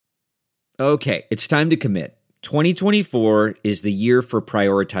Okay, it's time to commit. 2024 is the year for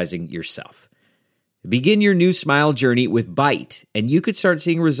prioritizing yourself. Begin your new smile journey with Byte, and you could start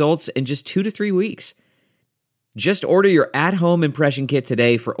seeing results in just 2 to 3 weeks. Just order your at-home impression kit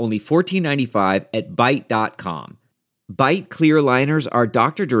today for only $14.95 at Byte.com. Byte clear liners are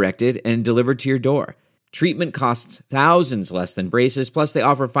doctor-directed and delivered to your door. Treatment costs thousands less than braces, plus they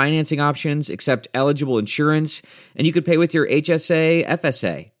offer financing options, accept eligible insurance, and you could pay with your HSA,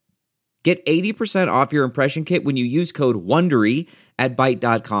 FSA. Get 80% off your impression kit when you use code WONDERY at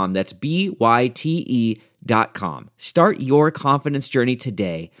Byte.com. That's BYTE.com. Start your confidence journey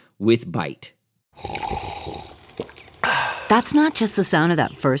today with Byte. That's not just the sound of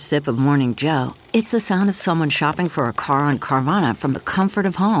that first sip of Morning Joe. It's the sound of someone shopping for a car on Carvana from the comfort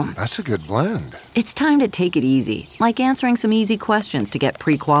of home. That's a good blend. It's time to take it easy, like answering some easy questions to get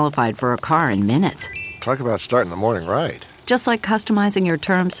pre-qualified for a car in minutes. Talk about starting the morning right. Just like customizing your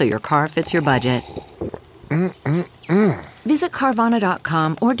terms so your car fits your budget. Visit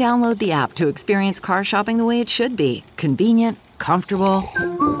Carvana.com or download the app to experience car shopping the way it should be. Convenient, comfortable.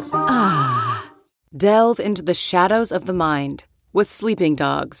 Delve into the shadows of the mind with Sleeping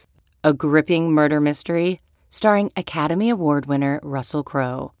Dogs, a gripping murder mystery starring Academy Award winner Russell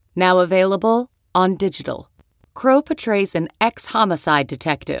Crowe. Now available on digital. Crowe portrays an ex-homicide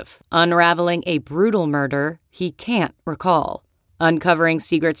detective unraveling a brutal murder he can't recall. Uncovering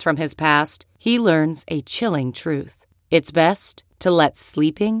secrets from his past, he learns a chilling truth. It's best to let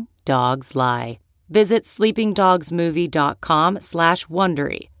sleeping dogs lie. Visit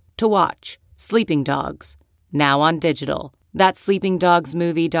sleepingdogsmovie.com/Wondery to watch Sleeping Dogs, now on digital. That's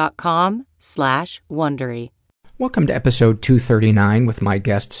sleepingdogsmovie.com/Wondery. Welcome to episode 239 with my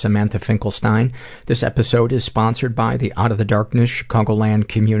guest Samantha Finkelstein. This episode is sponsored by the Out of the Darkness Chicagoland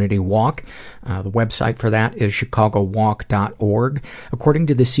Community Walk. The website for that is chicagowalk.org. According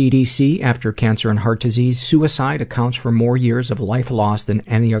to the CDC, after cancer and heart disease, suicide accounts for more years of life lost than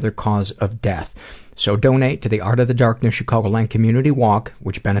any other cause of death. So donate to the Art of the Darkness Chicagoland Community Walk,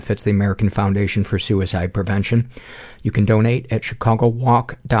 which benefits the American Foundation for Suicide Prevention. You can donate at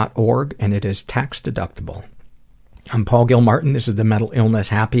chicagowalk.org, and it is tax deductible. I'm Paul Gilmartin. This is the Mental Illness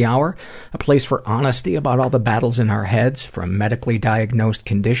Happy Hour, a place for honesty about all the battles in our heads, from medically diagnosed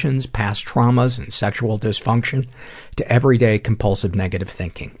conditions, past traumas, and sexual dysfunction, to everyday compulsive negative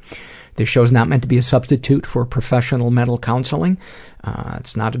thinking. This show is not meant to be a substitute for professional mental counseling.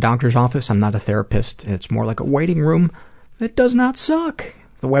 It's not a doctor's office. I'm not a therapist. It's more like a waiting room that does not suck.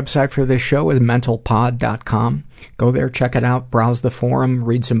 The website for this show is mentalpod.com. Go there, check it out, browse the forum,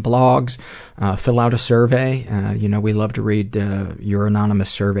 read some blogs, fill out a survey. We love to read your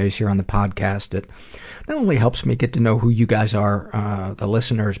anonymous surveys here on the podcast. It not only helps me get to know who you guys are, the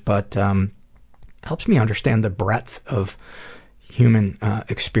listeners, but helps me understand the breadth of human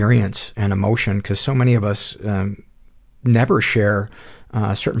experience and emotion, because so many of us never share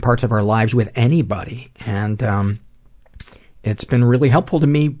certain parts of our lives with anybody. And it's been really helpful to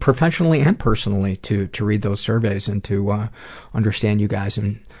me professionally and personally to read those surveys and to understand you guys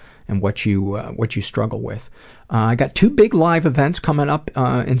and what you struggle with. I got 2 big live events coming up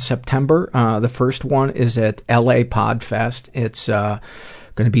in September. The first one is at LA Podfest. It's going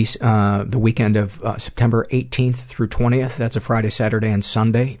to be the weekend of September 18th through 20th. That's a Friday, Saturday, and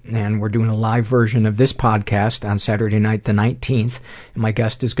Sunday. And we're doing a live version of this podcast on Saturday night, the 19th. And my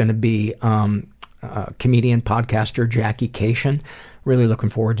guest is going to be comedian, podcaster Jackie Cation. Really looking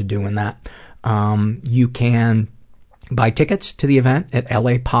forward to doing that. You can buy tickets to the event at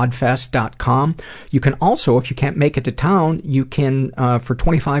lapodfest.com. You can also, if you can't make it to town, you can, for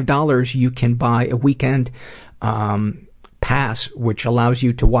 $25, you can buy a weekend pass, which allows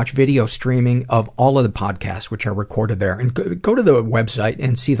you to watch video streaming of all of the podcasts which are recorded there. And go to the website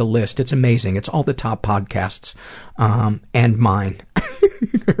and see the list. It's amazing. It's all the top podcasts, and mine.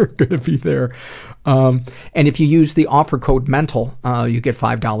 They're going to be there. And if you use the offer code MENTAL, you get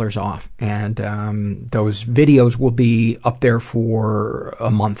 $5 off. And those videos will be up there for a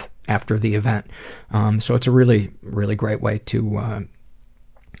month after the event. So it's a really, really great way to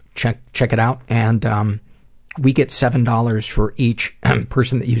check it out. And we get $7 for each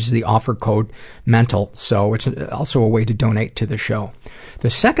person that uses the offer code MENTAL. So it's also a way to donate to the show. The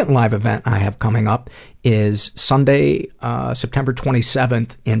second live event I have coming up is Sunday, September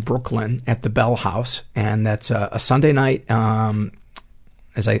 27th in Brooklyn at the Bell House. And that's a Sunday night,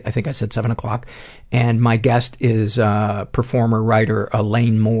 as I think I said, 7 o'clock. And my guest is performer, writer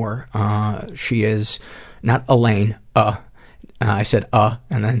Elaine Moore. She is not Elaine, I said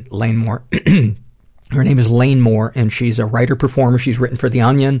and then Elaine Moore. Her name is Lane Moore, and she's a writer-performer. She's written for The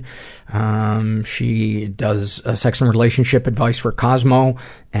Onion. She does sex and relationship advice for Cosmo,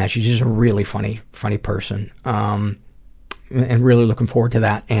 and she's just a really funny person. And really looking forward to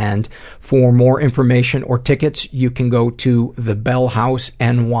that. And for more information or tickets, you can go to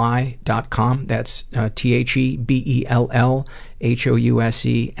thebellhouseny.com. That's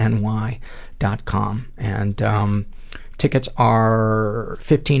THEBELLHOUSENY.com. And tickets are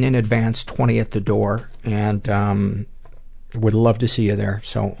 $15 in advance, $20 at the door, and would love to see you there.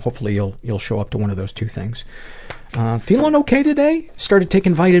 So hopefully you'll show up to one of those two things. Feeling okay today? Started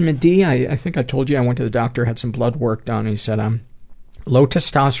taking vitamin D. I think I told you I went to the doctor, had some blood work done, and he said I'm low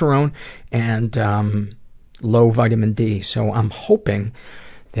testosterone and low vitamin D. So I'm hoping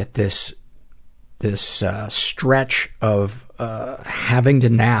that this stretch of having to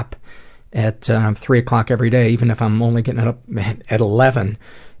nap at 3 o'clock every day, even if I'm only getting up at 11,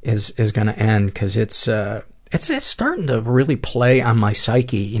 is going to end, because it's starting to really play on my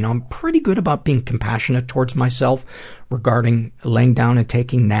psyche. You know, I'm pretty good about being compassionate towards myself regarding laying down and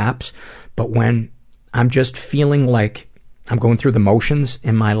taking naps, but when I'm just feeling like I'm going through the motions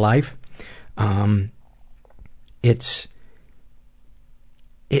in my life,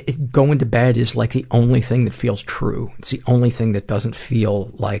 going to bed is like the only thing that feels true. It's the only thing that doesn't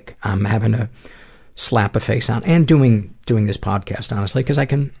feel like I'm having to slap a face on. And doing this podcast, honestly, because I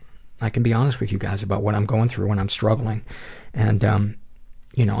can be honest with you guys about what I'm going through when I'm struggling. And,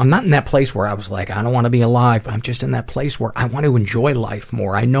 you know, I'm not in that place where I was like, I don't want to be alive. I'm just in that place where I want to enjoy life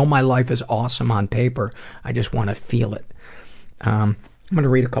more. I know my life is awesome on paper. I just want to feel it. I'm going to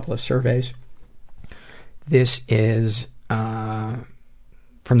read a couple of surveys. This is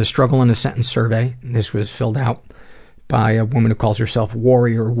from the Struggle in a Sentence survey. This was filled out by a woman who calls herself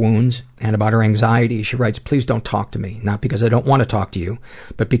Warrior Wounds, and about her anxiety, she writes, "Please don't talk to me, not because I don't want to talk to you,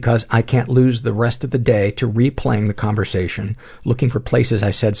 but because I can't lose the rest of the day to replaying the conversation, looking for places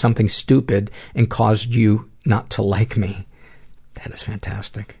I said something stupid and caused you not to like me." That is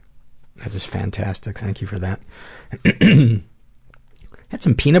fantastic. That is fantastic. Thank you for that. Had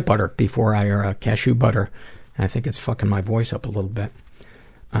some peanut butter before or cashew butter, and I think it's fucking my voice up a little bit.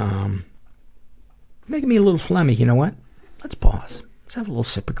 Making me a little phlegmy. You know what? Let's pause. Let's have a little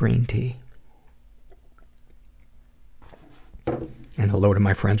sip of green tea. And hello to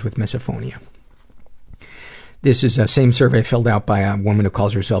my friends with misophonia. This is the same survey filled out by a woman who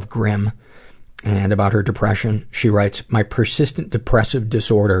calls herself Grim. And about her depression, she writes, "My persistent depressive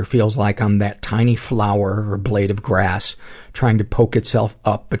disorder feels like I'm that tiny flower or blade of grass trying to poke itself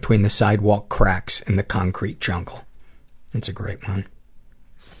up between the sidewalk cracks in the concrete jungle." It's a great one.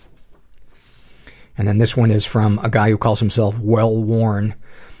 And then this one is from a guy who calls himself Well Worn.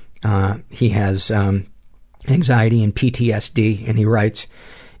 He has anxiety and PTSD, and he writes,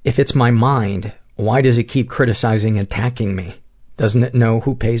 "If it's my mind, why does it keep criticizing and attacking me? Doesn't it know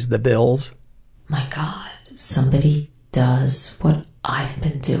who pays the bills?" My God, somebody does what I've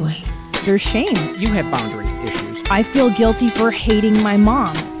been doing. There's shame. You have boundary issues. I feel guilty for hating my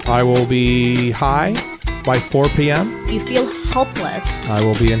mom. I will be high by 4 p.m. You feel helpless. I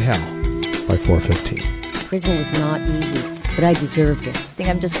will be in hell by 4:15. Prison was not easy, but I deserved it. I think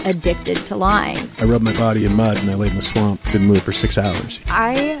I'm just addicted to lying. I rubbed my body in mud and I laid in the swamp. Didn't move for 6 hours.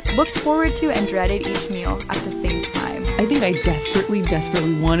 I looked forward to and dreaded each meal at the same time. I think I desperately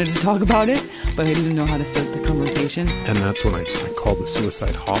wanted to talk about it, but I didn't know how to start the conversation. And that's when I called the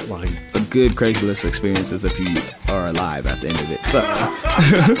suicide hotline. A good Craigslist experience is if you are alive at the end of it.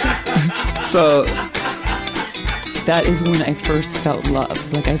 So that is when I first felt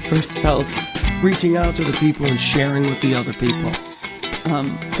love. Like I first felt reaching out to the people and sharing with the other people.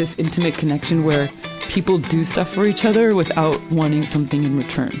 This intimate connection where people do stuff for each other without wanting something in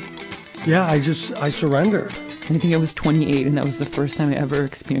return. Yeah, I surrendered. I think I was 28, and that was the first time I ever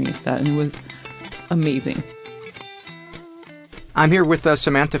experienced that, and it was amazing. I'm here with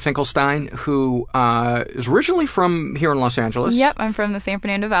Samantha Finkelstein, who is originally from here in Los Angeles. Yep, I'm from the San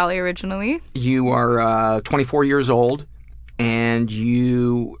Fernando Valley originally. You are 24 years old, and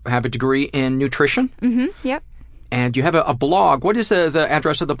you have a degree in nutrition. Mm-hmm, yep. And you have a blog. What is the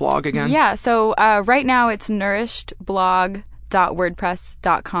address of the blog again? Yeah, so right now it's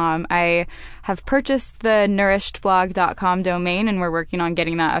nourishedblog.wordpress.com. I have purchased the nourishedblog.com domain, and we're working on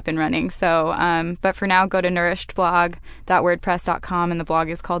getting that up and running. So, but for now, go to nourishedblog.wordpress.com, and the blog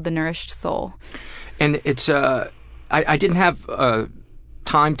is called The Nourished Soul. And it's I didn't have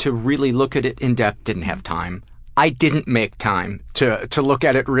time to really look at it in depth. Didn't have time. I didn't make time to look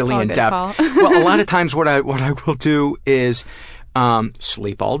at it really in depth. Call. Well, a lot of times what I will do is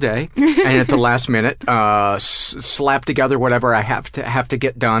sleep all day, and at the last minute, slap together whatever I have to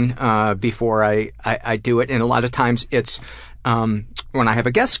get done before I do it. And a lot of times it's when I have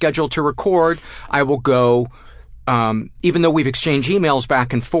a guest scheduled to record, I will go, even though we've exchanged emails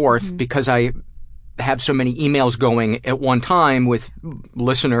back and forth, because I have so many emails going at one time with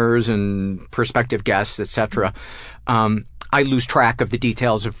listeners and prospective guests, etc. I lose track of the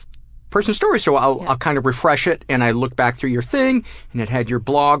details of person's story. So I'll kind of refresh it, and I look back through your thing, and it had your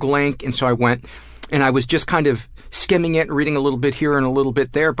blog link. And so I went, and I was just kind of skimming it, reading a little bit here and a little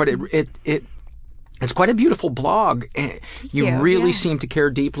bit there. But it's quite a beautiful blog. You really seem to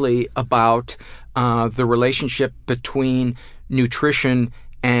care deeply about the relationship between nutrition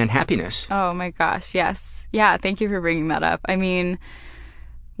and happiness. Oh my gosh, yes. Yeah, thank you for bringing that up. I mean,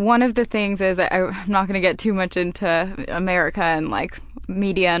 one of the things is, I'm not going to get too much into America and like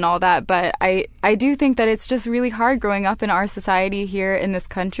media and all that, but I do think that it's just really hard growing up in our society here in this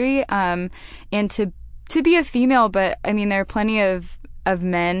country, and to be a female. But I mean, there are plenty of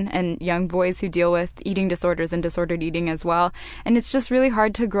men and young boys who deal with eating disorders and disordered eating as well. And it's just really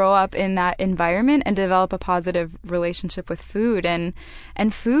hard to grow up in that environment and develop a positive relationship with food. And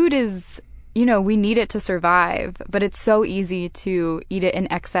food is, we need it to survive, but it's so easy to eat it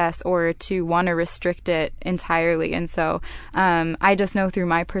in excess or to want to restrict it entirely. And so I just know through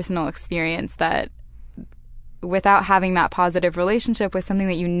my personal experience that without having that positive relationship with something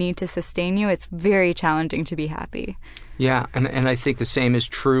that you need to sustain you, it's very challenging to be happy. Yeah, and I think the same is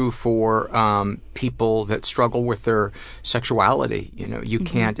true for people that struggle with their sexuality. You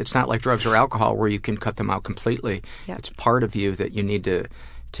can't, it's not like drugs or alcohol where you can cut them out completely. Yep. It's part of you that you need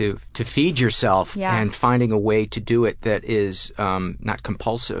to feed yourself, and finding a way to do it that is not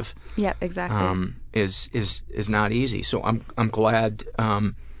compulsive. Yeah, exactly. Is not easy. So I'm glad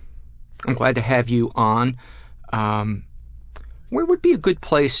to have you on. Where would be a good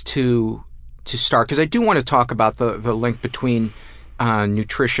place to start? Because I do want to talk about the link between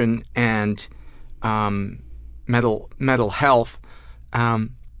nutrition and mental health,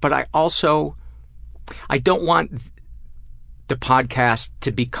 but I don't want the podcast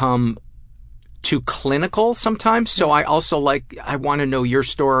to become too clinical sometimes. So I also I want to know your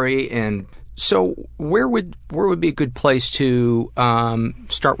story. And so where would be a good place to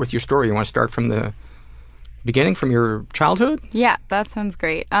start with your story? You want to start from the beginning, from your childhood? Yeah, that sounds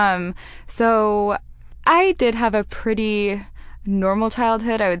great. So I did have a pretty normal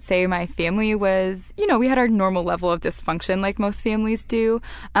childhood. I would say my family was, we had our normal level of dysfunction like most families do.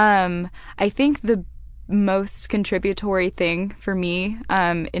 I think the most contributory thing for me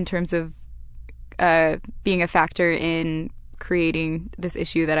in terms of being a factor in creating this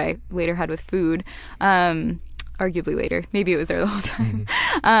issue that I later had with food, arguably later, maybe it was there the whole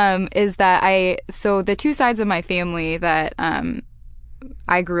time, is that so the two sides of my family that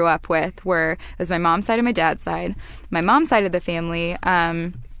I grew up with was my mom's side and my dad's side. My mom's side of the family,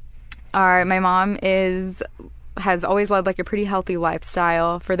 my mom has always led a pretty healthy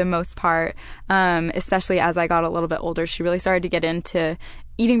lifestyle for the most part, especially as I got a little bit older. She really started to get into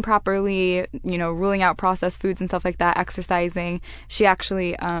eating properly, ruling out processed foods and stuff like that, exercising. She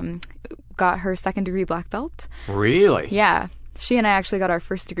actually got her second-degree black belt. Really? Yeah. She and I actually got our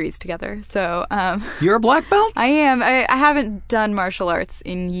first degrees together. So you're a black belt? I am. I haven't done martial arts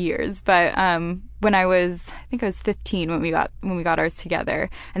in years, but when I think I was 15 when we got ours together,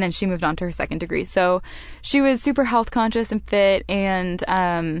 and then she moved on to her second degree. So she was super health conscious and fit, and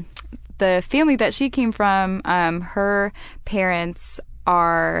the family that she came from, her parents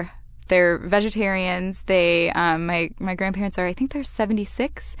they're vegetarians. They my grandparents I think they're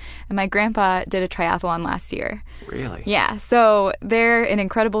 76, and my grandpa did a triathlon last year. Really? Yeah. So they're in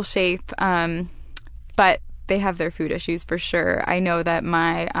incredible shape, but they have their food issues for sure. I know that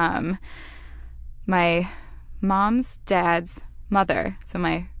my mom's dad's mother, so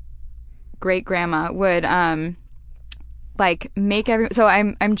my great grandma, would make so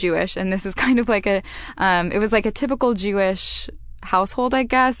I'm Jewish, and this is kind of it was like a typical Jewish household, I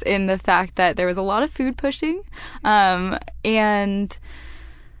guess, in the fact that there was a lot of food pushing, and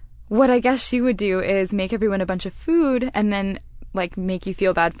what I guess she would do is make everyone a bunch of food and then make you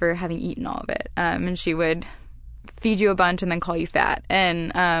feel bad for having eaten all of it, and she would feed you a bunch and then call you fat.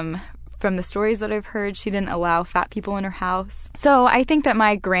 And from the stories that I've heard, she didn't allow fat people in her house. So I think that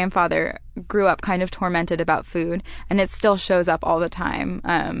my grandfather grew up kind of tormented about food, and it still shows up all the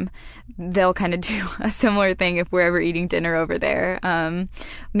time. They'll kind of do a similar thing if we're ever eating dinner over there,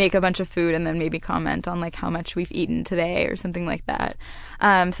 make a bunch of food and then maybe comment on how much we've eaten today or something like that.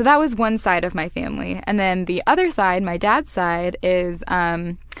 So that was one side of my family. And then the other side, my dad's side, is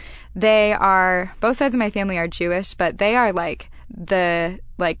both sides of my family are Jewish, but they are the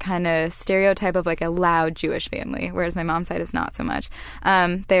like kind of stereotype of like a loud Jewish family, whereas my mom's side is not so much.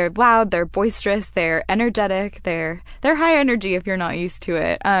 They're loud, they're boisterous, they're energetic, they're high energy if you're not used to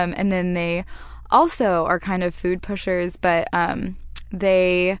it. And then they also are kind of food pushers, but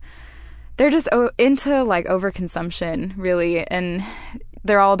they're just into like overconsumption, really, and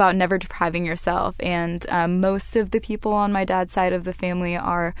they're all about never depriving yourself. And most of the people on my dad's side of the family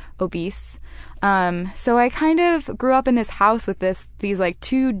are obese. So I kind of grew up in this house with these like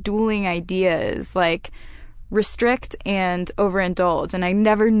two dueling ideas, like restrict and overindulge. And I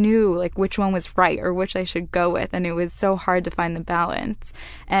never knew like which one was right or which I should go with. And it was so hard to find the balance.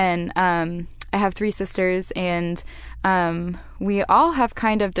 And I have 3 sisters, and we all have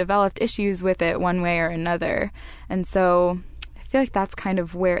kind of developed issues with it one way or another. And so I feel like that's kind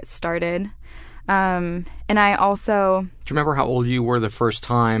of where it started. And I also... Do you remember how old you were the first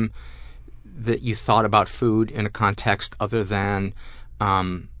time that you thought about food in a context other than,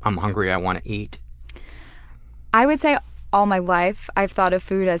 I'm hungry, I want to eat? I would say all my life I've thought of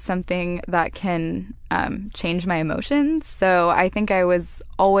food as something that can change my emotions. So I think I was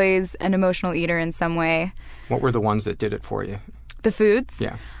always an emotional eater in some way. What were the ones that did it for you? The foods?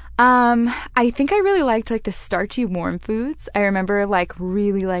 Yeah. I think I really liked like the starchy warm foods. I remember like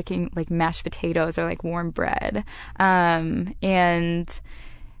really liking like mashed potatoes or like warm bread. And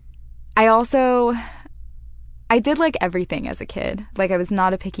I did like everything as a kid. Like I was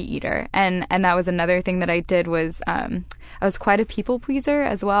not a picky eater. And that was another thing that I did was I was quite a people pleaser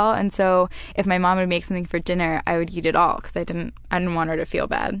as well. And so if my mom would make something for dinner, I would eat it all because I didn't want her to feel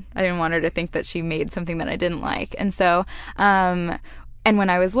bad. I didn't want her to think that she made something that I didn't like. And so and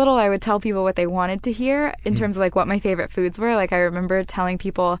when I was little, I would tell people what they wanted to hear in terms of like what my favorite foods were. Like I remember telling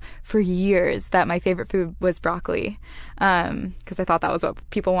people for years that my favorite food was broccoli, because I thought that was what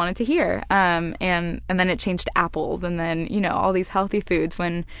people wanted to hear. And then it changed to apples, and then all these healthy foods.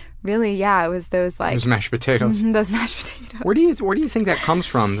 When really, yeah, it was those like those mashed potatoes. Those mashed potatoes. Where do you think that comes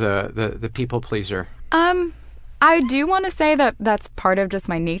from? The people pleaser. I do want to say that that's part of just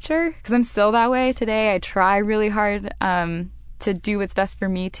my nature, because I'm still that way today. I try really hard to do what's best for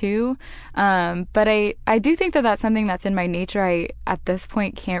me too. But I do think that that's something that's in my nature. I, at this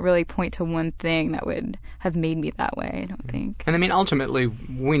point, can't really point to one thing that would have made me that way, I don't think. And I mean, ultimately,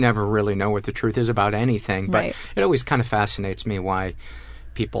 we never really know what the truth is about anything, but right. It always kind of fascinates me why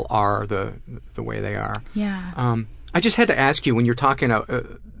people are the way they are. Yeah. I just had to ask you, when you're talking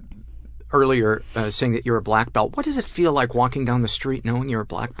earlier, saying that you're a black belt, what does it feel like walking down the street knowing you're a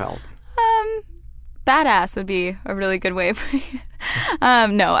black belt? Badass would be a really good way of putting it.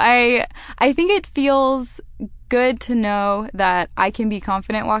 No, I think it feels good to know that I can be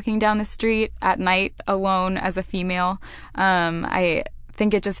confident walking down the street at night alone as a female. I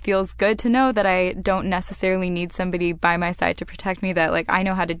think it just feels good to know that I don't necessarily need somebody by my side to protect me, that like I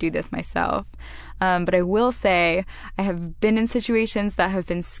know how to do this myself. But I will say I have been in situations that have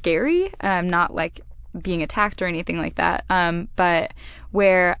been scary, not like being attacked or anything like that, but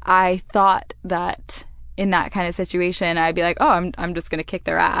where I thought that in that kind of situation I'd be like, oh, I'm just gonna kick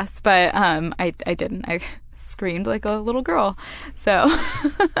their ass, but I didn't. I screamed like a little girl. So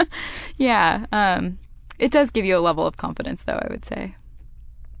yeah, it does give you a level of confidence, though, I would say.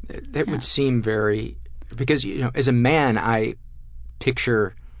 It would seem very, because as a man, I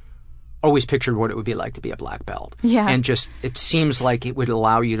always pictured what it would be like to be a black belt. Yeah. And just, it seems like it would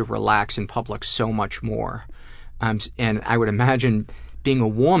allow you to relax in public so much more. And I would imagine being a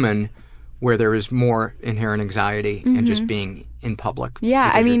woman where there is more inherent anxiety and just being in public.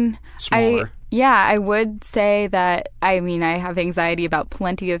 Yeah, I mean, smaller. I would say that, I have anxiety about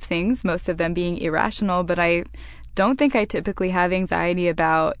plenty of things, most of them being irrational, but I don't think I typically have anxiety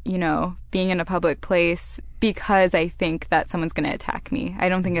about, being in a public place because I think that someone's going to attack me. I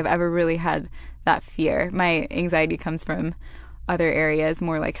don't think I've ever really had that fear. My anxiety comes from other areas,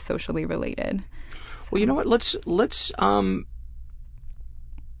 more like socially related. So. Well, you know what? Let's go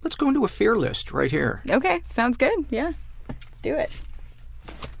into a fear list right here. Okay, sounds good. Yeah, let's do it.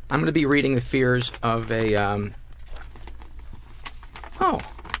 I'm going to be reading the fears of a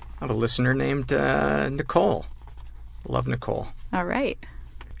listener named Nicole. Love Nicole. All right.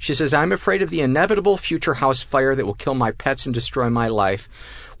 She says, I'm afraid of the inevitable future house fire that will kill my pets and destroy my life.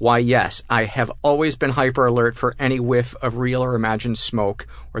 Why, yes, I have always been hyper alert for any whiff of real or imagined smoke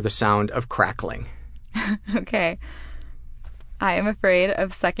or the sound of crackling. Okay. I am afraid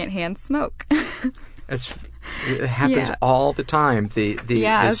of secondhand smoke. It happens all the time, the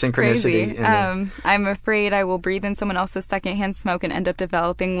synchronicity. Crazy. I'm afraid I will breathe in someone else's secondhand smoke and end up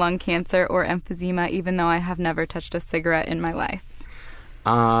developing lung cancer or emphysema, even though I have never touched a cigarette in my life.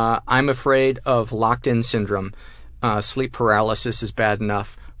 I'm afraid of locked-in syndrome. Sleep paralysis is bad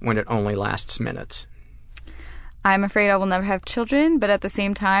enough when it only lasts minutes. I'm afraid I will never have children, but at the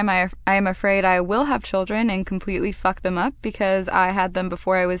same time, I am afraid I will have children and completely fuck them up because I had them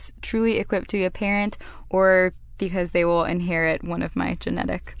before I was truly equipped to be a parent, or because they will inherit one of my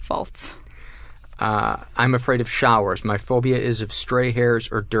genetic faults. I'm afraid of showers. My phobia is of stray hairs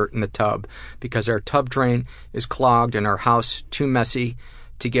or dirt in the tub because our tub drain is clogged and our house too messy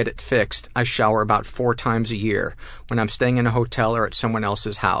to get it fixed. I shower about 4 times a year when I'm staying in a hotel or at someone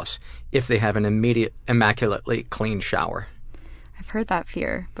else's house, if they have an immaculately clean shower. I've heard that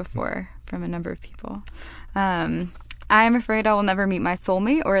fear before from a number of people. I'm afraid I will never meet my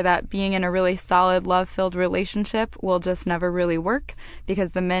soulmate, or that being in a really solid, love-filled relationship will just never really work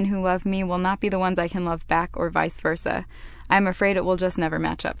because the men who love me will not be the ones I can love back, or vice versa. I'm afraid it will just never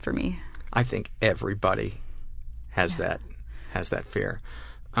match up for me. I think everybody has that fear.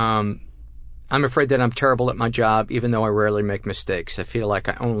 I'm afraid that I'm terrible at my job, even though I rarely make mistakes. I feel like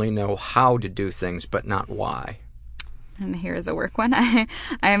I only know how to do things, but not why. And here is a work one. I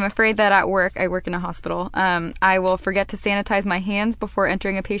am afraid that at work, I work in a hospital, I will forget to sanitize my hands before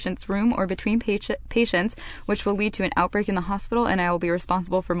entering a patient's room or between patients, which will lead to an outbreak in the hospital, and I will be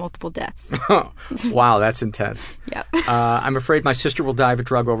responsible for multiple deaths. Wow, that's intense. Yep. I'm afraid my sister will die of a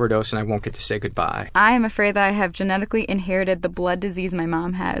drug overdose and I won't get to say goodbye. I am afraid that I have genetically inherited the blood disease my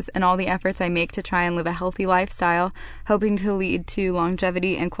mom has, and all the efforts I make to try and live a healthy lifestyle, hoping to lead to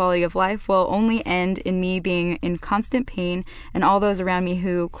longevity and quality of life, will only end in me being in constant pain, and all those around me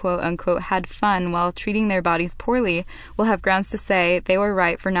who, quote-unquote, had fun while treating their bodies poorly will have grounds to say they were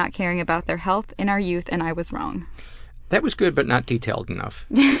right for not caring about their health in our youth, and I was wrong. That was good, but not detailed enough.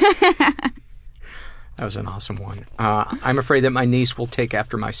 That was an awesome one. I'm afraid that my niece will take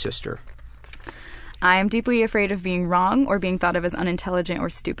after my sister. I am deeply afraid of being wrong or being thought of as unintelligent or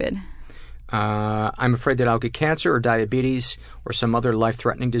stupid. I'm afraid that I'll get cancer or diabetes or some other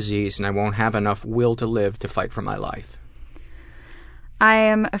life-threatening disease, and I won't have enough will to live to fight for my life. I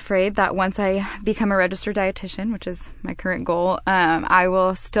am afraid that once I become a registered dietitian, which is my current goal, I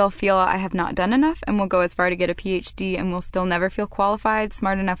will still feel I have not done enough and will go as far to get a PhD and will still never feel qualified,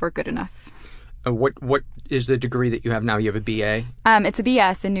 smart enough, or good enough. What is the degree that you have now? You have a BA? It's a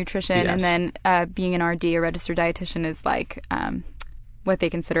BS in nutrition, BS. and then being an RD, a registered dietitian, is like what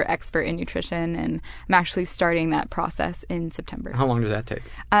they consider expert in nutrition, and I'm actually starting that process in September. How long does that take?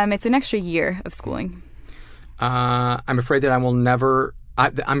 It's an extra year of schooling. I'm afraid that I will never.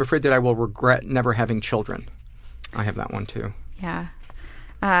 I'm afraid that I will regret never having children. I have that one too. Yeah.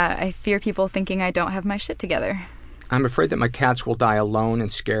 I fear people thinking I don't have my shit together. I'm afraid that my cats will die alone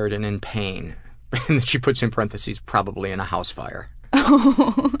and scared and in pain. And she puts in parentheses, probably in a house fire.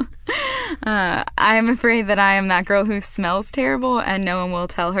 I'm afraid that I am that girl who smells terrible and no one will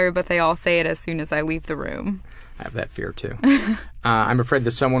tell her, but they all say it as soon as I leave the room. I have that fear too. I'm afraid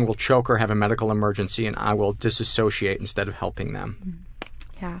that someone will choke or have a medical emergency and I will disassociate instead of helping them.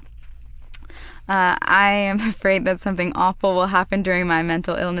 Yeah. I am afraid that something awful will happen during my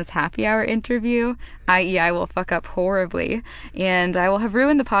mental illness happy hour interview, i.e. I will fuck up horribly, and I will have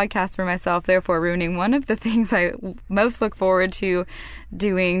ruined the podcast for myself, therefore ruining one of the things I most look forward to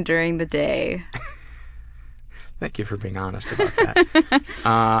doing during the day. Thank you for being honest about that.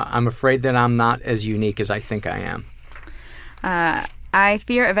 I'm afraid that I'm not as unique as I think I am. I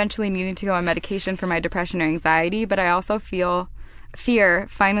fear eventually needing to go on medication for my depression or anxiety, but I also fear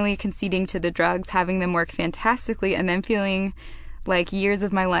finally conceding to the drugs, having them work fantastically, and then feeling like years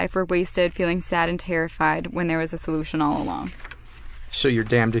of my life were wasted, feeling sad and terrified when there was a solution all along. So you're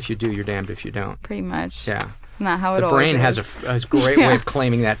damned if you do, you're damned if you don't. Pretty much. Yeah. Isn't that how it always is? The brain has a great yeah. way of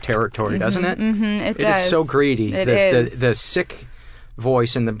claiming that territory, doesn't it? Mm-hmm, it does. It is so greedy. It is. The sick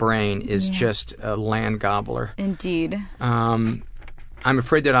voice in the brain is just a land gobbler. Indeed. I'm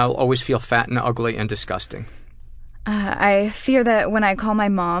afraid that I'll always feel fat and ugly and disgusting. I fear that when I call my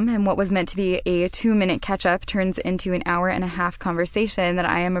mom and what was meant to be a 2-minute catch-up turns into an hour-and-a-half conversation, that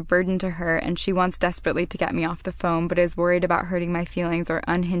I am a burden to her and she wants desperately to get me off the phone but is worried about hurting my feelings or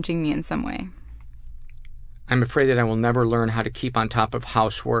unhinging me in some way. I'm afraid that I will never learn how to keep on top of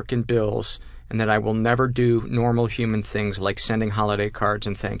housework and bills, and that I will never do normal human things like sending holiday cards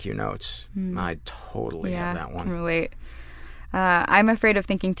and thank you notes. I totally have that one. I can relate. I'm afraid of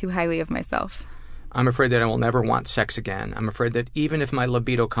thinking too highly of myself. I'm afraid that I will never want sex again. I'm afraid that even if my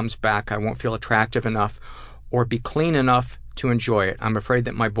libido comes back, I won't feel attractive enough or be clean enough to enjoy it. I'm afraid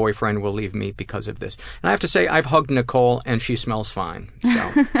that my boyfriend will leave me because of this. And I have to say, I've hugged Nicole, and she smells fine.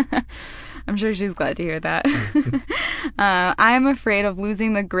 So I'm sure she's glad to hear that. I am afraid of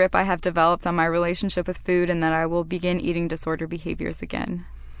losing the grip I have developed on my relationship with food and that I will begin eating disorder behaviors again.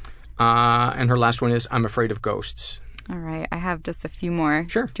 And her last one is, I'm afraid of ghosts. All right. I have just a few more.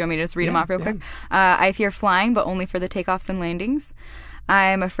 Sure. Do you want me to just read them off real quick? I fear flying, but only for the takeoffs and landings.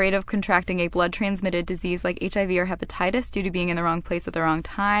 I'm afraid of contracting a blood-transmitted disease like HIV or hepatitis due to being in the wrong place at the wrong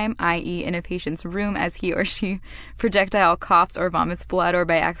time, i.e. in a patient's room as he or she projectile coughs or vomits blood or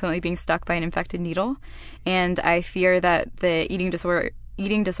by accidentally being stuck by an infected needle. And I fear that the eating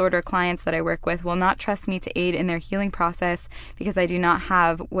disorder clients that I work with will not trust me to aid in their healing process because I do not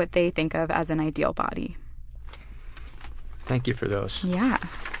have what they think of as an ideal body. Thank you for those. Yeah.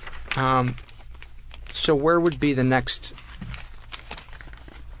 So where would be the next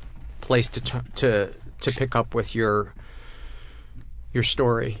place to pick up with your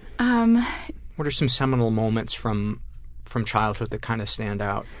story? What are some seminal moments from childhood that kind of stand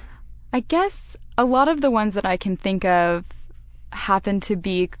out? I guess a lot of the ones that I can think of happen to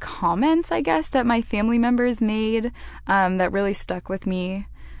be comments, I guess, that my family members made that really stuck with me,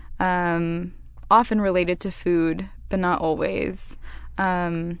 often related to food, but not always.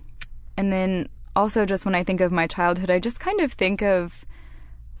 And then also just when I think of my childhood, I just kind of think of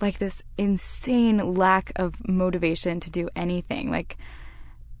like this insane lack of motivation to do anything.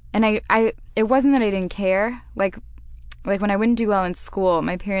 And it wasn't that I didn't care. Like when I wouldn't do well in school,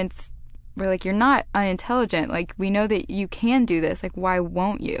 my parents were like, you're not unintelligent. Like, we know that you can do this. Like, why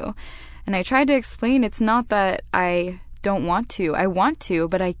won't you? And I tried to explain it's not that I don't want to. I want to,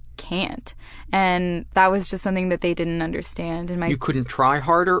 but I can't. And that was just something that they didn't understand. And you couldn't try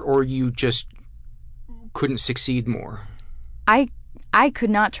harder, or you just couldn't succeed more? I could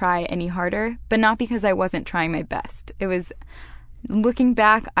not try any harder, but not because I wasn't trying my best. It was, looking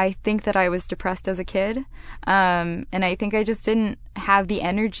back, I think that I was depressed as a kid, and I think I just didn't have the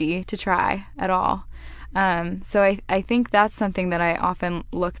energy to try at all. So I think that's something that I often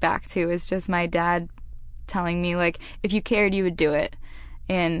look back to, is just my dad telling me, like, if you cared, you would do it.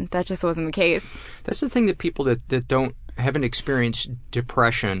 And that just wasn't the case. That's the thing that people that haven't experienced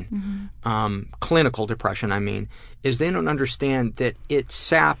depression, clinical depression, I mean, is they don't understand that it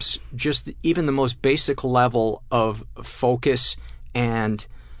saps just even the most basic level of focus and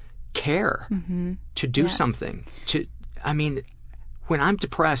care to do something. When I'm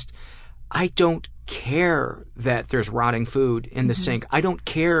depressed, I don't care that there's rotting food in the sink. I don't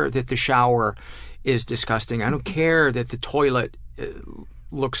care that the shower is disgusting. I don't care that the toilet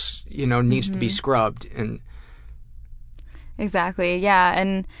looks, needs to be scrubbed. And exactly, yeah,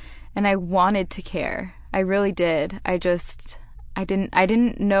 and I wanted to care. I really did. I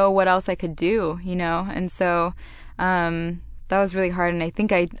didn't know what else I could do, and so that was really hard. And I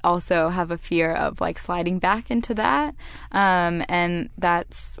think I also have a fear of like sliding back into that, and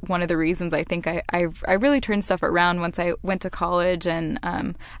that's one of the reasons I think I really turned stuff around once I went to college, and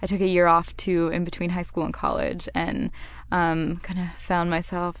I took a year off in between high school and college, and kind of found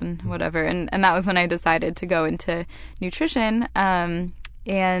myself and whatever, and that was when I decided to go into nutrition,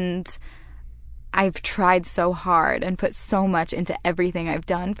 and I've tried so hard and put so much into everything I've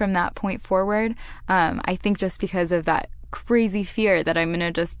done from that point forward. I think just because of that crazy fear that I'm going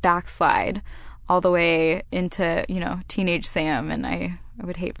to just backslide all the way into, teenage Sam, and I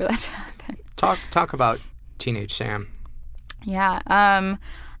would hate for that to happen. Talk about teenage Sam. Yeah.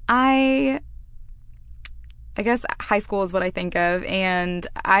 I guess high school is what I think of, and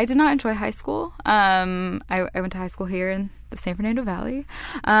I did not enjoy high school. I went to high school here in the San Fernando Valley,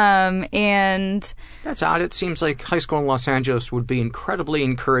 and that's odd. It seems like high school in Los Angeles would be incredibly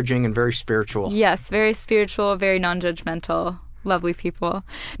encouraging and very spiritual. Yes, very spiritual, very non-judgmental, lovely people.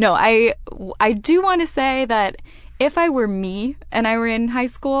 No, I do want to say that if I were me and I were in high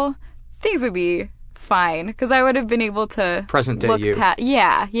school, things would be fine, because I would have been able to present day you.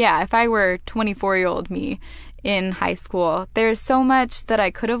 Yeah. If I were 24-year-old me in high school, there's so much that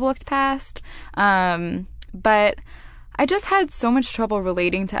I could have looked past, but I just had so much trouble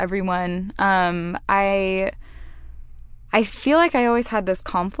relating to everyone. I feel like I always had this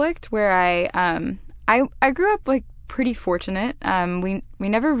conflict where I grew up like pretty fortunate. We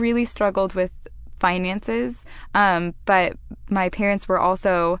never really struggled with finances, but my parents were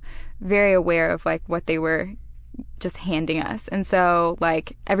also very aware of like what they were just handing us. And so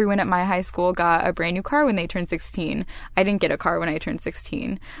like everyone at my high school got a brand new car when they turned 16. I didn't get a car when I turned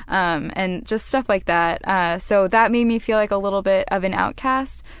 16. And just stuff like that. So that made me feel like a little bit of an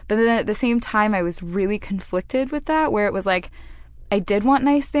outcast. But then at the same time, I was really conflicted with that, where it was like, I did want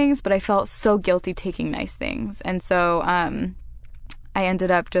nice things, but I felt so guilty taking nice things. And so, I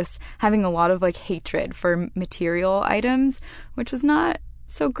ended up just having a lot of like hatred for material items, which was not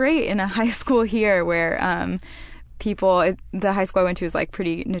so great in a high school here where, the high school I went to was like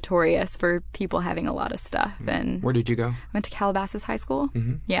pretty notorious for people having a lot of stuff. And where did you go? I went to Calabasas High School.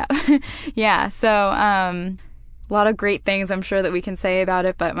 Mm-hmm. Yeah. Yeah. So a lot of great things I'm sure that we can say about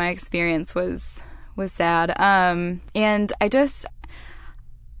it, but my experience was sad. And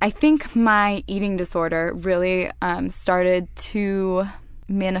I think my eating disorder really started to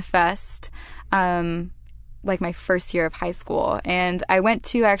manifest like my first year of high school. And I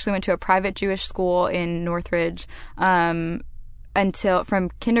actually went to a private Jewish school in Northridge from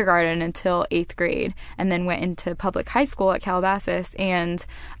kindergarten until 8th grade, and then went into public high school at Calabasas. And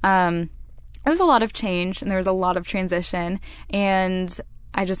there was a lot of change and there was a lot of transition. And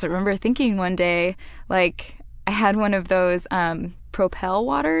I just remember thinking one day, like, I had one of those Propel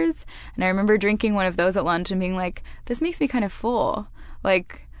waters, and I remember drinking one of those at lunch and being like, this makes me kind of full.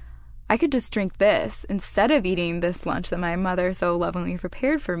 Like, I could just drink this instead of eating this lunch that my mother so lovingly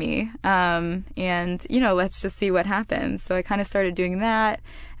prepared for me. And, let's just see what happens. So I kind of started doing that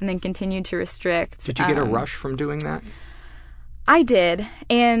and then continued to restrict. Did you get a rush from doing that? I did.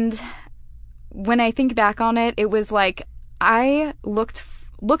 And when I think back on it, it was like I looked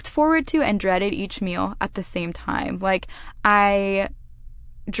forward to and dreaded each meal at the same time. Like, I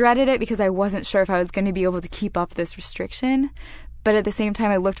dreaded it because I wasn't sure if I was going to be able to keep up this restriction. But at the same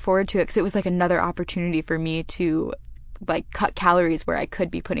time, I looked forward to it because it was like another opportunity for me to like cut calories where I could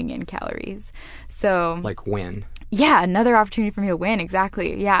be putting in calories. So like win. Yeah, another opportunity for me to win.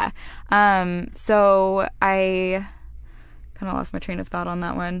 Exactly. Yeah. So I kind of lost my train of thought on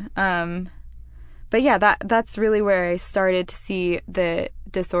that one. But yeah, that's really where I started to see the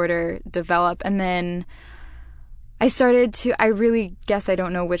disorder develop. And then I really guess I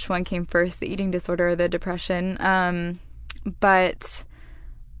don't know which one came first, the eating disorder or the depression. But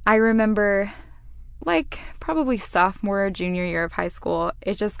I remember, like, probably sophomore or junior year of high school,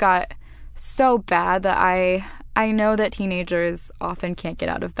 it just got so bad that I know that teenagers often can't get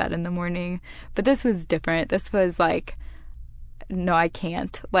out of bed in the morning, but this was different. This was like, no, I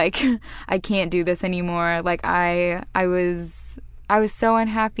can't. Like, I can't do this anymore. Like, I was so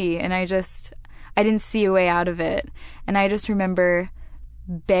unhappy, and I didn't see a way out of it. And I just remember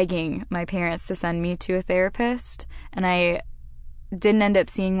begging my parents to send me to a therapist, and I didn't end up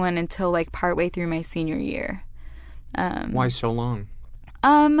seeing one until like partway through my senior year. Why so long?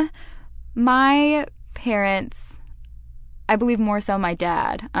 My parents, I believe more so my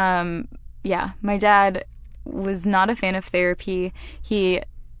dad. My dad was not a fan of therapy. He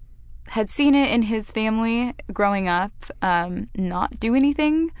had seen it in his family growing up, not do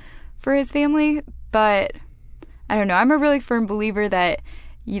anything for his family, but I don't know. I'm a really firm believer that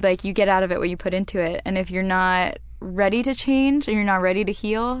you get out of it what you put into it. And if you're not ready to change and you're not ready to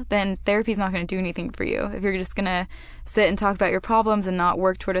heal, then therapy's not going to do anything for you. If you're just going to sit and talk about your problems and not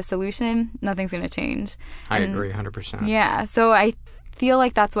work toward a solution, nothing's going to change. I agree 100%. Yeah. So I feel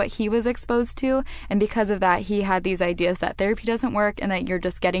like that's what he was exposed to. And because of that, he had these ideas that therapy doesn't work and that you're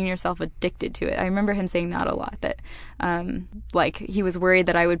just getting yourself addicted to it. I remember him saying that a lot, that he was worried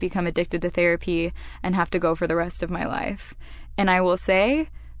that I would become addicted to therapy and have to go for the rest of my life. And I will say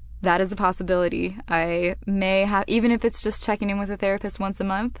that is a possibility. I may have, even if it's just checking in with a therapist once a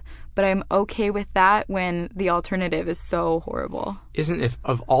month, but I'm okay with that when the alternative is so horrible. Isn't it,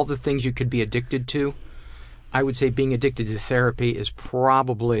 of all the things you could be addicted to, I would say being addicted to therapy is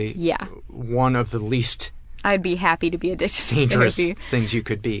probably one of the least I'd be happy to be addicted to dangerous therapy. Things you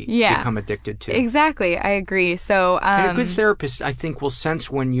could become addicted to. Exactly. I agree. So, and a good therapist, I think, will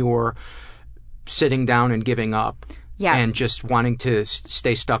sense when you're sitting down and giving up. Yeah. And just wanting to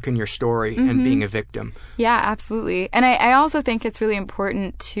stay stuck in your story and being a victim. Yeah, absolutely. And I also think it's really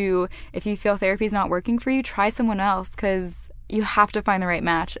important to, if you feel therapy's not working for you, try someone else, because you have to find the right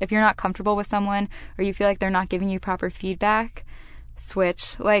match. If you're not comfortable with someone or you feel like they're not giving you proper feedback,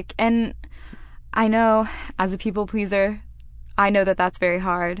 switch. And I know as a people pleaser, I know that that's very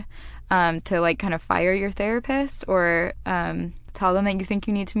hard to kind of fire your therapist or tell them that you think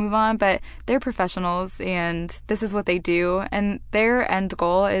you need to move on, but they're professionals and this is what they do, and their end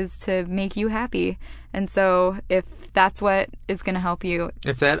goal is to make you happy. And so if that's what is going to help you,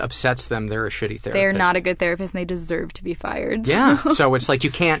 if that upsets them, they're a shitty therapist. They're not a good therapist and they deserve to be fired. Yeah. So it's like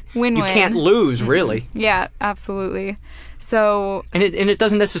you can't win-win. You can't lose, really. Yeah, absolutely. So and it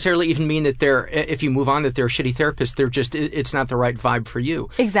doesn't necessarily even mean that if you move on, that they're a shitty therapist. They're just, it's not the right vibe for you.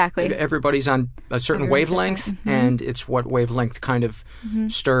 Exactly. Everybody's on a certain wavelength, and it's what wavelength kind of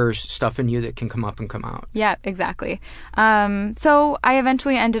stirs stuff in you that can come up and come out. Yeah, exactly. So I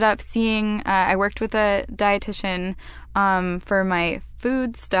eventually ended up seeing, I worked with a dietitian for my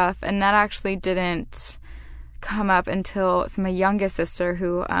food stuff, and that actually didn't come up until my youngest sister,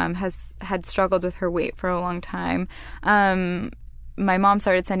 who had struggled with her weight for a long time. My mom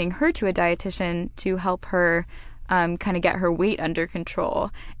started sending her to a dietitian to help her kind of get her weight under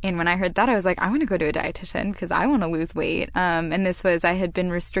control. And when I heard that, I was like, I want to go to a dietitian because I want to lose weight. And I had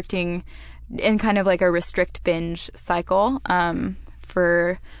been restricting in kind of like a restrict binge cycle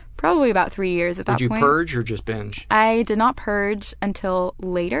for probably about 3 years at that point. Did you purge or just binge? I did not purge until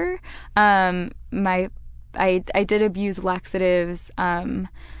later. I did abuse laxatives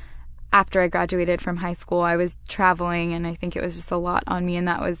after I graduated from high school. I was traveling, and I think it was just a lot on me, and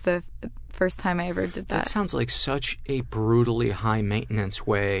that was the first time I ever did that. That sounds like such a brutally high maintenance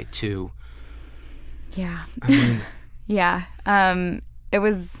way to... Yeah. I mean... yeah. It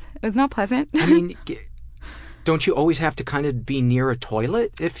was not pleasant. I mean... Don't you always have to kind of be near a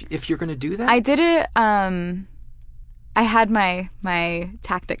toilet if you're going to do that? I did it. I had my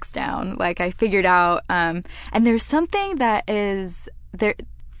tactics down. Like, I figured out. And there's something that is there.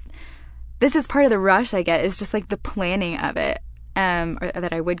 This is part of the rush I get. Is just like the planning of it. Or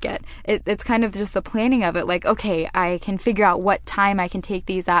that I would get. It's kind of just the planning of it. Like, okay, I can figure out what time I can take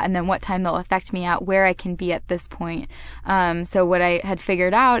these at, and then what time they'll affect me at, where I can be at this point. So what I had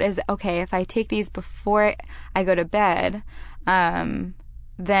figured out is, okay, if I take these before I go to bed,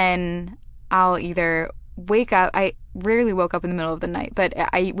 then I'll either wake up. I rarely woke up in the middle of the night, but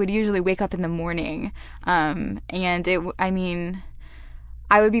I would usually wake up in the morning. And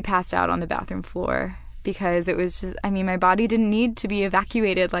I would be passed out on the bathroom floor. Because it was just, my body didn't need to be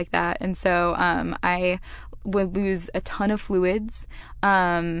evacuated like that. And so I would lose a ton of fluids.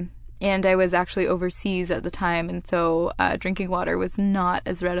 And I was actually overseas at the time. And so drinking water was not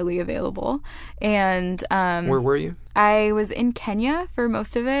as readily available. And where were you? I was in Kenya for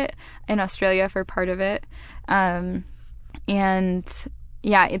most of it, in Australia for part of it. And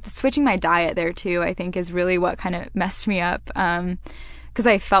yeah, switching my diet there too, I think, is really what kind of messed me up. Because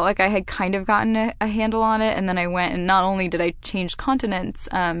I felt like I had kind of gotten a handle on it, and then I went, and not only did I change continents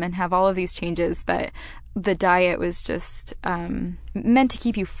and have all of these changes, but the diet was just meant to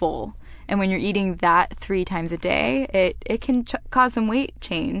keep you full. And when you're eating that 3 times a day, it can cause some weight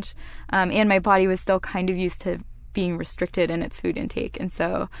change. And my body was still kind of used to being restricted in its food intake. And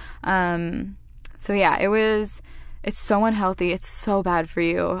so yeah, it's so unhealthy. It's so bad for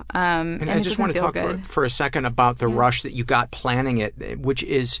you. And I just want to talk for a second about the rush that you got planning it, which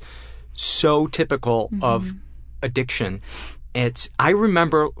is so typical of addiction. I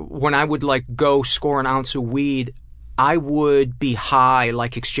remember when I would go score an ounce of weed, I would be high,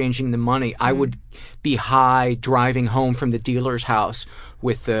 exchanging the money. I would be high driving home from the dealer's house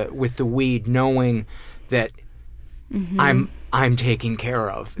with the weed, knowing that I'm taken care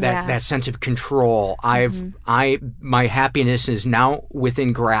of. That sense of control. My happiness is now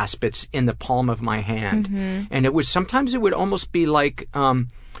within grasp. It's in the palm of my hand. And sometimes it would almost be like, and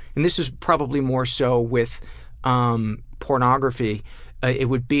this is probably more so with pornography. It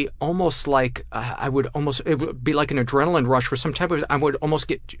would be almost like it would be like an adrenaline rush where sometimes I would almost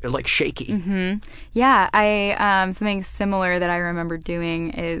get shaky. Yeah, something similar that I remember doing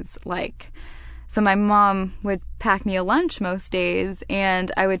is so my mom would pack me a lunch most days, and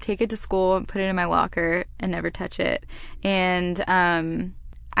I would take it to school and put it in my locker and never touch it. And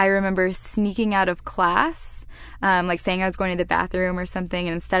I remember sneaking out of class, saying I was going to the bathroom or something,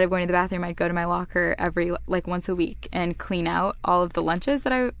 and instead of going to the bathroom, I'd go to my locker every once a week and clean out all of the lunches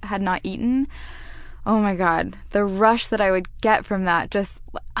that I had not eaten. Oh my God, the rush that I would get from that, just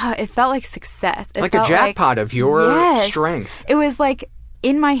it felt like success. It like a jackpot of your strength. It was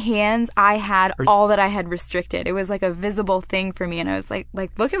in my hands, I had all that I had restricted. It was like a visible thing for me. And I was like,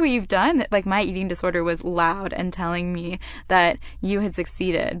 look at what you've done. My eating disorder was loud and telling me that you had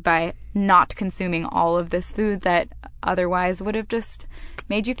succeeded by not consuming all of this food that otherwise would have just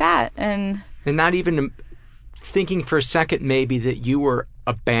made you fat. And not even thinking for a second maybe that you were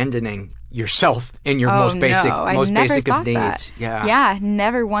abandoning yourself in your most basic of needs. That. Yeah,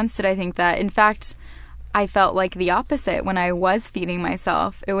 never once did I think that. In fact, I felt like the opposite when I was feeding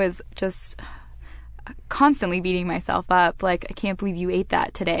myself. It was just constantly beating myself up. I can't believe you ate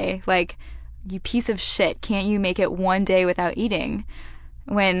that today. You piece of shit. Can't you make it one day without eating?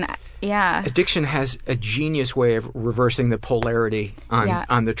 Addiction has a genius way of reversing the polarity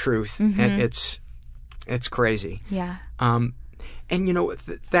on the truth. And it's crazy. Yeah. And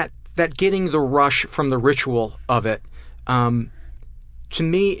that getting the rush from the ritual of it, to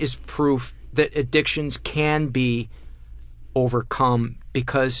me is proof that addictions can be overcome,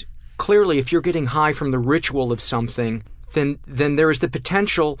 because clearly if you're getting high from the ritual of something, then there is the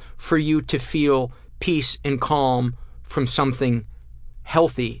potential for you to feel peace and calm from something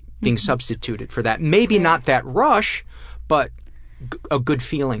healthy, being substituted for that. Maybe not that rush, but a good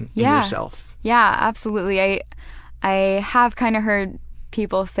feeling in yourself. Yeah, absolutely. I have kind of heard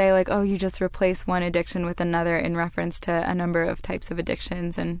people say like, oh, you just replace one addiction with another in reference to a number of types of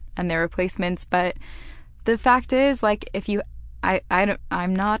addictions and their replacements. But the fact is, like, if you,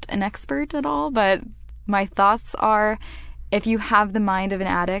 I'm not an expert at all, but my thoughts are, if you have the mind of an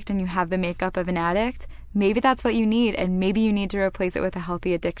addict and you have the makeup of an addict, maybe that's what you need, and maybe you need to replace it with a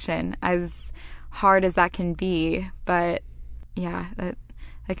healthy addiction, as hard as that can be. But yeah, that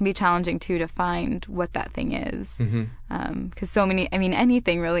can be challenging too, to find what that thing is. Because so many, I mean,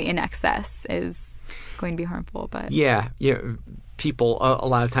 anything really in excess is going to be harmful. But yeah, people a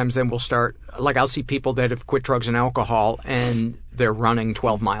lot of times then will start, like, I'll see people that have quit drugs and alcohol and they're running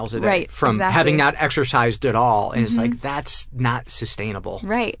 12 miles a day from having not exercised at all. And it's like, that's not sustainable.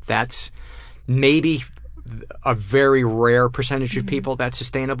 Right. That's maybe a very rare percentage of people that's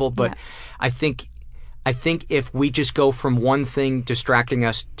sustainable. But I think if we just go from one thing distracting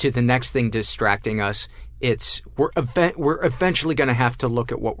us to the next thing distracting us, we're eventually going to have to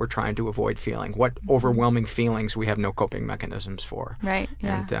look at what we're trying to avoid feeling, what overwhelming feelings we have no coping mechanisms for. Right.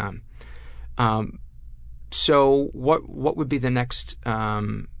 Yeah. And so what would be the next?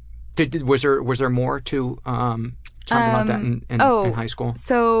 Was there more to talking about that in high school?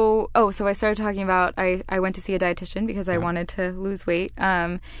 So I started talking about I went to see a dietitian because I wanted to lose weight.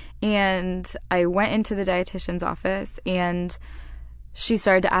 And I went into the dietitian's office and she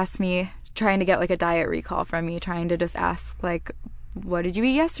started to ask me, trying to get like a diet recall from me, trying to just ask like, what did you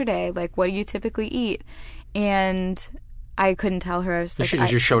eat yesterday? Like, what do you typically eat? And I couldn't tell her. I was you should have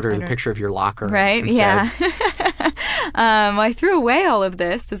just showed her the picture of your locker. Right? Yeah. I threw away all of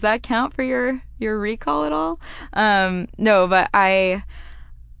this. Does that count for your recall at all? No, but I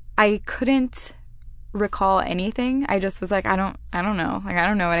couldn't recall anything. I just was like, I don't know. Like, I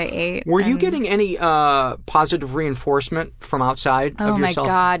don't know what I ate. Were you getting any positive reinforcement from outside of yourself? Oh my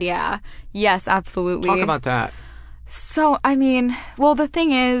God, yeah. Yes, absolutely. Talk about that. So, I mean, well, the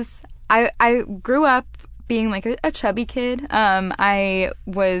thing is, I grew up being like a chubby kid. I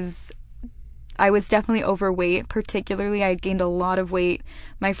was definitely overweight. Particularly, I gained a lot of weight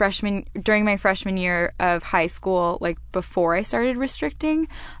during my freshman year of high school, like before I started restricting.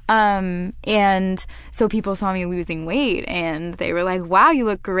 And so people saw me losing weight and they were like, wow, you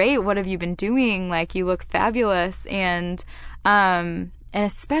look great. What have you been doing? Like, you look fabulous. And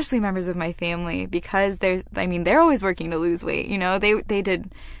especially members of my family, because they're always working to lose weight. You know, they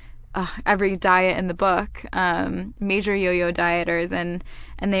did every diet in the book, major yo-yo dieters, and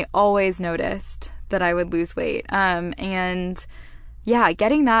they always noticed that I would lose weight. And yeah,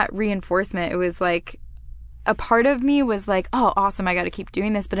 getting that reinforcement, it was like, a part of me was like, oh, awesome, I got to keep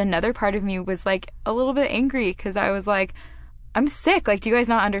doing this. But another part of me was like a little bit angry because I was like, I'm sick. Like, do you guys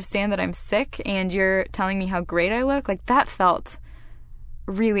not understand that I'm sick and you're telling me how great I look? Like, that felt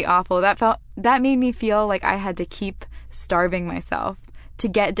really awful. That made me feel like I had to keep starving myself to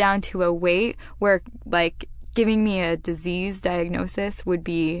get down to a weight where, like, giving me a disease diagnosis would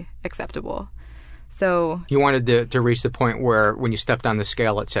be acceptable. So you wanted to reach the point where when you stepped on the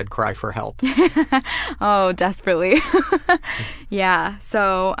scale, it said cry for help. Oh, desperately. Yeah.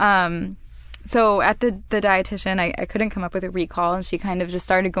 So at the dietitian, I couldn't come up with a recall, and she kind of just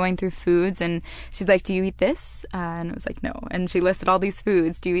started going through foods, and she's like, do you eat this? And I was like, no. And she listed all these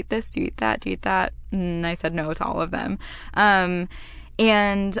foods. Do you eat this? Do you eat that? Do you eat that? And I said no to all of them.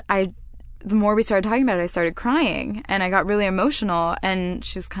 And the more we started talking about it, I started crying and I got really emotional, and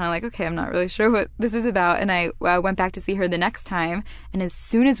she was kind of like, okay, I'm not really sure what this is about. And I went back to see her the next time. And as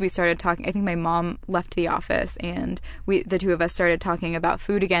soon as we started talking, I think my mom left the office and the two of us started talking about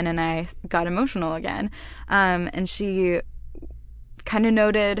food again, and I got emotional again. And she kind of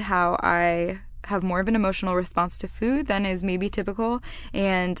noted how I have more of an emotional response to food than is maybe typical.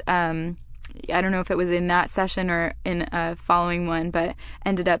 And, I don't know if it was in that session or in a following one, but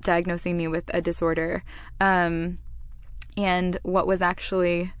ended up diagnosing me with a disorder. And what was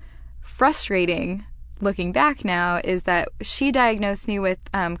actually frustrating looking back now is that she diagnosed me with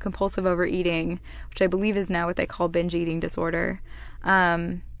compulsive overeating, which I believe is now what they call binge eating disorder.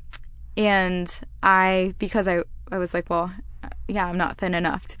 And because I was like, well, yeah, I'm not thin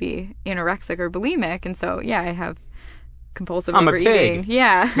enough to be anorexic or bulimic. And so, yeah, I have compulsive overeating. I'm a pig.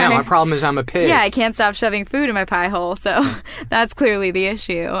 Yeah. Yeah, my problem is I'm a pig. Yeah, I can't stop shoving food in my pie hole, so that's clearly the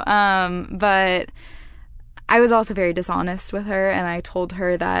issue. But I was also very dishonest with her, and I told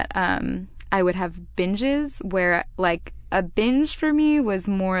her that I would have binges where, like, a binge for me was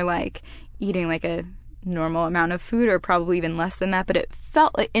more like eating like a normal amount of food, or probably even less than that, but it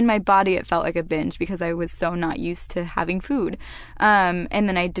felt like in my body, it felt like a binge because I was so not used to having food. And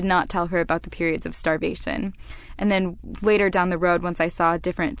then I did not tell her about the periods of starvation. And then later down the road, once I saw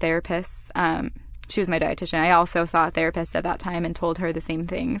different therapists, she was my dietitian. I also saw a therapist at that time and told her the same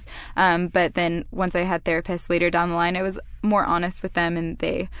things. But then once I had therapists later down the line, I was more honest with them, and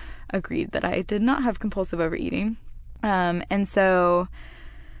they agreed that I did not have compulsive overeating. And so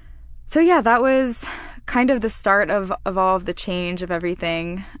yeah, that was kind of the start of all of the change of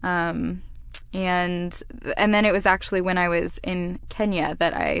everything. And then it was actually when I was in Kenya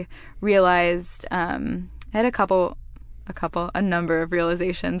that I realized, I had a number of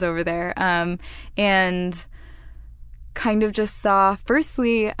realizations over there. And kind of just saw,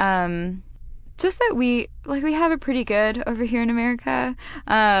 firstly, just that we have it pretty good over here in America.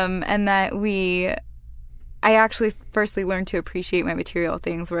 And that I actually firstly learned to appreciate my material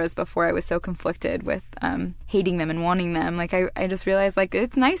things, whereas before I was so conflicted with hating them and wanting them. Like, I just realized, like,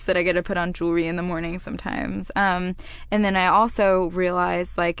 it's nice that I get to put on jewelry in the morning sometimes. And then I also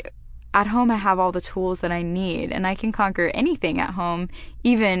realized, like, at home I have all the tools that I need, and I can conquer anything at home,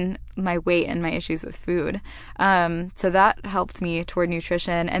 even my weight and my issues with food. So that helped me toward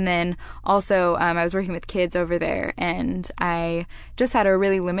nutrition. And then also I was working with kids over there, and I just had a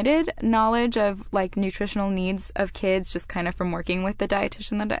really limited knowledge of, like, nutritional needs of kids, just kind of from working with the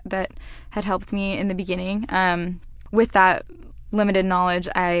dietitian that had helped me in the beginning. With that limited knowledge,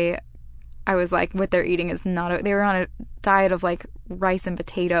 I was like, what they're eating is not, they were on a diet of, like, rice and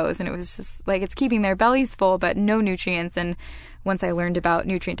potatoes, and it was just like, it's keeping their bellies full, but no nutrients. And once I learned about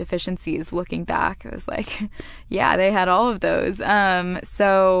nutrient deficiencies, looking back, I was like, yeah, they had all of those.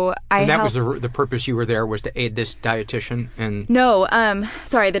 So I that was the purpose you were there, was to aid this dietitian? And no,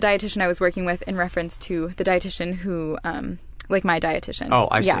 sorry, the dietitian I was working with in reference to the dietitian who, like my dietitian. Oh,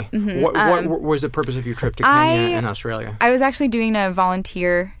 I see. Yeah. Mm-hmm. What was the purpose of your trip to Kenya and Australia? I was actually doing a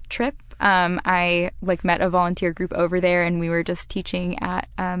volunteer trip. I met a volunteer group over there, and we were just teaching at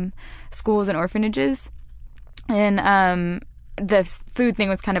schools and orphanages. And the food thing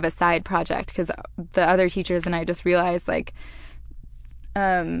was kind of a side project because the other teachers and I just realized,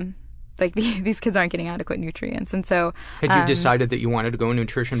 these kids aren't getting adequate nutrients. And so had you decided that you wanted to go in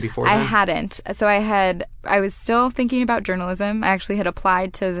nutrition before then? I hadn't. So I was still thinking about journalism. I actually had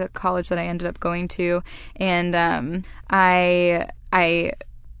applied to the college that I ended up going to, and I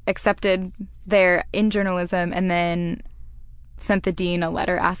accepted there in journalism, and then sent the dean a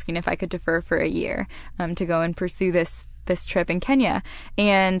letter asking if I could defer for a year to go and pursue this trip in Kenya.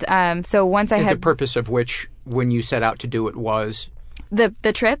 And so once I had... The purpose of which, when you set out to do it, was...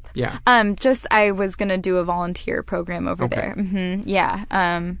 The trip? Yeah. Just I was going to do a volunteer program over there. Mm-hmm. Yeah.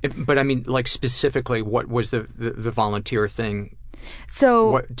 But I mean, like, specifically, what was the volunteer thing?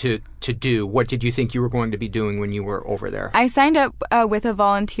 So what to do? What did you think you were going to be doing when you were over there? I signed up with a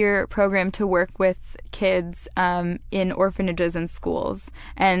volunteer program to work with kids in orphanages and schools,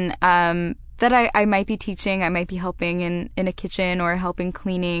 and that I might be teaching, I might be helping in a kitchen or helping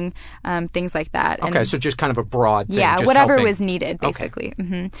cleaning, things like that. Okay, so just kind of a broad thing. Yeah, just whatever helping. was needed, basically. Okay.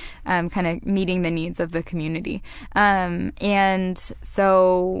 Mm-hmm. Kind of meeting the needs of the community. And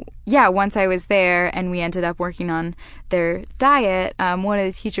so, yeah, once I was there and we ended up working on their diet, one of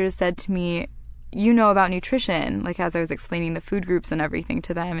the teachers said to me, you know about nutrition, like as I was explaining the food groups and everything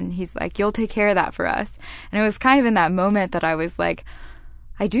to them. And he's like, you'll take care of that for us. And it was kind of in that moment that I was like,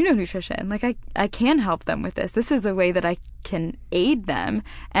 I do know nutrition. Like, I can help them with this. This is a way that I can aid them.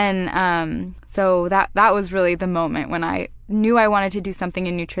 And so that was really the moment when I knew I wanted to do something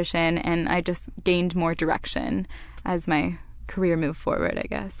in nutrition, and I just gained more direction as my career moved forward, I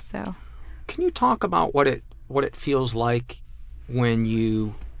guess. So, can you talk about what it feels like when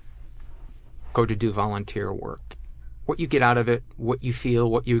you go to do volunteer work? What you get out of it, what you feel,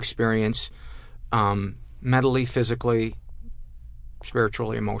 what you experience, mentally, physically,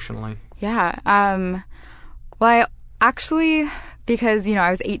 spiritually, emotionally? Yeah. Well, I actually, because, I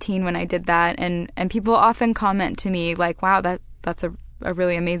was 18 when I did that, and people often comment to me like, wow, that's a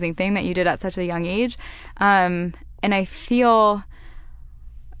really amazing thing that you did at such a young age. And I feel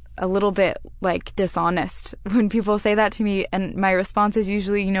a little bit like dishonest when people say that to me. And my response is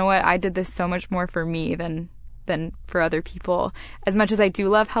usually, you know what, I did this so much more for me than for other people. As much as I do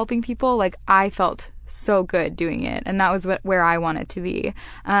love helping people, like, I felt so good doing it, and that was where I wanted to be.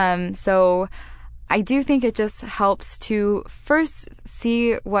 So I do think it just helps to first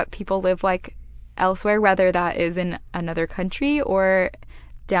see what people live like elsewhere, whether that is in another country or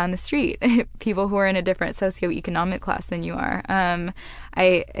down the street, people who are in a different socioeconomic class than you are.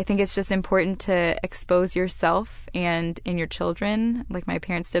 I think it's just important to expose yourself and your children. Like my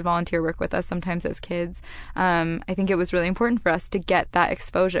parents did volunteer work with us sometimes as kids. I think it was really important for us to get that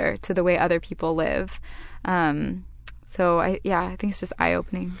exposure to the way other people live. So I think it's just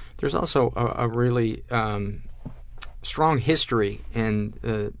eye-opening. There's also a really strong history in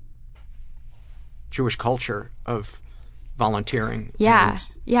the Jewish culture of volunteering.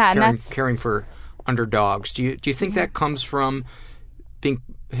 And caring for underdogs. Do you think that comes from being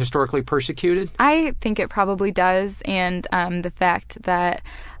historically persecuted? I think it probably does, and the fact that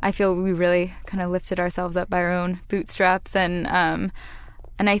I feel we really kind of lifted ourselves up by our own bootstraps, and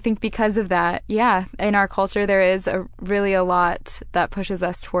I think because of that, in our culture there is really a lot that pushes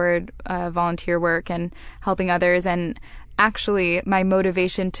us toward volunteer work and helping others. And actually, my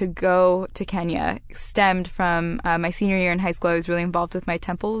motivation to go to Kenya stemmed from my senior year in high school. I was really involved with my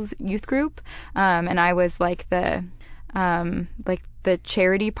Temple's youth group, and I was like the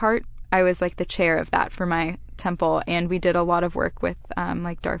charity part. I was like the chair of that for my temple, and we did a lot of work with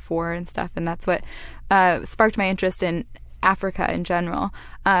like Darfur and stuff, and that's what sparked my interest in Africa in general.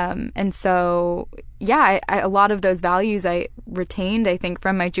 And so, a lot of those values I retained, I think,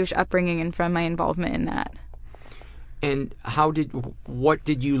 from my Jewish upbringing and from my involvement in that. And what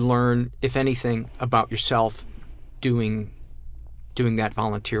did you learn, if anything, about yourself doing that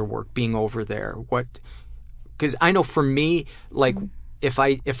volunteer work, being over there? Because I know for me, like if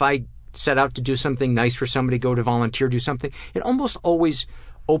I set out to do something nice for somebody, go to volunteer, do something, it almost always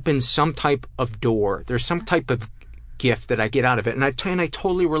opens some type of door. There's some type of gift that I get out of it. And I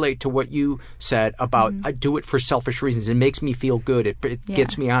totally relate to what you said about I do it for selfish reasons. It makes me feel good. It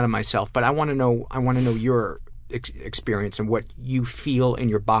gets me out of myself. But I want to know your experience and what you feel in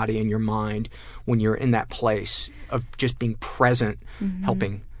your body and your mind when you're in that place of just being present,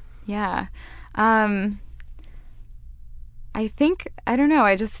 helping. Yeah. I think, I don't know,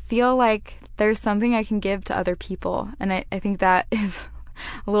 I just feel like there's something I can give to other people. And I think that is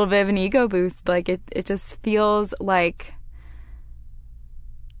a little bit of an ego boost. Like it just feels like,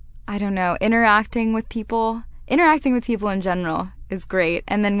 I don't know, interacting with people in general is great.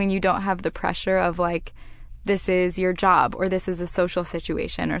 And then when you don't have the pressure of like, this is your job or this is a social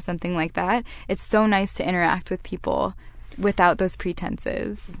situation or something like that, it's so nice to interact with people without those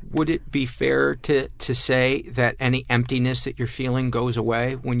pretenses. Would it be fair to say that any emptiness that you're feeling goes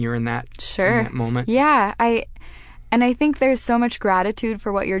away when you're in that, in that moment? Yeah. I think there's so much gratitude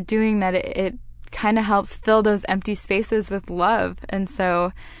for what you're doing that it kind of helps fill those empty spaces with love. And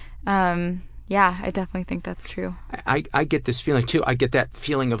so, I definitely think that's true. I get this feeling too. I get that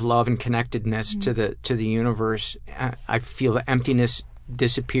feeling of love and connectedness to the universe. I feel the emptiness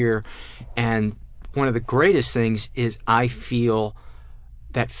disappear, and one of the greatest things is I feel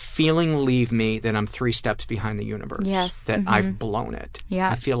that feeling leave me that I'm 3 steps behind the universe. Yes. That I've blown it. Yeah.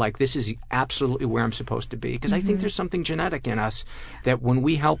 I feel like this is absolutely where I'm supposed to be. Because I think there's something genetic in us that when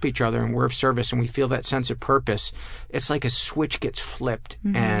we help each other and we're of service and we feel that sense of purpose, it's like a switch gets flipped.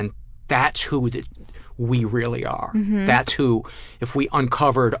 And that's who we really are. That's who, if we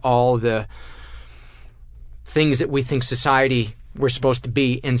uncovered all the things that we think we're supposed to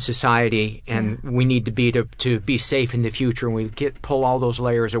be in society and we need to be to be safe in the future, and we pull all those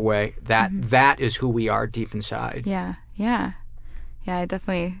layers away, that is who we are deep inside. Yeah, I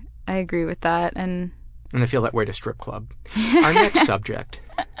agree with that. And I feel that way to strip club. Our next subject.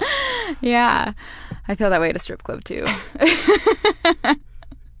 Yeah, I feel that way to strip club too.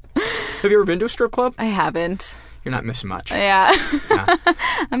 Have you ever been to a strip club? I haven't. You're not missing much. Yeah.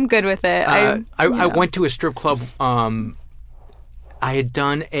 I'm good with it. I went to a strip club. I had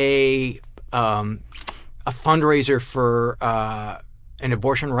done a fundraiser for an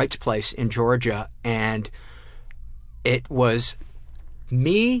abortion rights place in Georgia, and it was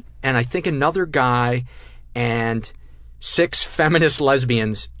me and I think another guy and 6 feminist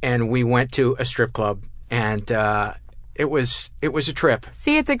lesbians, and we went to a strip club, and it was a trip.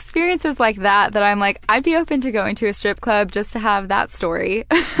 See, it's experiences like that I'm like, I'd be open to going to a strip club just to have that story.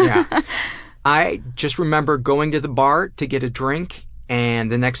 Yeah. I just remember going to the bar to get a drink,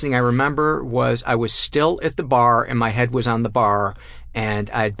 and the next thing I remember was I was still at the bar and my head was on the bar, and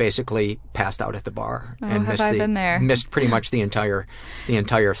I had basically passed out at the bar and been there? Missed pretty much the entire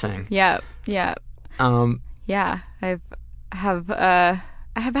thing. Yeah.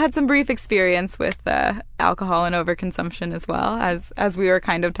 I have had some brief experience with alcohol and overconsumption as well, as we were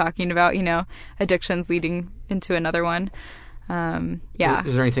kind of talking about, addictions leading into another one. Is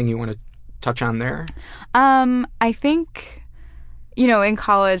there anything you want to touch on there? I think, in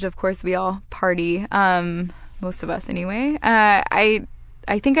college, of course, we all party, most of us anyway. I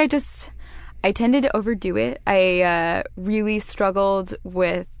I think I tended to overdo it. I really struggled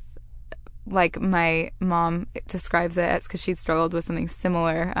with, like my mom describes it as, because she'd struggled with something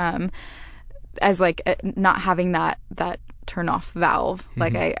similar, as like not having that turn off valve.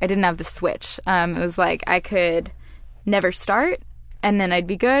 Like I didn't have the switch. It was like I could never start and then I'd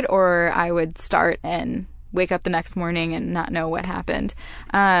be good, or I would start and wake up the next morning and not know what happened.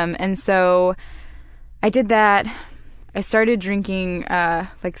 And so I did that. I started drinking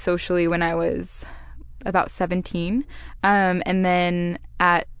like socially when I was about 17. And then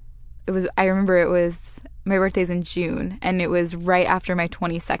I remember it was, my birthday's in June, and it was right after my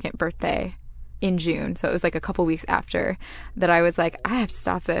 22nd birthday in June. So it was like a couple weeks after that I was like, I have to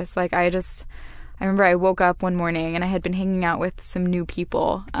stop this. Like I remember I woke up one morning and I had been hanging out with some new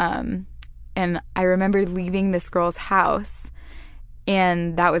people. And I remember leaving this girl's house,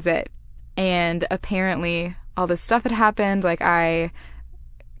 and that was it. And apparently all this stuff had happened. Like I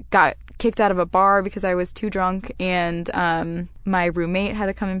got kicked out of a bar because I was too drunk, and my roommate had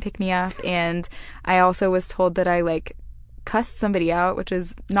to come and pick me up. And I also was told that I like cussed somebody out, which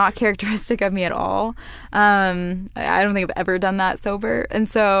is not characteristic of me at all. I don't think I've ever done that sober. And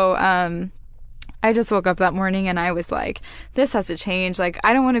so I just woke up that morning and I was like, this has to change. Like,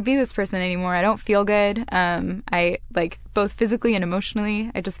 I don't want to be this person anymore. I don't feel good. I like both physically and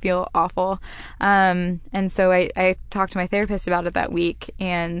emotionally, I just feel awful. And so I talked to my therapist about it that week,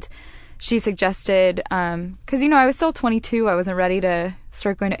 and she suggested, because, I was still 22. I wasn't ready to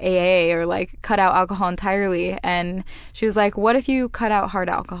start going to AA or like cut out alcohol entirely. And she was like, what if you cut out hard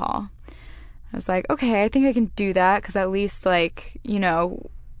alcohol? I was like, okay, I think I can do that, because at least like,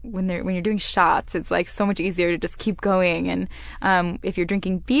 when you're doing shots, it's like so much easier to just keep going. And if you're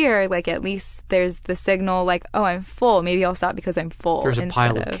drinking beer, like at least there's the signal like, oh, I'm full. Maybe I'll stop because I'm full. There's a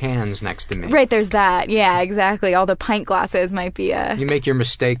pile of cans next to me. Right, there's that. Yeah, exactly. All the pint glasses might be You make your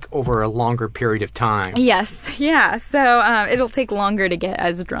mistake over a longer period of time. Yes, yeah. So it'll take longer to get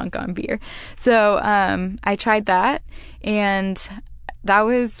as drunk on beer. So I tried that, and that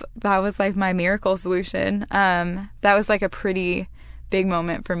was like my miracle solution. That was like a pretty big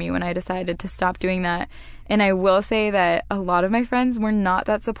moment for me when I decided to stop doing that. And I will say that a lot of my friends were not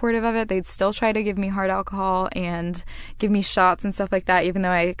that supportive of it. They'd still try to give me hard alcohol and give me shots and stuff like that, even though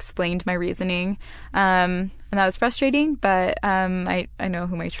I explained my reasoning. And that was frustrating, but I know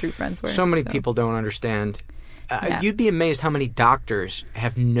who my true friends were. So many people don't understand. You'd be amazed how many doctors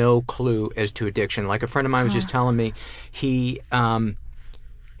have no clue as to addiction. Like a friend of mine was just telling me,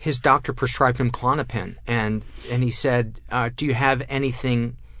 his doctor prescribed him Klonopin, and he said, do you have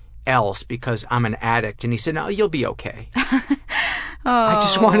anything else, because I'm an addict? And he said, no, you'll be okay. I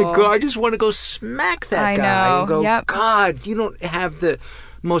just want to go smack that guy and go, God, you don't have the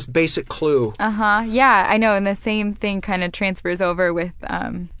most basic clue. Yeah, I know. And the same thing kind of transfers over with,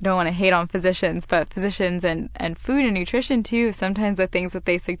 don't want to hate on physicians, but physicians and food and nutrition too. Sometimes the things that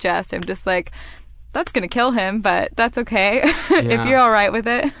they suggest, I'm just like, that's going to kill him, but that's okay if you're all right with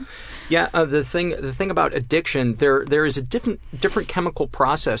it. Yeah, the thing about addiction, there is a different chemical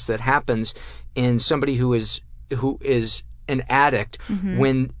process that happens in somebody who is an addict.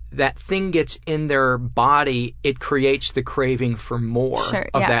 When that thing gets in their body, it creates the craving for more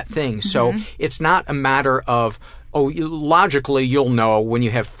of that thing. So it's not a matter of, logically you'll know when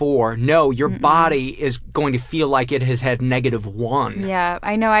you have 4. No, your body is going to feel like it has had -1. Yeah,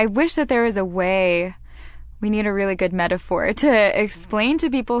 I know. I wish that there was a way. We need a really good metaphor to explain to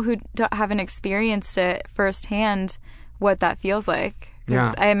people who haven't experienced it firsthand what that feels like.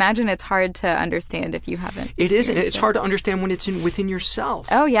 Because I imagine it's hard to understand if you haven't. It isn't. It's hard to understand when it's within yourself.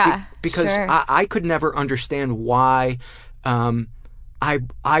 Oh, yeah. Because I could never understand why the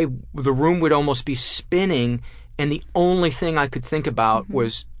room would almost be spinning, and the only thing I could think about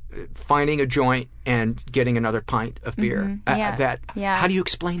was finding a joint and getting another pint of beer. How do you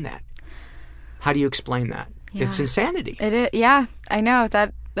explain that? How do you explain that? Yeah. It's insanity. It is. Yeah, I know.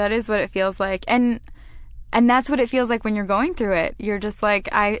 That is what it feels like. And that's what it feels like when you're going through it. You're just like,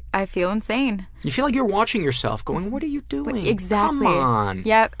 I feel insane. You feel like you're watching yourself going, what are you doing? Exactly. Come on.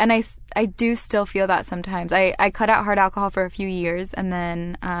 Yep. And I do still feel that sometimes. I cut out hard alcohol for a few years, and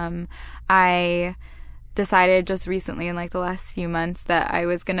then I decided just recently in like the last few months that I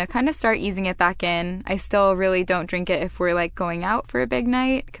was going to kind of start easing it back in. I still really don't drink it if we're like going out for a big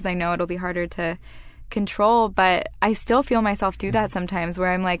night, because I know it'll be harder to control, but I still feel myself do that sometimes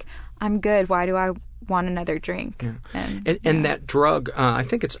where I'm like, I'm good. Why do I want another drink? Yeah. And that drug, I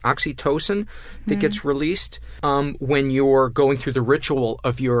think it's oxytocin that gets released when you're going through the ritual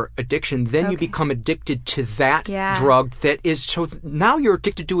of your addiction. Then you become addicted to that drug that is, so now you're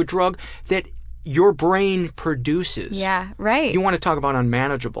addicted to a drug that your brain produces. Yeah, right. You want to talk about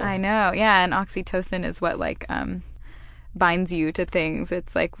unmanageable. I know. Yeah, and oxytocin is what binds you to things.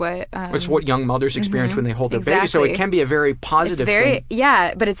 It's like what it's what young mothers experience when they hold their baby. So it can be a very positive thing.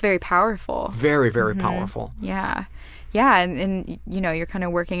 Yeah, but it's very powerful. Very, very powerful. Yeah. Yeah, and you're kind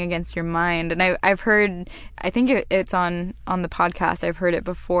of working against your mind. And I've heard, I think it's on the podcast, I've heard it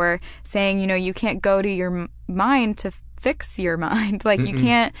before, saying, you can't go to your mind to fix your mind. Like, you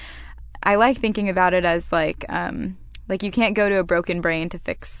can't, I like thinking about it as like you can't go to a broken brain to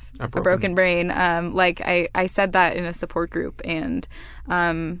fix a broken brain. Like I said that in a support group, and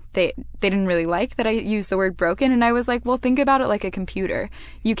they didn't really like that I used the word broken, and I was like, well, think about it like a computer.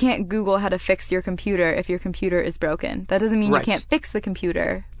 You can't Google how to fix your computer if your computer is broken. That doesn't mean you can't fix the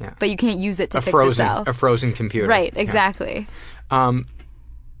computer, but you can't use it to fix itself. A frozen computer. Right, exactly. Yeah.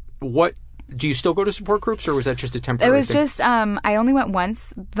 What do you still go to support groups, or was that just a temporary thing? It was thing? just I only went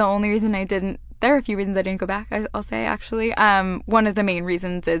once. The only reason I didn't. There are a few reasons I didn't go back, I'll say, actually. One of the main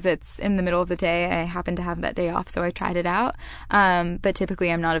reasons is it's in the middle of the day. I happen to have that day off, so I tried it out. But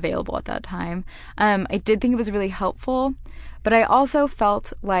typically I'm not available at that time. I did think it was really helpful, but I also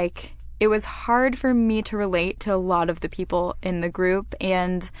felt like it was hard for me to relate to a lot of the people in the group,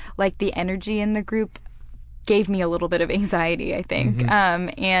 and like the energy in the group gave me a little bit of anxiety, I think.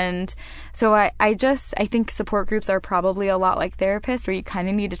 And so I think support groups are probably a lot like therapists, where you kind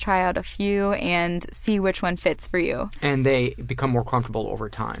of need to try out a few and see which one fits for you. And they become more comfortable over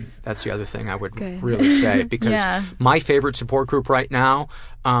time. That's the other thing I would really say, because my favorite support group right now,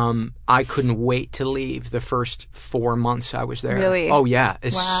 I couldn't wait to leave the first 4 months I was there. Really? Oh, yeah.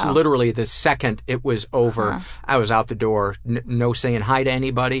 It's literally the second it was over, I was out the door. No saying hi to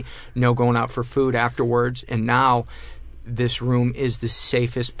anybody, no going out for food afterwards. And now this room is the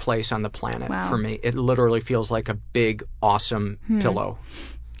safest place on the planet for me. It literally feels like a big, awesome pillow.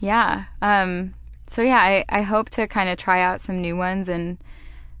 Yeah. So, yeah, I hope to kind of try out some new ones and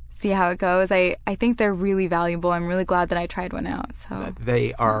see how it goes. I think they're really valuable. I'm really glad that I tried one out. So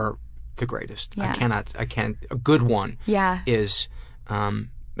they are the greatest. Yeah. I can't. A good one. Yeah. Is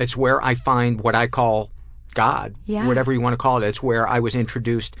it's where I find what I call God, whatever you want to call it. It's where I was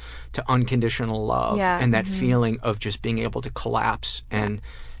introduced to unconditional love and that feeling of just being able to collapse and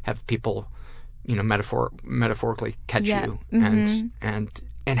have people, metaphorically catch you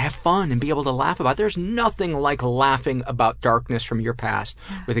and have fun and be able to laugh about it. There's nothing like laughing about darkness from your past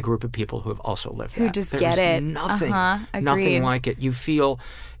with a group of people who have also lived who that. just get it. Nothing like it. You feel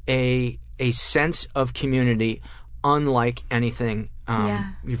a sense of community unlike anything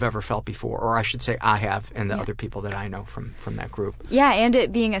you've ever felt before, or I should say I have, and the other people that I know from that group. Yeah, and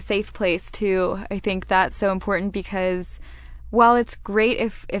it being a safe place too. I think that's so important, because while it's great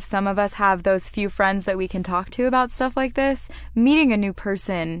if some of us have those few friends that we can talk to about stuff like this, meeting a new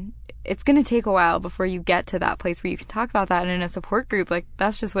person, it's going to take a while before you get to that place where you can talk about that. And in a support group, like,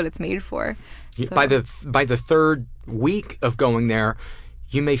 that's just what it's made for. So. By the third week of going there,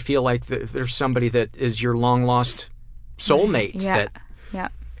 you may feel like there's somebody that is your long lost soulmate that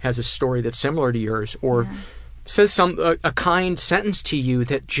has a story that's similar to yours, or says a kind sentence to you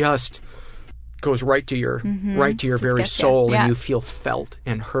that just goes right to your very soul, and you feel felt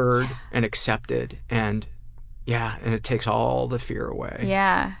and heard and accepted, and it takes all the fear away.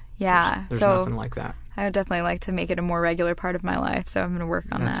 There's nothing like that. I would definitely like to make it a more regular part of my life, so I'm going to work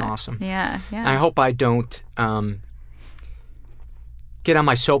on that. That's awesome. Yeah. I hope I don't get on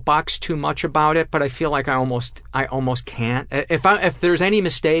my soapbox too much about it, but I feel like I almost can't. If there's any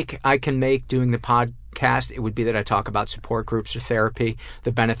mistake I can make doing the podcast, it would be that I talk about support groups or therapy,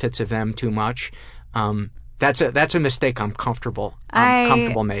 the benefits of them too much. That's a mistake I'm comfortable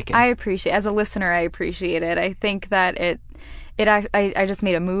making. I appreciate, as a listener, I appreciate it. I think that I just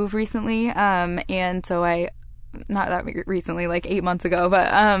made a move recently, and so not that recently, like 8 months ago,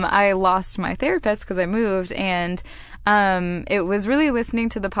 but I lost my therapist because I moved, and it was really listening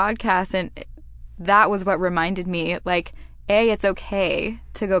to the podcast, and that was what reminded me, like, A, it's okay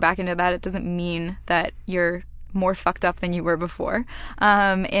to go back into that. It doesn't mean that you're more fucked up than you were before.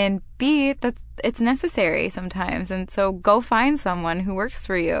 And B, it's necessary sometimes. And so go find someone who works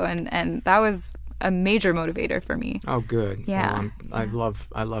for you. And that was a major motivator for me. Oh, good. Yeah. Well,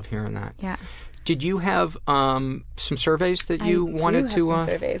 I love hearing that. Yeah. Did you have some surveys that you wanted to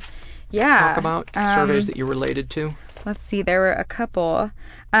surveys. Talk about? Surveys that you related to? Let's see. There were a couple.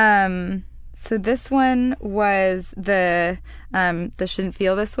 So this one was the Shouldn't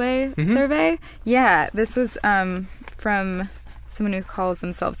Feel This Way survey. Yeah, this was from someone who calls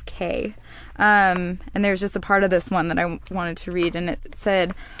themselves Kay. And there's just a part of this one that I wanted to read, and it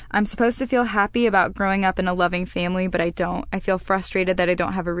said, I'm supposed to feel happy about growing up in a loving family, but I don't. I feel frustrated that I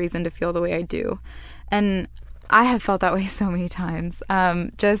don't have a reason to feel the way I do. And I have felt that way so many times.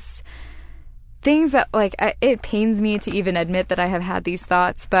 Just things that, like, it pains me to even admit that I have had these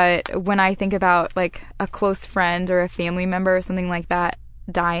thoughts, but when I think about, like, a close friend or a family member or something like that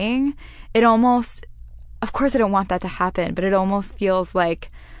dying, it almost, of course I don't want that to happen, but it almost feels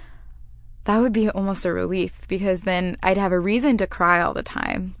like that would be almost a relief, because then I'd have a reason to cry all the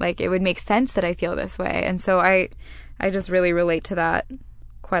time. Like, it would make sense that I feel this way. And so I just really relate to that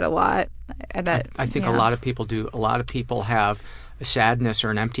quite a lot. I think a lot of people do. A lot of people have a sadness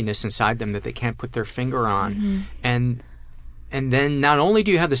or an emptiness inside them that they can't put their finger on. Mm-hmm. And then not only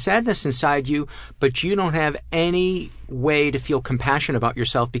do you have the sadness inside you, but you don't have any way to feel compassion about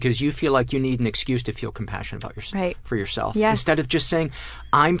yourself because you feel like you need an excuse to feel compassion about yourself for yourself. Yes. Instead of just saying,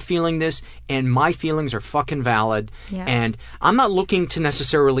 I'm feeling this and my feelings are fucking valid. Yeah. And I'm not looking to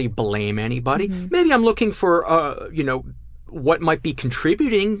necessarily blame anybody. Mm-hmm. Maybe I'm looking for, what might be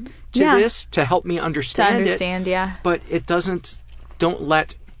contributing to this to help me understand it. Yeah. But it don't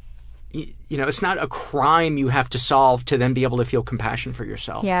let... it's not a crime you have to solve to then be able to feel compassion for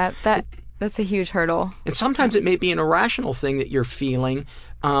yourself. Yeah, that's a huge hurdle. And sometimes it may be an irrational thing that you're feeling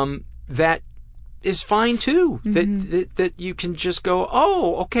that is fine too. Mm-hmm. That you can just go,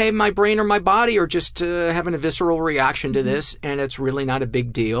 oh, okay, my brain or my body are just having a visceral reaction to this, and it's really not a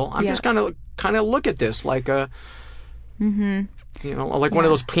big deal. I'm just going to kind of look at this like a, like one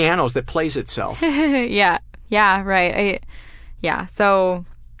of those pianos that plays itself. Yeah, right. So...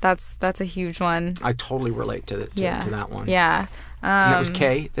 That's a huge one. I totally relate to that one. Yeah. And that was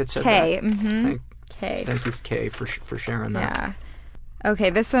Kay that said Kay. that? Mm-hmm. Kay. Thank you, Kay, for sharing that. Yeah. Okay,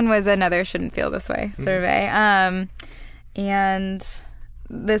 this one was another Shouldn't Feel This Way survey. And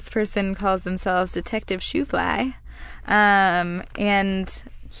this person calls themselves Detective Shoefly. And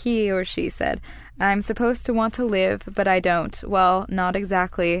he or she said, I'm supposed to want to live, but I don't. Well, not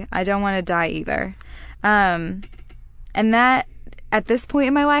exactly. I don't want to die either. And that... At this point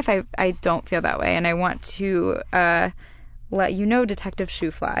in my life, I don't feel that way, and I want to let you know, Detective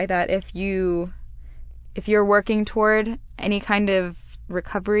Shoefly, that if you're working toward any kind of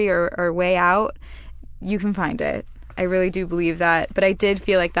recovery or way out, you can find it. I really do believe that. But I did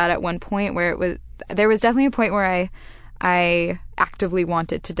feel like that at one point where there was definitely a point where I actively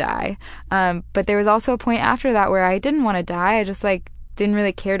wanted to die. But there was also a point after that where I didn't want to die. I just didn't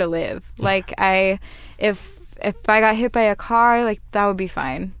really care to live. If I got hit by a car, that would be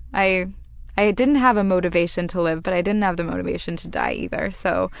fine. I didn't have a motivation to live, but I didn't have the motivation to die either.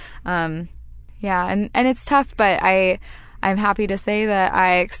 So, and it's tough, but I'm happy to say that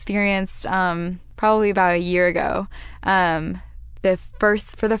I experienced probably about a year ago, for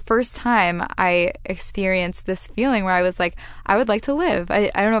the first time, I experienced this feeling where I was like, I would like to live.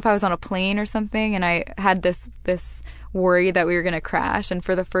 I don't know if I was on a plane or something, and I had this worry that we were going to crash, and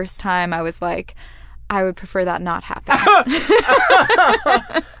for the first time, I was like, I would prefer that not happen.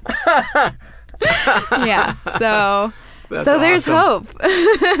 Yeah. So there's hope.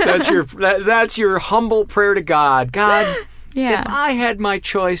 That's your humble prayer to God. God, if I had my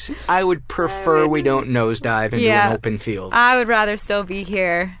choice, I would prefer we don't nosedive into an open field. I would rather still be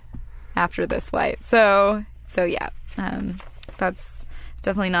here after this flight. So that's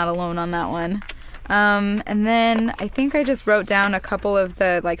definitely not alone on that one. And then I think I just wrote down a couple of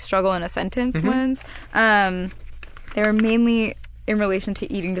the struggle in a sentence ones. They were mainly in relation to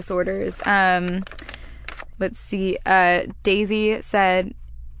eating disorders. Let's see. Daisy said,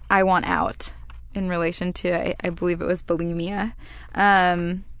 I want out, in relation to, I believe it was bulimia.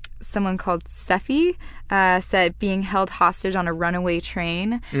 Someone called Sephi said being held hostage on a runaway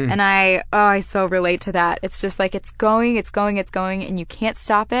train. And I so relate to that. It's just it's going, and you can't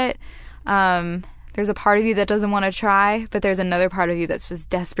stop it. There's a part of you that doesn't want to try, but there's another part of you that's just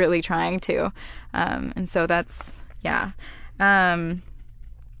desperately trying to. And so that's, and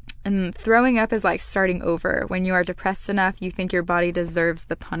throwing up is like starting over. When you are depressed enough, you think your body deserves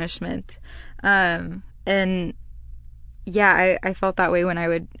the punishment. And I felt that way when I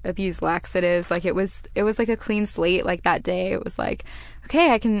would abuse laxatives. It was like a clean slate. That day, it was like,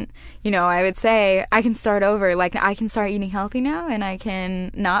 okay, I can, I would say I can start over. I can start eating healthy now, and I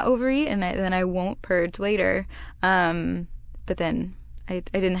can not overeat, and then I won't purge later. But then I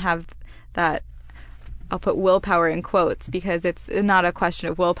didn't have that. I'll put willpower in quotes, because it's not a question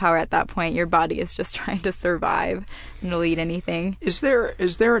of willpower at that point. Your body is just trying to survive, and it'll eat anything. Is there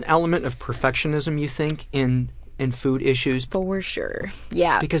an element of perfectionism, you think, in and food issues? For sure.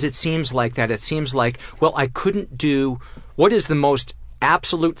 Yeah. Because it seems like that. It seems like, well, I couldn't do, what is the most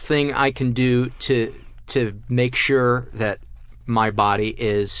absolute thing I can do to make sure that my body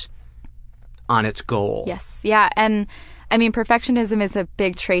is on its goal? Yes. Yeah. And I mean, perfectionism is a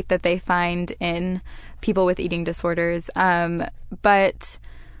big trait that they find in people with eating disorders. But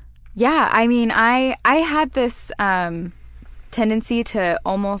yeah, I mean, I had this tendency to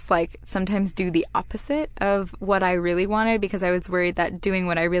almost like sometimes do the opposite of what I really wanted because I was worried that doing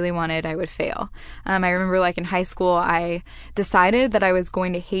what I really wanted, I would fail. I remember like in high school, I decided that I was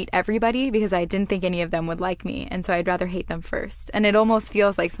going to hate everybody because I didn't think any of them would like me. And so I'd rather hate them first. And it almost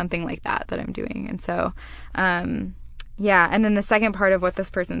feels like something like that I'm doing. And so, yeah. And then the second part of what this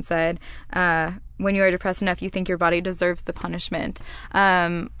person said, when you are depressed enough, you think your body deserves the punishment.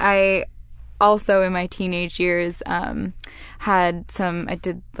 I also in my teenage years I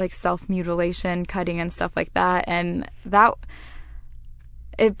did like self-mutilation, cutting and stuff like that. And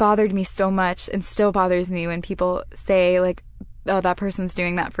it bothered me so much and still bothers me when people say like, oh, that person's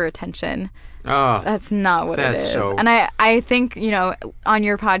doing that for attention. Oh, that's not what it is. And I think, on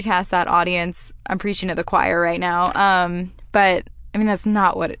your podcast, that audience, I'm preaching to the choir right now. But I mean, that's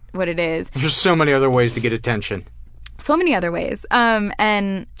not what it is. There's so many other ways to get attention. So many other ways.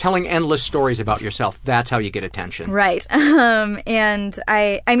 And telling endless stories about yourself, that's how you get attention. Right. And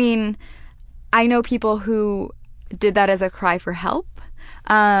I mean, I know people who did that as a cry for help,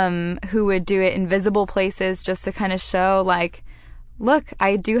 who would do it in visible places just to kind of show like, look,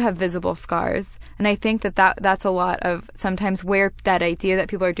 I do have visible scars. And I think that's a lot of sometimes where that idea that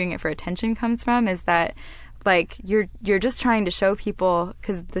people are doing it for attention comes from, is that like you're just trying to show people,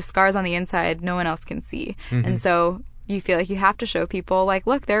 because the scars on the inside no one else can see. Mm-hmm. And so you feel like you have to show people like,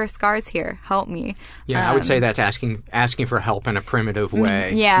 look, there are scars here, help me. Yeah, I would say that's asking for help in a primitive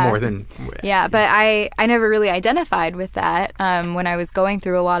way. Yeah. More than... Yeah, but I never really identified with that when I was going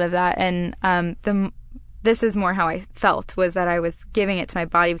through a lot of that. And this is more how I felt, was that I was giving it to my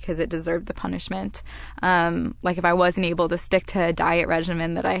body because it deserved the punishment. Like if I wasn't able to stick to a diet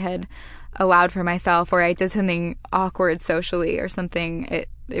regimen that I had allowed for myself, or I did something awkward socially or something,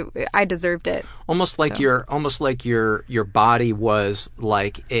 I deserved it. Almost like your body was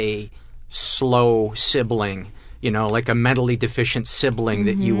like a slow sibling, like a mentally deficient sibling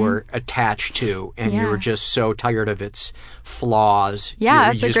that you were attached to, and you were just so tired of its flaws.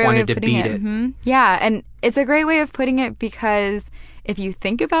 Yeah, you just wanted to beat it. Mm-hmm. Yeah, and it's a great way of putting it, because if you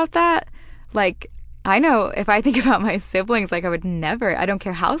think about that, like, I know if I think about my siblings, like I don't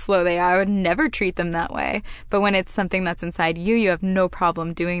care how slow they are, I would never treat them that way. But when it's something that's inside you have no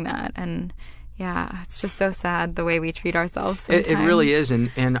problem doing that. And yeah, it's just so sad the way we treat ourselves sometimes. It really is.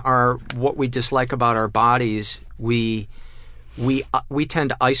 And what we dislike about our bodies, we tend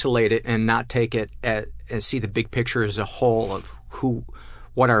to isolate it and not take it and see the big picture as a whole of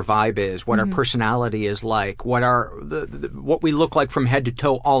what our vibe is, what our personality is like, what what we look like from head to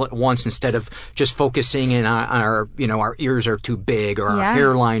toe all at once, instead of just focusing in on our ears are too big, or our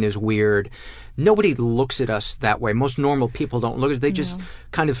hairline is weird. Nobody looks at us that way. Most normal people don't look at us. They just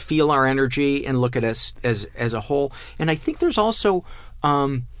kind of feel our energy and look at us as a whole. And I think there's also,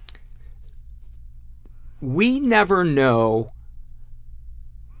 we never know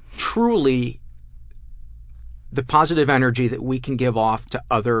truly the positive energy that we can give off to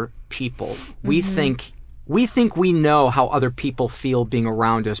other people. Mm-hmm. We think we know how other people feel being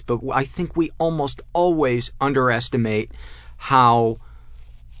around us, but I think we almost always underestimate how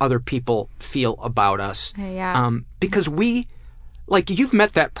other people feel about us. Yeah. Because you've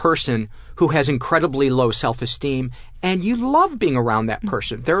met that person who has incredibly low self-esteem, and you love being around that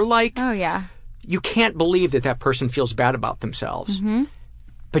person. They're like, oh yeah, you can't believe that person feels bad about themselves,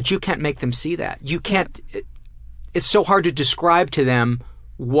 but you can't make them see that. You can't. It's so hard to describe to them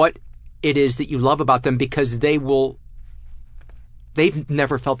what it is that you love about them, because they've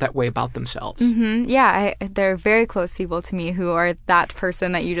never felt that way about themselves. Mm-hmm. Yeah, they're very close people to me who are that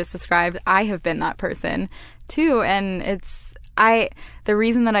person that you just described. I have been that person too, and the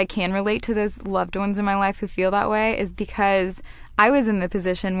reason that I can relate to those loved ones in my life who feel that way is because I was in the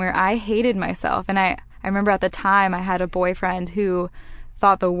position where I hated myself. And I remember at the time I had a boyfriend who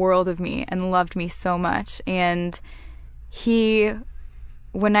thought the world of me and loved me so much. And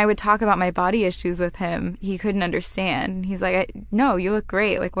when I would talk about my body issues with him, he couldn't understand. He's like, no, you look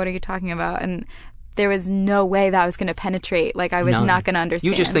great. Like, what are you talking about? And there was no way that I was going to penetrate. Like, I was not going to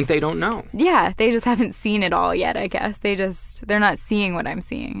understand. You just think they don't know. Yeah, they just haven't seen it all yet, I guess. They're not seeing what I'm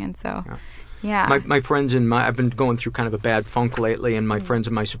seeing. And so, yeah. My friends I've been going through kind of a bad funk lately, and my friends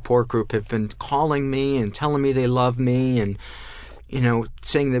in my support group have been calling me and telling me they love me, and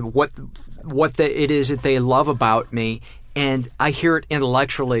saying that what it is that they love about me, and I hear it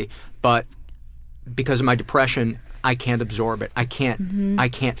intellectually, but because of my depression, I can't absorb it. I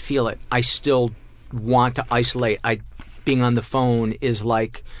can't feel it. I still want to isolate. Being on the phone is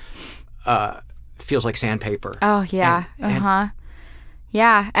like feels like sandpaper. Oh yeah.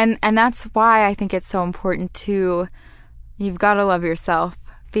 Yeah, and that's why I think it's so important to, you've got to love yourself,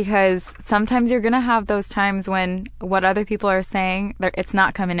 because sometimes you're going to have those times when what other people are saying, it's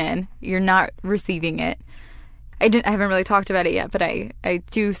not coming in. You're not receiving it. I haven't really talked about it yet, but I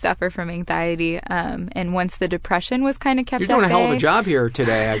do suffer from anxiety. And once the depression was kind of kept at bay. You're doing a hell of a job here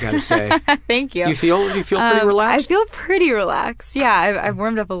today, I got to say. Thank you. Do you feel pretty relaxed? I feel pretty relaxed. Yeah, I've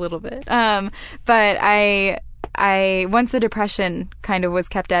warmed up a little bit. But I once the depression kind of was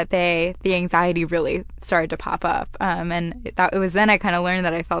kept at bay, the anxiety really started to pop up. And it was then I kind of learned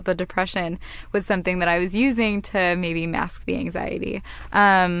that I felt the depression was something that I was using to maybe mask the anxiety.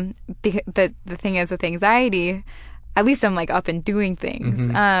 The thing is with anxiety, at least I'm like up and doing things.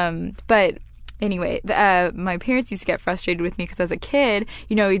 But anyway, my parents used to get frustrated with me because as a kid,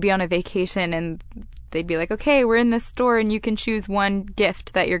 we'd be on a vacation and they'd be like, okay, we're in this store and you can choose one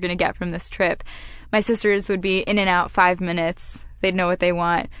gift that you're going to get from this trip. My sisters would be in and out 5 minutes. They'd know what they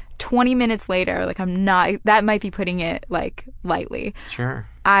want. 20 minutes later, that might be putting it like lightly. Sure.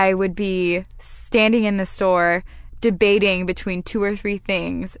 I would be standing in the store debating between 2 or 3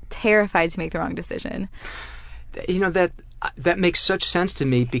 things, terrified to make the wrong decision. That makes such sense to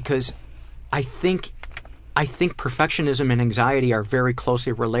me, because I think perfectionism and anxiety are very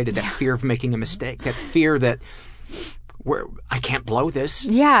closely related. That fear of making a mistake, that fear that I can't blow this.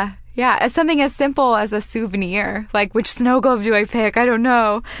 Yeah. Yeah, as something as simple as a souvenir, like which snow globe do I pick? I don't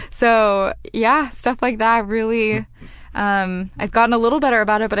know. So yeah, stuff like that really, I've gotten a little better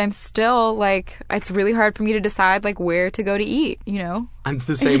about it, but I'm still like, it's really hard for me to decide like where to go to eat, I'm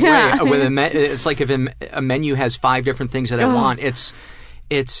the same way. It's like if a menu has 5 different things that I want, and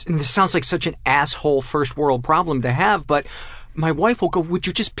this sounds like such an asshole first world problem to have, but my wife will go, would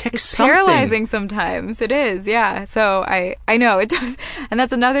you just pick something? It's paralyzing sometimes. It is, yeah. So I know it does. And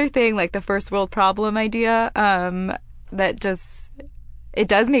that's another thing, like the first world problem idea, that just, it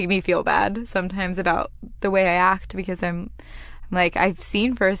does make me feel bad sometimes about the way I act, because I'm like, I've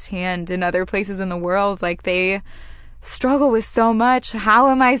seen firsthand in other places in the world, like they struggle with so much. How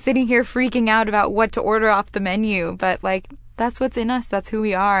am I sitting here freaking out about what to order off the menu? But like, that's what's in us. That's who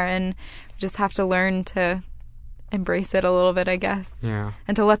we are. And we just have to learn to embrace it a little bit, I guess. Yeah.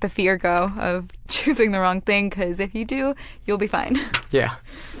 And to let the fear go of choosing the wrong thing, because if you do, you'll be fine. Yeah.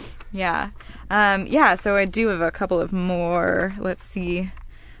 Yeah. So I do have a couple of more. Let's see.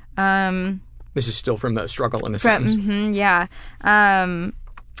 This is still from the struggle in a sentence. Yeah.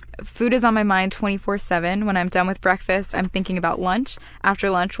 Food is on my mind 24/7. When I'm done with breakfast, I'm thinking about lunch. After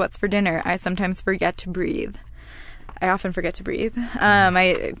lunch, what's for dinner? I sometimes forget to breathe. I often forget to breathe.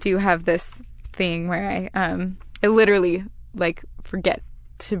 I do have this thing where I literally like forget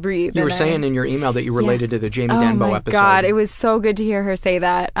to breathe. You were saying in your email that you related to the Jamie Danbo episode. Oh my God, it was so good to hear her say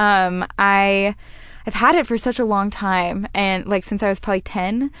that. I've had it for such a long time, and like since I was probably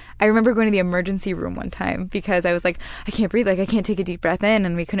 10. I remember going to the emergency room one time because I was like, I can't breathe, like I can't take a deep breath in,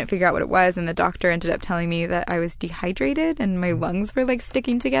 and we couldn't figure out what it was, and the doctor ended up telling me that I was dehydrated and my lungs were like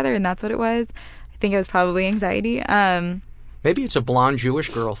sticking together, and that's what it was. I think it was probably anxiety. Maybe it's a blonde Jewish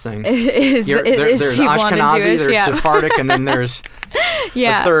girl thing. Is there's she blonde and Ashkenazi, Jewish? there's Yeah. Sephardic, and then there's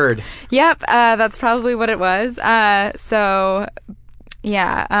a third. Yep, that's probably what it was. I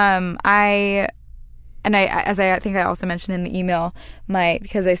think I also mentioned in the email,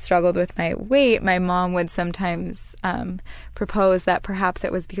 because I struggled with my weight, my mom would sometimes propose that perhaps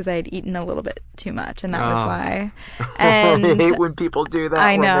it was because I had eaten a little bit too much, and that was why. And I hate when people do that.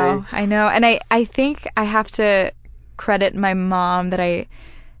 I know. And I think I have to credit my mom that I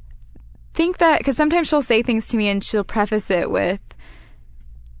think that, because sometimes she'll say things to me and she'll preface it with,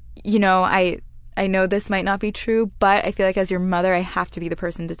 I know this might not be true, but I feel like as your mother, I have to be the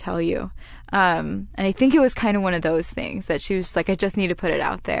person to tell you. And I think it was kind of one of those things that she was just like, I just need to put it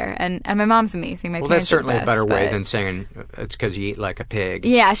out there. And my mom's amazing. Well, that's certainly a better way than saying it's because you eat like a pig.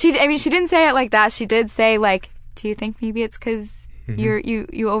 Yeah, she didn't say it like that. She did say like, do you think maybe it's because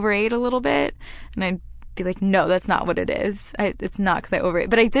you overate a little bit? And I'd be like, no, that's not what it is. It's not because I overate.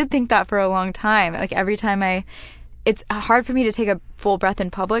 But I did think that for a long time. Like every time it's hard for me to take a full breath in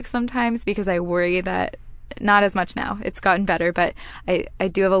public sometimes because I worry that, not as much now, it's gotten better, but I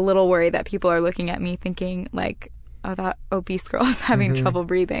do have a little worry that people are looking at me thinking like, oh, that obese girl is having trouble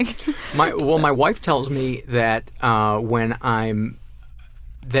breathing. My wife tells me that when I'm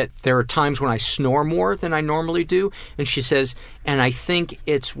that there are times when I snore more than I normally do. And she says, and I think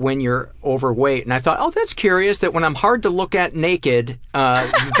it's when you're overweight. And I thought, oh, that's curious that when I'm hard to look at naked,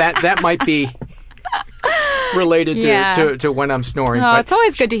 that might be related to when I'm snoring. Oh, but it's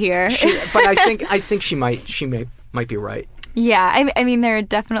always good to hear. But I think she might be right. Yeah, I mean, there are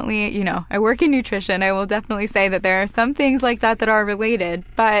definitely, I work in nutrition. I will definitely say that there are some things like that are related,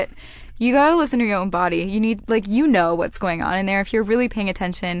 but you got to listen to your own body. You need, what's going on in there. If you're really paying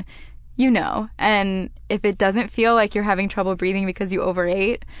attention, And if it doesn't feel like you're having trouble breathing because you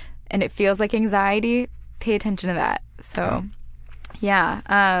overate and it feels like anxiety, pay attention to that. So, yeah.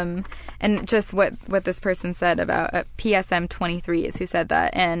 And just what this person said about PSM 23 is who said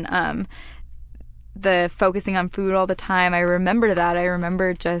that. And the focusing on food all the time, I remember that. I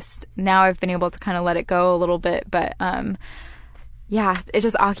remember just now I've been able to kind of let it go a little bit. But yeah, it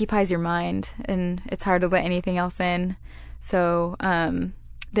just occupies your mind and it's hard to let anything else in. So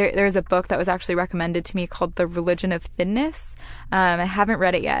there's a book that was actually recommended to me called The Religion of Thinness. I haven't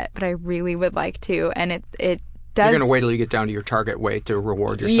read it yet, but I really would like to. And it does... You're going to wait till you get down to your target weight to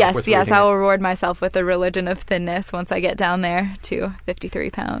reward yourself with Yes, I will reward myself with The Religion of Thinness once I get down there to 53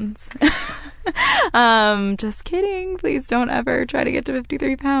 pounds. Just kidding. Please don't ever try to get to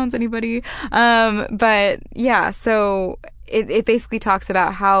 53 pounds, anybody. But yeah, so it basically talks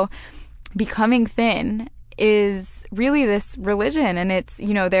about how becoming thin is really this religion, and it's,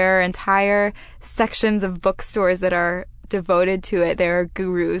 there are entire sections of bookstores that are devoted to it. There are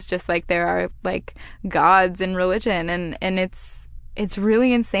gurus, just like there are gods in religion, and it's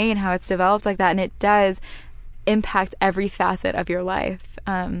really insane how it's developed like that, and it does impact every facet of your life.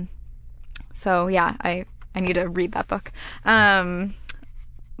 So yeah, I need to read that book. And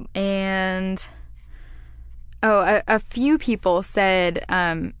a few people said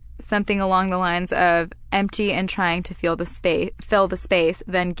something along the lines of empty and trying to fill the space,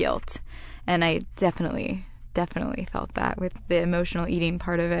 then guilt. And I definitely felt that with the emotional eating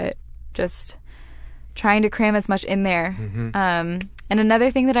part of it, just trying to cram as much in there. Mm-hmm. And another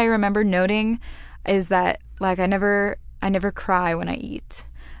thing that I remember noting is that I never cry when I eat.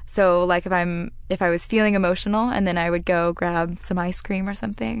 So if I was feeling emotional and then I would go grab some ice cream or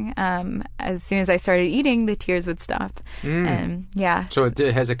something, as soon as I started eating, the tears would stop. And yeah. So it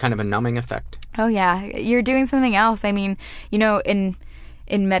has a kind of a numbing effect. Oh yeah. You're doing something else. I mean, in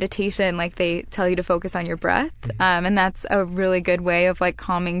meditation, they tell you to focus on your breath. And that's a really good way of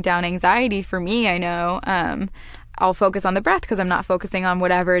calming down anxiety for me. I know, I'll focus on the breath because I'm not focusing on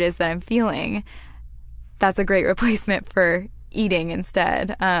whatever it is that I'm feeling. That's a great replacement for eating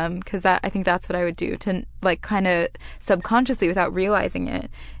instead. Cause I think that's what I would do to kind of subconsciously without realizing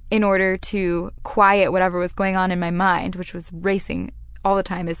it in order to quiet whatever was going on in my mind, which was racing all the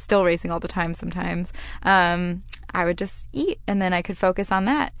time, is still racing all the time sometimes. I would just eat, and then I could focus on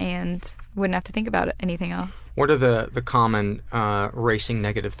that and wouldn't have to think about anything else. What are the common racing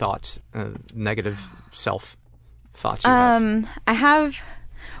negative thoughts, negative self thoughts you have? I have...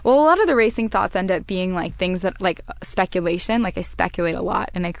 Well, a lot of the racing thoughts end up being things that speculation. I speculate a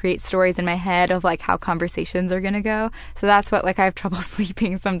lot and I create stories in my head of how conversations are going to go. So that's what I have trouble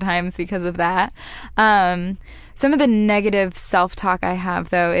sleeping sometimes because of that. Some of the negative self-talk I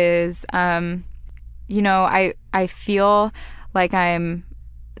have though is, I feel like I'm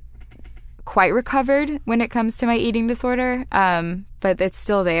quite recovered when it comes to my eating disorder. But it's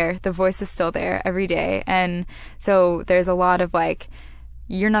still there. The voice is still there every day. And so there's a lot of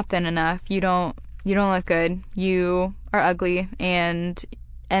you're not thin enough. You don't look good. You are ugly, and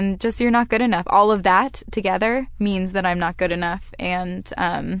just you're not good enough. All of that together means that I'm not good enough, and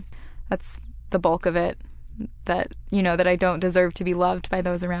that's the bulk of it. That that I don't deserve to be loved by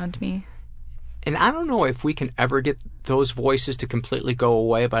those around me. And I don't know if we can ever get those voices to completely go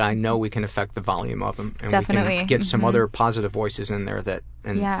away, but I know we can affect the volume of them, and definitely. We can get some other positive voices in there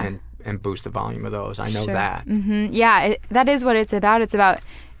and boost the volume of those. I know that. Mm-hmm. Yeah, that is what it's about. It's about,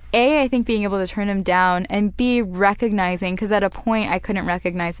 A, I think being able to turn them down, and B, recognizing, because at a point I couldn't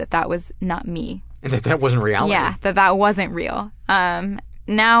recognize that was not me. And that wasn't reality. Yeah, that wasn't real.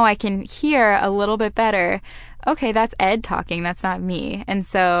 Now I can hear a little bit better, okay, that's Ed talking, that's not me. And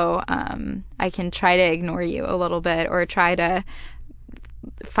so I can try to ignore you a little bit or try to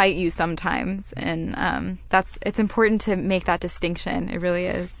fight you sometimes, and it's important to make that distinction. It really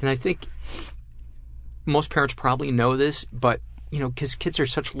is. And I think most parents probably know this, but because kids are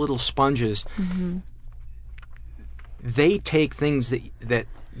such little sponges, mm-hmm. they take things that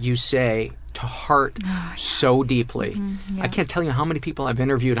you say to heart so deeply. Mm-hmm, yeah. I can't tell you how many people I've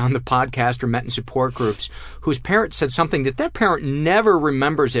interviewed on the podcast or met in support groups whose parent said something that parent never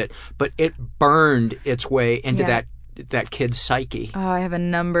remembers it, but it burned its way into that kid's psyche? Oh, I have a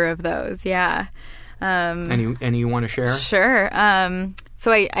number of those. Yeah. Any you want to share? Sure.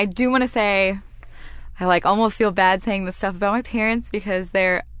 So I do want to say, I like almost feel bad saying this stuff about my parents because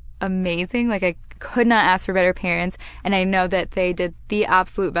they're amazing. Like, I could not ask for better parents, and I know that they did the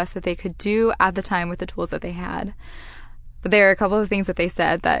absolute best that they could do at the time with the tools that they had. But there are a couple of things that they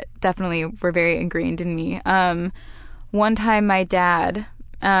said that definitely were very ingrained in me. One time my dad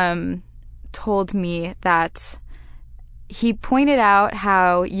told me that he pointed out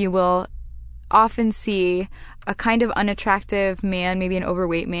how you will often see a kind of unattractive man, maybe an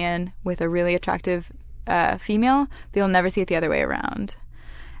overweight man with a really attractive female, but you'll never see it the other way around.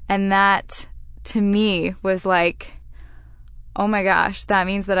 And that, to me, was like, oh my gosh, that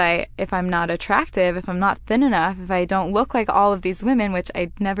means that if I'm not attractive, if I'm not thin enough, if I don't look like all of these women, which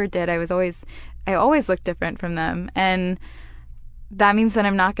I never did, I always looked different from them. And that means that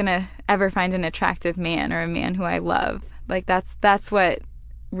I'm not going to ever find an attractive man or a man who I love. Like, that's what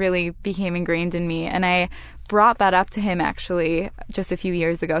really became ingrained in me. And I brought that up to him actually just a few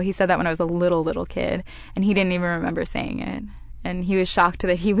years ago. He said that when I was a little kid, and he didn't even remember saying it. And he was shocked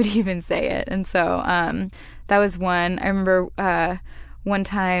that he would even say it. And so that was one. I remember one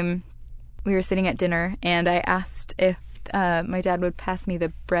time we were sitting at dinner, and I asked if my dad would pass me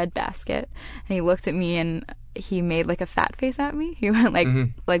the bread basket. And he looked at me, and he made like a fat face at me. He went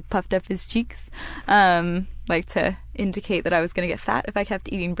like puffed up his cheeks, like to indicate that I was going to get fat if I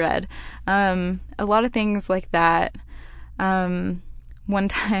kept eating bread. A lot of things like that. One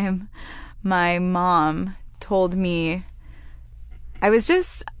time my mom told me, I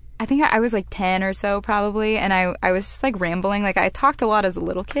think I was like 10 or so probably, and I was just like rambling. Like, I talked a lot as a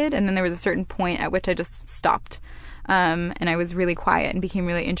little kid, and then there was a certain point at which I just stopped. And I was really quiet and became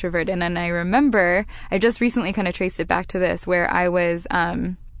really introverted. And then I remember, I just recently kind of traced it back to this, where I was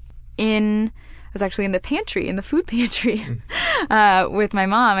actually in the pantry, in the food pantry, with my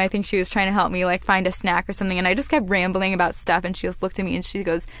mom. I think she was trying to help me like find a snack or something. And I just kept rambling about stuff, and she just looked at me and she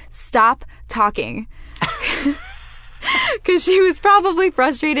goes, "Stop talking." Because she was probably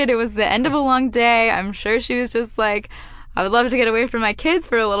frustrated. It was the end of a long day. I'm sure she was just like, I would love to get away from my kids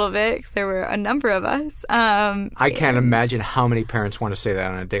for a little bit, because there were a number of us. I can't imagine how many parents want to say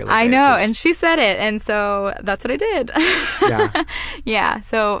that on a daily basis. I know, and she said it, and so that's what I did. Yeah. Yeah,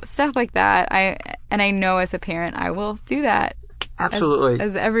 so stuff like that. I know as a parent I will do that. Absolutely.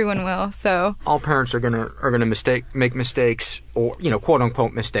 As everyone will. So all parents are gonna make mistakes, or quote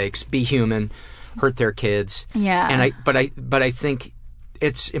unquote mistakes, be human, hurt their kids. Yeah. But I think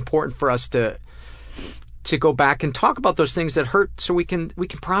it's important for us to go back and talk about those things that hurt, so we can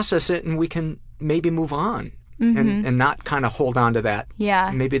process it, and we can maybe move on, and not kind of hold on to that.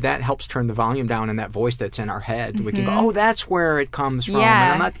 Yeah. Maybe that helps turn the volume down in that voice that's in our head. We can go, oh, that's where it comes from.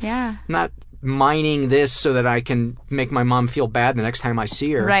 Yeah. And I'm not mining this so that I can make my mom feel bad the next time I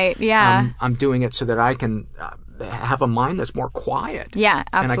see her. Right. Yeah. I'm doing it so that I can have a mind that's more quiet. Yeah,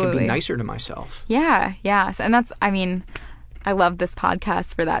 absolutely. And I can be nicer to myself. Yeah. Yeah. And that's, I love this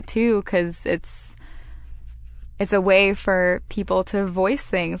podcast for that too, because it's a way for people to voice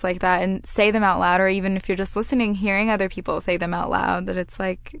things like that and say them out loud, or even if you're just listening, hearing other people say them out loud, that it's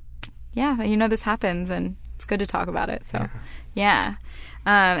like, yeah, this happens, and it's good to talk about it. So, yeah.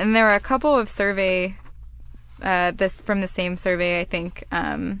 And there were a couple of from the same survey, I think,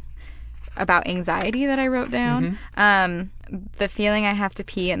 about anxiety that I wrote down. The feeling I have to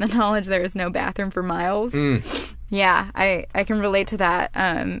pee and the knowledge there is no bathroom for miles. Yeah, I can relate to that.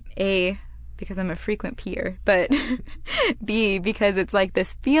 A, because I'm a frequent peer, but B, because it's like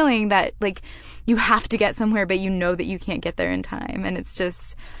this feeling that like you have to get somewhere, but you know that you can't get there in time. And it's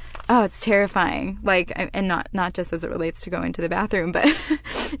just, it's terrifying. Like, and not just as it relates to going to the bathroom, but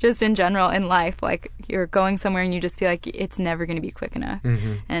just in general in life, like you're going somewhere and you just feel like it's never going to be quick enough.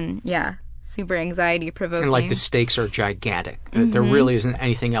 And yeah, super anxiety provoking. And like the stakes are gigantic. There really isn't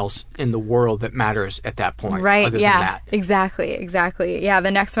anything else in the world that matters at that point. Right. Other Yeah. than that. Exactly. Yeah.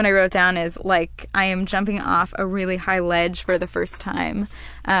 The next one I wrote down is like I am jumping off a really high ledge for the first time.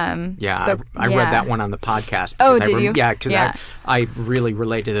 I read that one on the podcast. Oh, did you? Yeah, because I really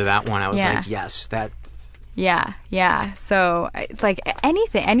related to that one. I was like, yes, that. Yeah. So it's like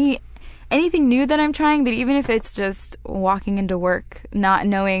anything new that I'm trying, but even if it's just walking into work, not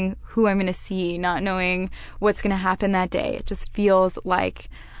knowing who I'm going to see, not knowing what's going to happen that day, it just feels like,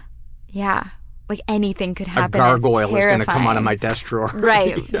 like anything could happen. A gargoyle is going to come out of my desk drawer.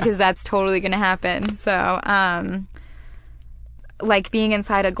 Right, because that's totally going to happen. So, like being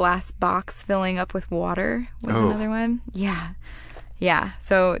inside a glass box filling up with water was another one. Yeah.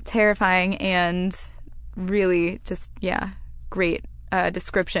 So terrifying and really just, great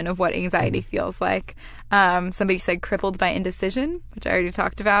description of what anxiety feels like. Somebody said crippled by indecision, which I already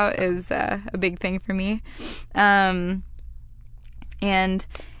talked about, is a big thing for me. And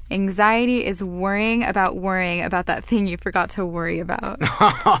anxiety is worrying about that thing you forgot to worry about.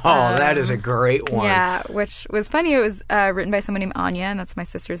 Oh, that is a great one. Yeah, which was funny. It was written by someone named Anya, and that's my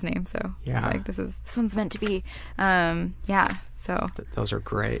sister's name. So yeah, it's like this one's meant to be. Yeah. So those are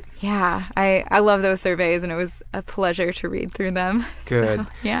great. Yeah, I love those surveys, and it was a pleasure to read through them. Good. So,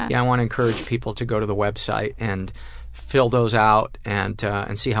 yeah. I want to encourage people to go to the website and fill those out and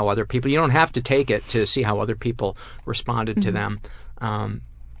see how other people. You don't have to take it to see how other people responded to them.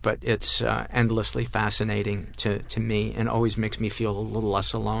 But it's endlessly fascinating to me, and always makes me feel a little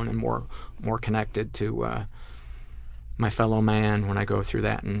less alone and more connected to my fellow man when I go through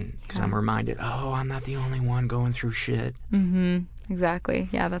that, and because I'm reminded, I'm not the only one going through shit. Exactly.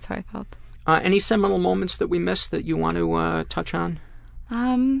 Yeah, that's how I felt. Any seminal moments that we missed that you want to touch on?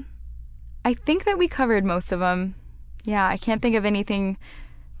 I think that we covered most of them. Yeah, I can't think of anything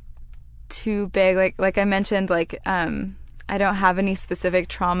too big. Like I mentioned, I don't have any specific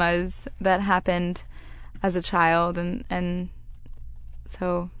traumas that happened as a child, and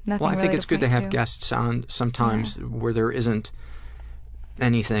so nothing. Well, I think really it's good to have guests on sometimes where there isn't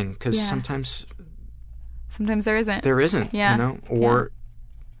anything, because sometimes there isn't. There isn't, or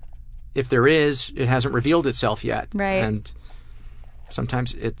if there is, it hasn't revealed itself yet. Right. And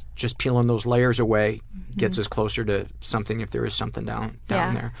sometimes it's just peeling those layers away gets us closer to something, if there is something down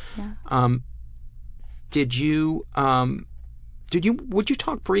there. Yeah. Would you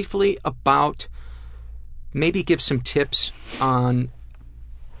talk briefly about, maybe give some tips on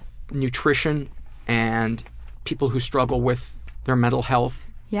nutrition and people who struggle with their mental health?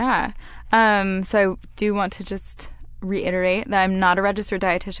 Yeah. So I do want to just reiterate that I'm not a registered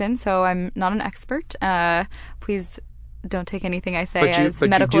dietitian, so I'm not an expert. Please don't take anything I say as medical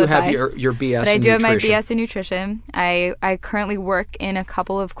advice. But you do have your BS in nutrition. But I do have my BS in nutrition. I currently work in a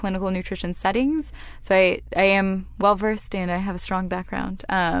couple of clinical nutrition settings, so I am well-versed and I have a strong background.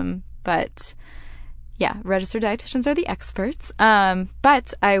 But yeah, registered dietitians are the experts.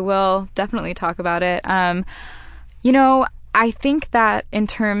 But I will definitely talk about it. I think that in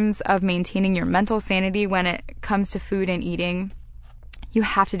terms of maintaining your mental sanity when it comes to food and eating, you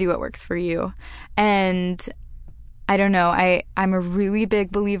have to do what works for you. And I don't know, I'm a really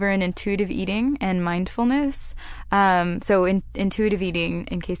big believer in intuitive eating and mindfulness. So intuitive eating,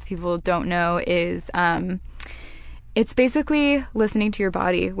 in case people don't know, is it's basically listening to your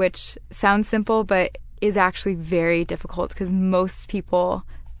body, which sounds simple, but is actually very difficult because most people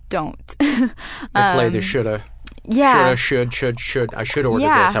don't. They play the shoulda. Yeah. Should. I should order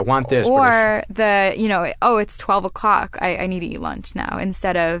this. I want this. Or it's 12 o'clock. I need to eat lunch now,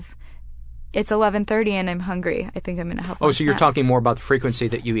 instead of it's 11:30 and I'm hungry. I think I'm going to have lunch so you're now. talking more about the frequency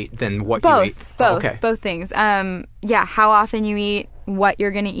that you eat than what you eat? Both things. How often you eat, what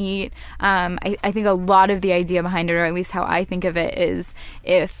you're going to eat. I think a lot of the idea behind it, or at least how I think of it, is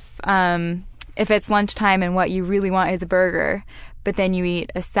if it's lunchtime and what you really want is a burger, but then you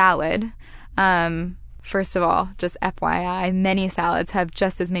eat a salad, first of all, just FYI, many salads have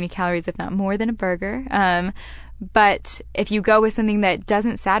just as many calories, if not more, than a burger. But if you go with something that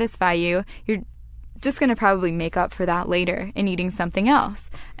doesn't satisfy you, you're just going to probably make up for that later in eating something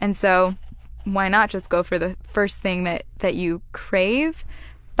else. And so why not just go for the first thing that you crave?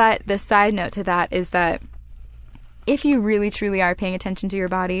 But the side note to that is that if you really truly are paying attention to your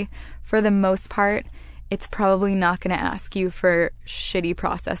body, for the most part, it's probably not going to ask you for shitty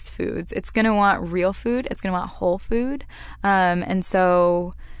processed foods. It's going to want real food. It's going to want whole food. And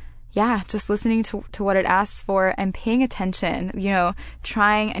so, yeah, just listening to what it asks for and paying attention,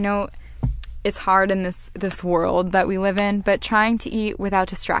 I know it's hard in this world that we live in, but trying to eat without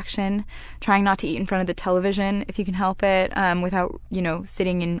distraction, trying not to eat in front of the television if you can help it, without,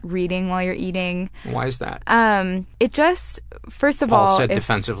 sitting and reading while you're eating. Why is that? It just, first of all... Paul said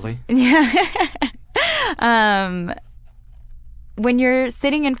defensively. Yeah. When you're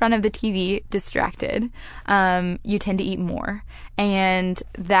sitting in front of the TV distracted, you tend to eat more. And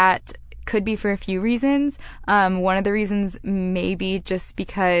that could be for a few reasons. One of the reasons may be just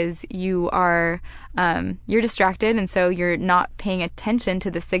because you're distracted, and so you're not paying attention to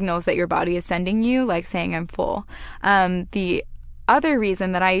the signals that your body is sending you, like saying I'm full. The other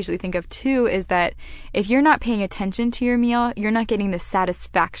reason that I usually think of too is that if you're not paying attention to your meal, you're not getting the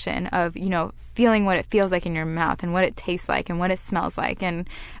satisfaction of, feeling what it feels like in your mouth and what it tastes like and what it smells like and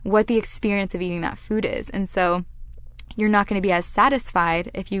what the experience of eating that food is. And so you're not going to be as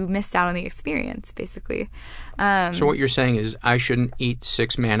satisfied if you missed out on the experience, basically. So what you're saying is I shouldn't eat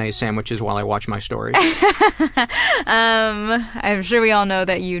 6 mayonnaise sandwiches while I watch my stories? I'm sure we all know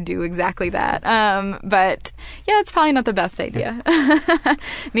that you do exactly that. But yeah, it's probably not the best idea.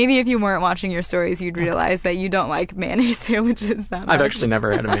 Maybe if you weren't watching your stories, you'd realize that you don't like mayonnaise sandwiches that much. I've actually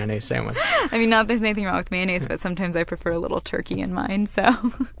never had a mayonnaise sandwich. I mean, not that there's anything wrong with mayonnaise, but sometimes I prefer a little turkey in mine, so...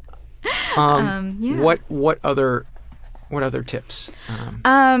 yeah. What other tips?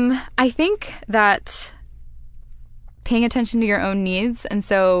 I think that paying attention to your own needs, and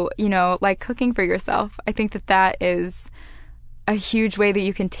so, like cooking for yourself, I think that is a huge way that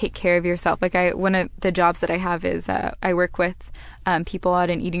you can take care of yourself. Like one of the jobs that I have is I work with people at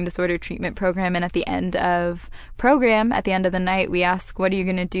an eating disorder treatment program, and at the end of the night, we ask, what are you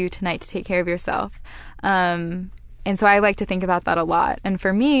going to do tonight to take care of yourself? And so I like to think about that a lot. And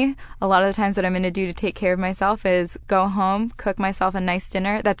for me, a lot of the times what I'm going to do to take care of myself is go home, cook myself a nice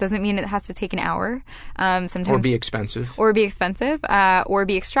dinner. That doesn't mean it has to take an hour. Sometimes or be expensive. Or be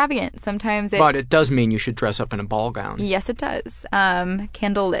extravagant. But it does mean you should dress up in a ball gown. Yes, it does.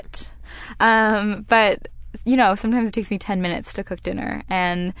 Candle lit. But, sometimes it takes me 10 minutes to cook dinner.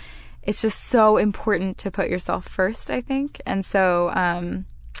 And it's just so important to put yourself first, I think. And so...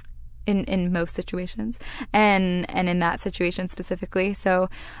 In most situations, and in that situation specifically. So,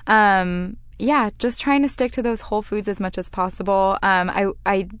 just trying to stick to those whole foods as much as possible.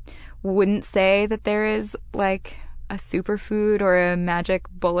 I wouldn't say that there is like a superfood or a magic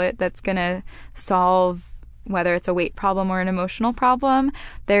bullet that's gonna solve whether it's a weight problem or an emotional problem.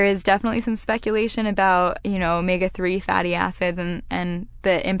 There is definitely some speculation about, omega-3 fatty acids and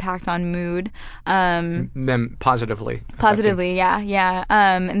the impact on mood. Them positively. Positively, yeah.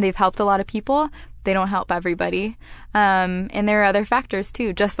 And they've helped a lot of people. They don't help everybody. And there are other factors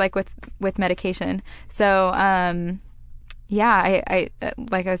too, just like with medication. So, I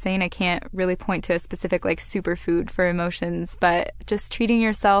like I was saying, I can't really point to a specific like superfood for emotions, but just treating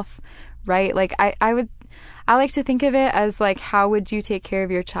yourself right. Like I like to think of it as like, how would you take care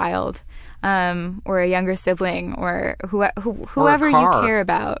of your child, or a younger sibling, or whoever you care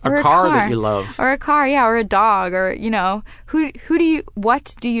about, or a car that you love, or a car, or a dog, or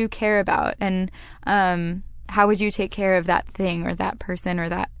what do you care about, and how would you take care of that thing or that person or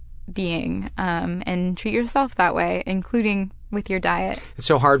that being, and treat yourself that way, including with your diet. It's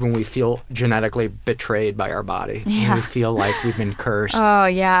so hard when we feel genetically betrayed by our body. Yeah. When we feel like we've been cursed. Oh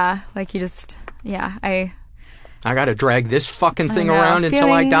yeah, like you just I got to drag this fucking thing around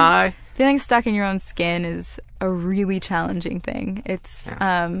until I die. Feeling stuck in your own skin is a really challenging thing. It's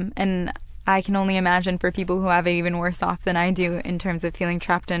and I can only imagine for people who have it even worse off than I do in terms of feeling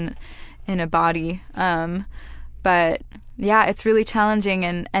trapped in a body. But yeah, it's really challenging.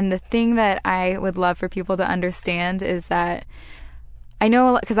 And the thing that I would love for people to understand is that I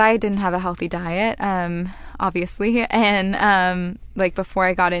know, because I didn't have a healthy diet, obviously, and like before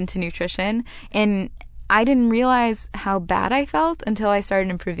I got into nutrition, and I didn't realize how bad I felt until I started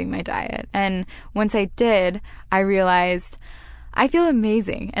improving my diet. And once I did, I realized I feel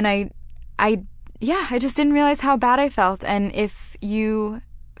amazing. And I just didn't realize how bad I felt. And if you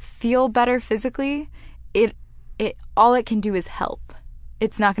feel better physically, it all it can do is help.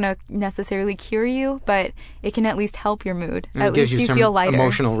 It's not going to necessarily cure you, but it can at least help your mood. And at least you feel lighter.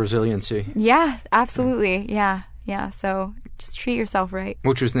 Emotional resiliency. Yeah, absolutely. Yeah. So just treat yourself right.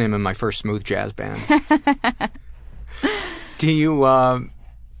 Which was the name of my first smooth jazz band. Do you want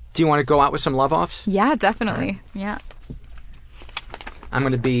to go out with some love offs? Yeah, definitely. Right. Yeah. I'm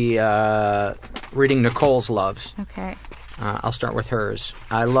going to be reading Nicole's loves. Okay. I'll start with hers.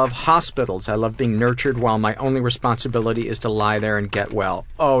 I love hospitals. I love being nurtured while my only responsibility is to lie there and get well.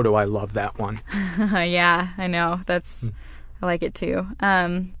 Oh, do I love that one. Yeah, I know. I like it too.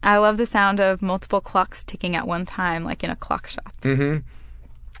 I love the sound of multiple clocks ticking at one time, like in a clock shop. Mm-hmm.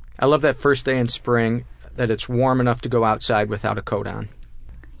 I love that first day in spring, that it's warm enough to go outside without a coat on.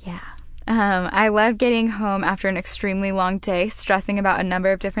 Yeah. I love getting home after an extremely long day, stressing about a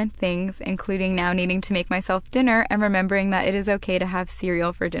number of different things, including now needing to make myself dinner and remembering that it is okay to have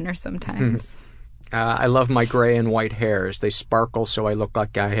cereal for dinner sometimes. I love my gray and white hairs. They sparkle so I look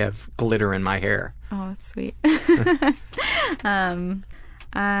like I have glitter in my hair. Oh, that's sweet.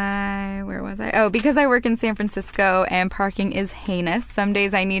 Where was I? Oh, because I work in San Francisco and parking is heinous, some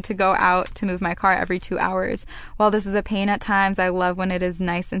days I need to go out to move my car every 2 hours. While this is a pain at times, I love when it is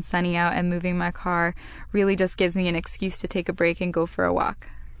nice and sunny out, and moving my car really just gives me an excuse to take a break and go for a walk.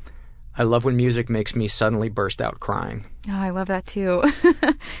 I love when music makes me suddenly burst out crying. Oh, I love that too.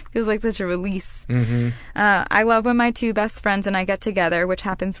 Feels like such a release. Mm-hmm. I love when my two best friends and I get together, which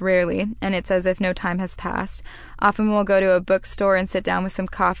happens rarely, and it's as if no time has passed. Often we'll go to a bookstore and sit down with some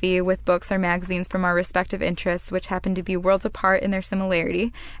coffee with books or magazines from our respective interests, which happen to be worlds apart in their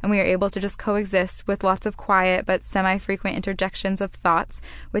similarity, and we are able to just coexist with lots of quiet but semi-frequent interjections of thoughts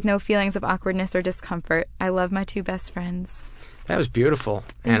with no feelings of awkwardness or discomfort. I love my two best friends. That was beautiful,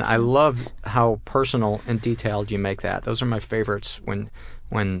 and I love how personal and detailed you make that. Those are my favorites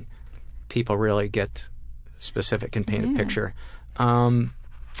when people really get specific and paint a picture.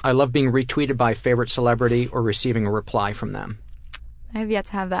 I love being retweeted by a favorite celebrity or receiving a reply from them. I have yet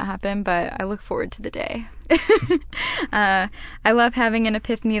to have that happen, but I look forward to the day. I love having an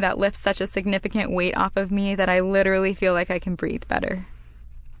epiphany that lifts such a significant weight off of me that I literally feel like I can breathe better.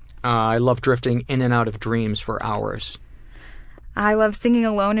 I love drifting in and out of dreams for hours. I love singing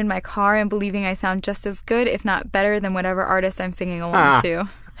alone in my car and believing I sound just as good, if not better, than whatever artist I'm singing along to.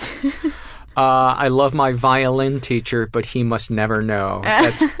 I love my violin teacher, but he must never know.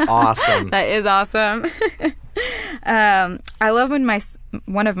 That's awesome. That is awesome. I love when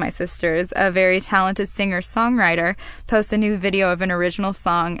one of my sisters, a very talented singer-songwriter, posts a new video of an original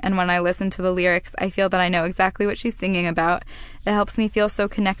song, and when I listen to the lyrics, I feel that I know exactly what she's singing about. It helps me feel so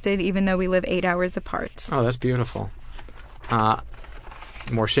connected, even though we live 8 hours apart. Oh, that's beautiful.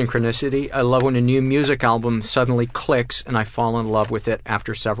 More synchronicity. I love when a new music album suddenly clicks and I fall in love with it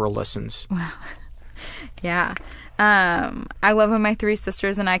after several listens. Wow. Yeah. I love when my three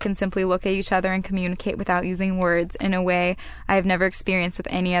sisters and I can simply look at each other and communicate without using words in a way I have never experienced with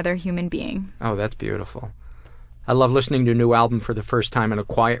any other human being. Oh, that's beautiful. I love listening to a new album for the first time in a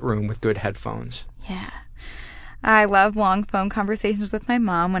quiet room with good headphones. Yeah. I love long phone conversations with my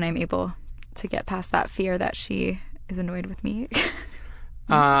mom when I'm able to get past that fear that she is annoyed with me.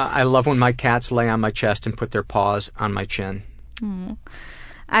 I love when my cats lay on my chest and put their paws on my chin. Aww.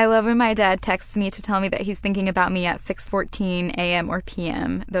 I love when my dad texts me to tell me that he's thinking about me at 6:14 a.m. or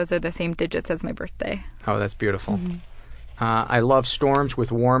p.m. Those are the same digits as my birthday. Oh, that's beautiful. Mm-hmm. I love storms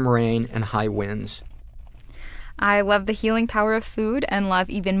with warm rain and high winds. I love the healing power of food and love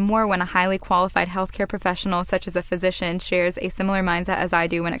even more when a highly qualified healthcare professional, such as a physician, shares a similar mindset as I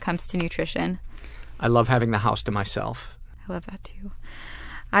do when it comes to nutrition. I love having the house to myself. I love that too.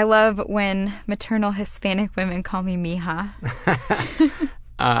 I love when maternal Hispanic women call me mija.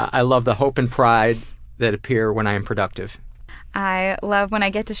 I love the hope and pride that appear when I am productive. I love when I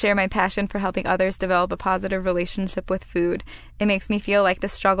get to share my passion for helping others develop a positive relationship with food. It makes me feel like the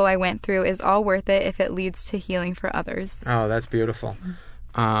struggle I went through is all worth it if it leads to healing for others. Oh, that's beautiful.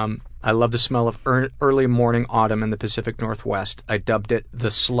 I love the smell of early morning autumn in the Pacific Northwest. I dubbed it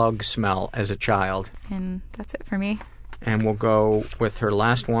the slug smell as a child. And that's it for me. And we'll go with her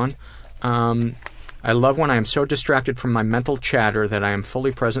last one. I love when I am so distracted from my mental chatter that I am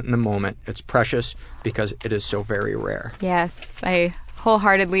fully present in the moment. It's precious because it is so very rare. Yes, I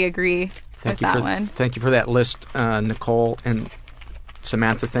wholeheartely agree with that one. Thank you for that list, Nicole. And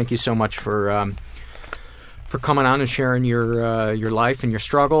Samantha, thank you so much for coming on and sharing your life and your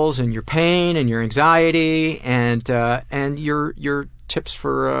struggles and your pain and your anxiety and your tips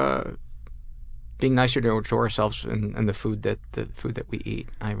for being nicer to ourselves and the food that we eat.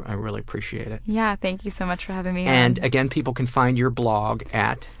 I really appreciate it. Yeah, thank you so much for having me on. And again, people can find your blog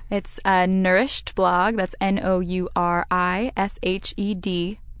at... It's Nourished blog. That's NOURISHED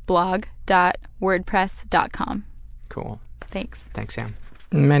blog.wordpress.com. Cool. Thanks. Thanks, Sam.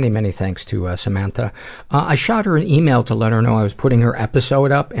 Many, many thanks to Samantha. I shot her an email to let her know I was putting her episode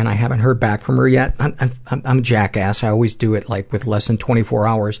up, and I haven't heard back from her yet. I'm a jackass. I always do it like with less than 24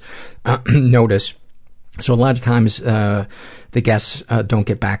 hours notice. So a lot of times the guests don't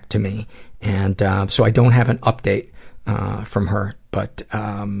get back to me, and so I don't have an update from her. But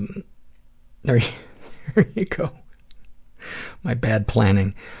there you go. My bad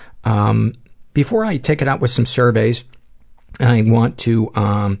planning. Before I take it out with some surveys, I want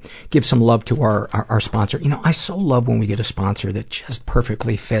to give some love to our sponsor. You know, I so love when we get a sponsor that just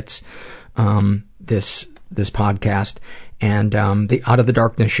perfectly fits this podcast. And the Out of the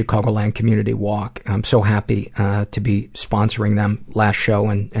Darkness Chicagoland Community Walk. I'm so happy to be sponsoring them last show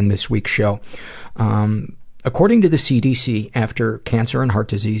and this week's show. According to the CDC, after cancer and heart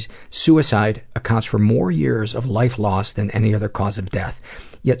disease, suicide accounts for more years of life lost than any other cause of death.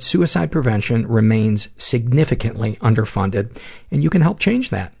 Yet suicide prevention remains significantly underfunded, and you can help change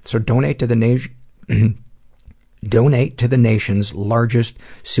that. So donate to the Donate to the nation's largest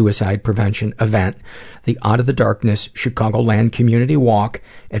suicide prevention event, the Out of the Darkness Chicagoland Community Walk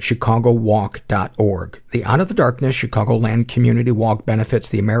at chicagowalk.org. The Out of the Darkness Chicagoland Community Walk benefits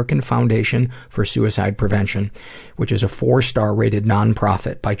the American Foundation for Suicide Prevention, which is a 4-star rated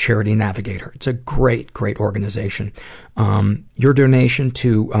nonprofit by Charity Navigator. It's a great, great organization. Your donation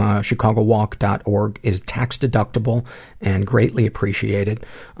to chicagowalk.org is tax deductible and greatly appreciated.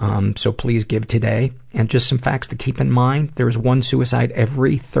 So please give today. And just some facts to keep in mind. There's one suicide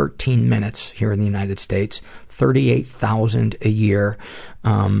every 13 minutes here in the United States. 38,000 a year.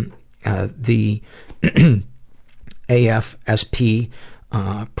 The AFSP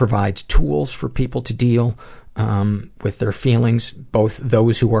provides tools for people to deal with their feelings, both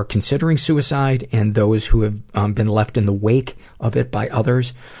those who are considering suicide and those who have been left in the wake of it by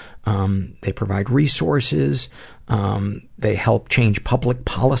others. They provide resources. They help change public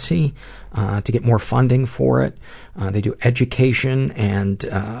policy to get more funding for it. They do education and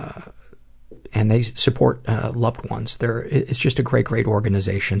they support loved ones. It's just a great, great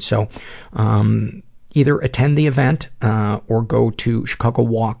organization. So either attend the event or go to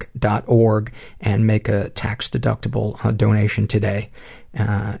chicagowalk.org and make a tax-deductible donation today.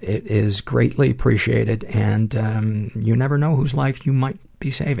 It is greatly appreciated, and you never know whose life you might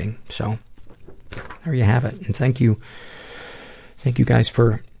be saving. So there you have it. And thank you guys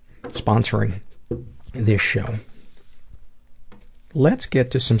for sponsoring this show. Let's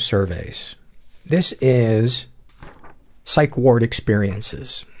get to some surveys. This is Psych Ward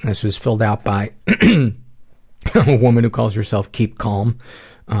Experiences. This was filled out by a woman who calls herself Keep Calm.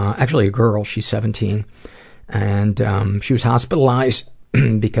 Actually a girl, she's 17. And she was hospitalized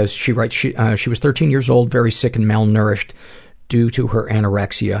because she writes she was 13 years old, very sick and malnourished due to her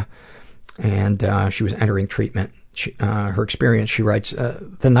anorexia. And she was entering treatment. Her experience, she writes,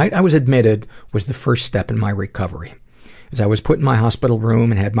 the night I was admitted was the first step in my recovery. As I was put in my hospital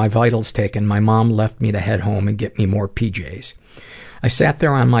room and had my vitals taken, my mom left me to head home and get me more PJs. I sat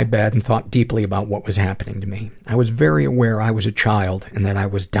there on my bed and thought deeply about what was happening to me. I was very aware I was a child and that I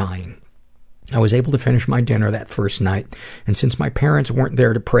was dying. I was able to finish my dinner that first night, and since my parents weren't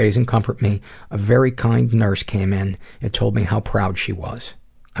there to praise and comfort me, a very kind nurse came in and told me how proud she was.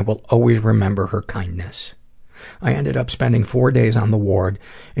 I will always remember her kindness. I ended up spending 4 days on the ward,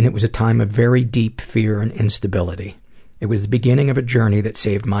 and it was a time of very deep fear and instability. It was the beginning of a journey that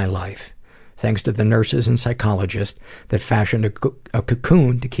saved my life, thanks to the nurses and psychologists that fashioned a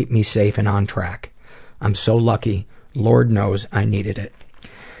cocoon to keep me safe and on track. I'm so lucky. Lord knows I needed it.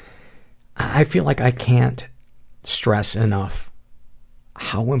 I feel like I can't stress enough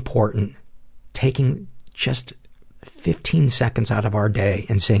how important taking just 15 seconds out of our day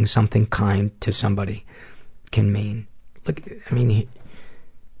and saying something kind to somebody can mean. Look, I mean,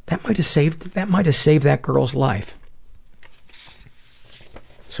 that might have saved that girl's life.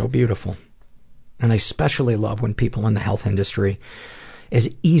 So beautiful. And I especially love when people in the health industry,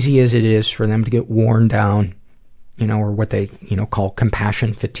 as easy as it is for them to get worn down, or what they, call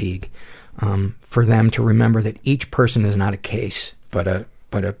compassion fatigue, for them to remember that each person is not a case, but a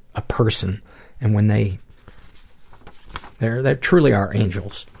person. And when they truly are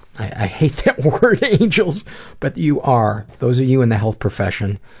angels. I hate that word, angels, but you are. Those of you in the health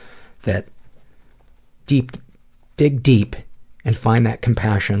profession that dig deep and find that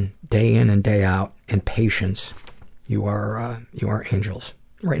compassion day in and day out and patience. You are angels.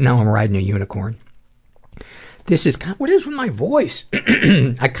 Right now I'm riding a unicorn. This is what is with my voice?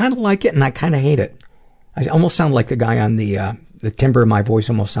 I kind of like it and I kind of hate it. I almost sound like the guy on the timbre of my voice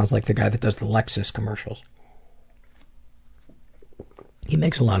almost sounds like the guy that does the Lexus commercials. He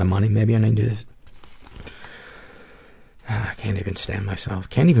makes a lot of money. Maybe I need to just... I can't even stand myself.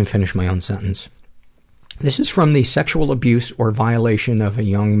 Can't even finish my own sentence. This is from the Sexual Abuse or Violation of a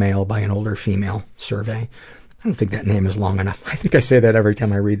Young Male by an Older Female survey. I don't think that name is long enough. I think I say that every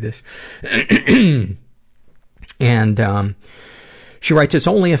time I read this. And she writes, it's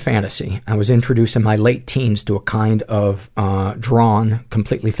only a fantasy. I was introduced in my late teens to a kind of drawn,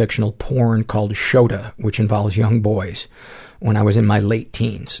 completely fictional porn called Shota, which involves young boys, when I was in my late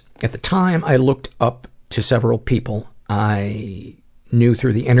teens. At the time, I looked up to several people I knew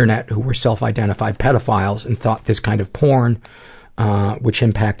through the internet who were self-identified pedophiles and thought this kind of porn, which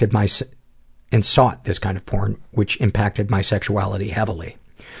impacted my sexuality heavily.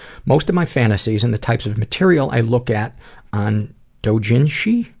 Most of my fantasies and the types of material I look at on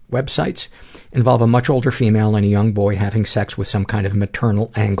doujinshi websites involve a much older female and a young boy having sex with some kind of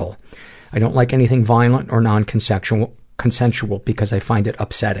maternal angle. I don't like anything violent or non-consensual consensual because I find it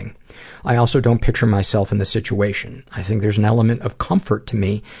upsetting. I also don't picture myself in the situation. I think there's an element of comfort to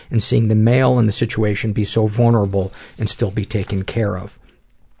me in seeing the male in the situation be so vulnerable and still be taken care of.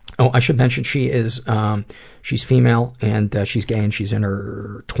 Oh, I should mention she's female and she's gay and she's in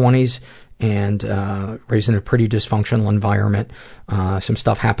her 20s and raised in a pretty dysfunctional environment. Some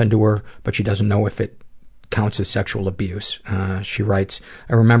stuff happened to her, but she doesn't know if it counts as sexual abuse. She writes,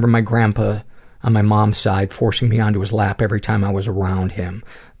 I remember my grandpa on my mom's side forcing me onto his lap every time I was around him.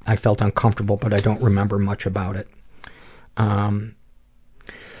 I felt uncomfortable, but I don't remember much about it.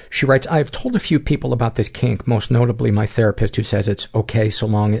 She writes, I have told a few people about this kink, most notably my therapist, who says it's okay so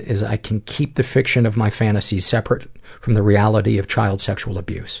long as I can keep the fiction of my fantasies separate from the reality of child sexual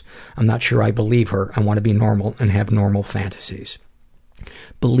abuse. I'm not sure I believe her. I want to be normal and have normal fantasies.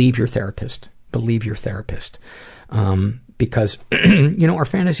 Believe your therapist. Believe your therapist. Because, our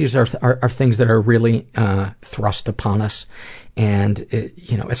fantasies are things that are really thrust upon us. And,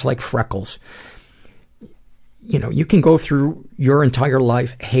 it's like freckles. You can go through your entire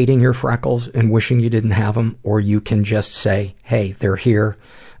life hating your freckles and wishing you didn't have them, or you can just say, hey, they're here.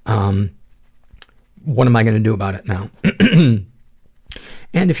 What am I going to do about it now?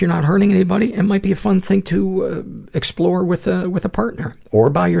 And if you're not hurting anybody, it might be a fun thing to explore with a partner or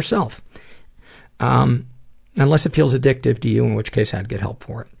by yourself. Unless it feels addictive to you, in which case I'd get help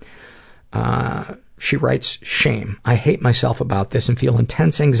for it. She writes, shame. I hate myself about this and feel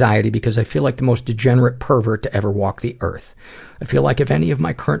intense anxiety because I feel like the most degenerate pervert to ever walk the earth. I feel like if any of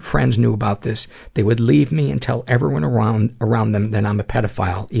my current friends knew about this, they would leave me and tell everyone around them that I'm a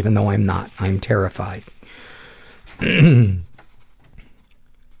pedophile, even though I'm not. I'm terrified. I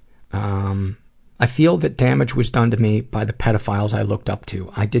feel that damage was done to me by the pedophiles I looked up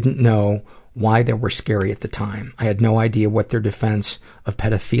to. I didn't know why they were scary at the time. I had no idea what their defense of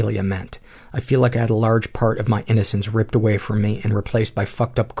pedophilia meant. I feel like I had a large part of my innocence ripped away from me and replaced by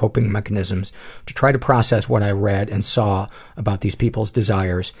fucked up coping mechanisms to try to process what I read and saw about these people's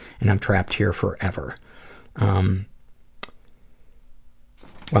desires, and I'm trapped here forever. Well,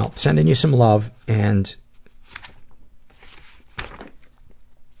 sending you some love, and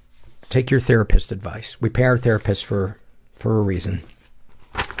take your therapist's advice. We pay our therapists for a reason.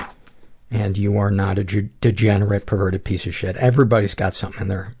 And you are not a degenerate, perverted piece of shit. Everybody's got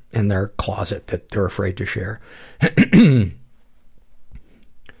something in their closet that they're afraid to share.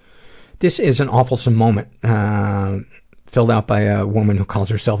 This is an awfulsome moment, filled out by a woman who calls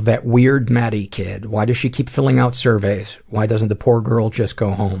herself that weird Maddie kid. Why does she keep filling out surveys? Why doesn't the poor girl just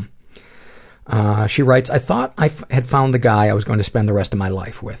go home? She writes, I thought I had found the guy I was going to spend the rest of my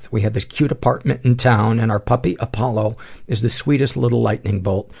life with. We have this cute apartment in town, and our puppy, Apollo, is the sweetest little lightning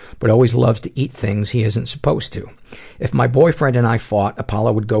bolt, but always loves to eat things he isn't supposed to. If my boyfriend and I fought,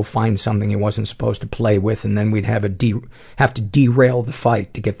 Apollo would go find something he wasn't supposed to play with, and then we'd have to derail the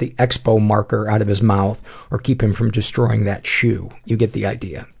fight to get the expo marker out of his mouth or keep him from destroying that shoe. You get the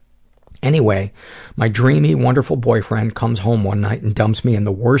idea. Anyway, my dreamy, wonderful boyfriend comes home one night and dumps me in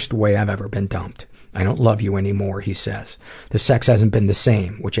the worst way I've ever been dumped. I don't love you anymore, he says. The sex hasn't been the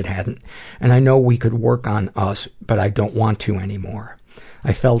same, which it hadn't, and I know we could work on us, but I don't want to anymore.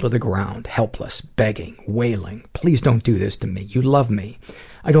 I fell to the ground, helpless, begging, wailing. Please don't do this to me. You love me.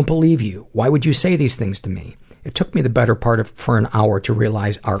 I don't believe you. Why would you say these things to me? It took me the better part for an hour to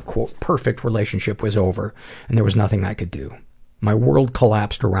realize our, quote, perfect relationship was over, and there was nothing I could do. My world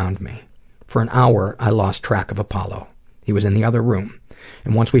collapsed around me. For an hour, I lost track of Apollo. He was in the other room.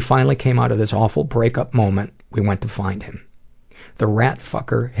 And once we finally came out of this awful breakup moment, we went to find him. The rat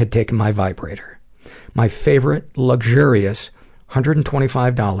fucker had taken my vibrator. My favorite, luxurious,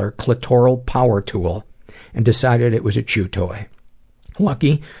 $125 clitoral power tool, and decided it was a chew toy.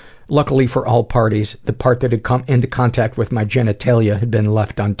 Luckily for all parties, the part that had come into contact with my genitalia had been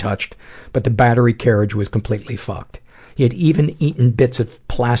left untouched, but the battery carriage was completely fucked. He had even eaten bits of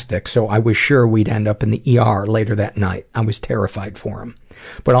plastic, so I was sure we'd end up in the ER later that night. I was terrified for him.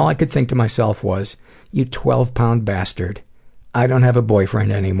 But all I could think to myself was, you 12-pound bastard. I don't have a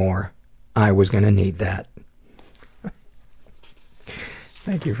boyfriend anymore. I was going to need that.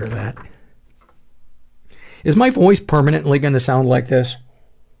 Thank you for that. Is my voice permanently going to sound like this?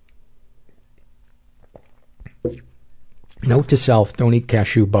 Note to self, don't eat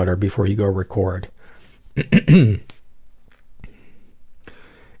cashew butter before you go record.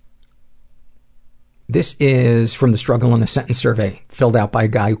 This is from the Struggle in a Sentence survey, filled out by a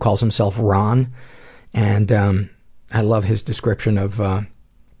guy who calls himself Ron. And I love his description of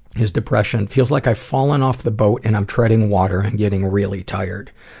his depression. Feels like I've fallen off the boat and I'm treading water and getting really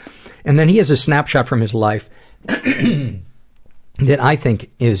tired. And then he has a snapshot from his life that I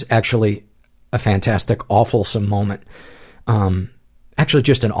think is actually a fantastic, awfulsome moment. Actually,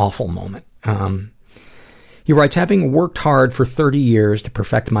 just an awful moment. He writes, having worked hard for 30 years to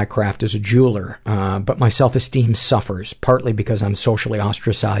perfect my craft as a jeweler, but my self-esteem suffers, partly because I'm socially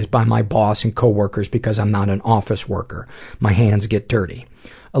ostracized by my boss and coworkers because I'm not an office worker. My hands get dirty.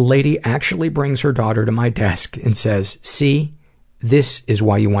 A lady actually brings her daughter to my desk and says, see, this is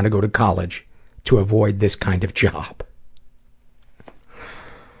why you want to go to college, to avoid this kind of job.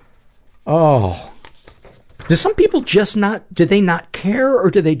 Oh. Do some people just not, do they not care,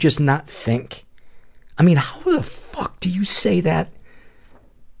 or do they just not think? I mean, how the fuck do you say that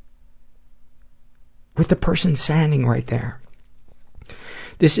with the person standing right there?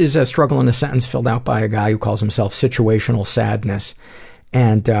 This is a struggle in a sentence filled out by a guy who calls himself Situational Sadness.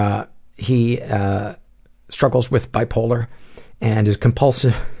 And he struggles with bipolar and his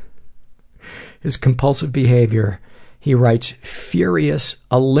compulsive behavior. He writes, furious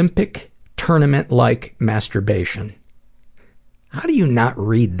Olympic tournament-like masturbation. How do you not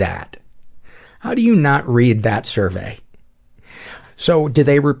read that? How do you not read that survey? So do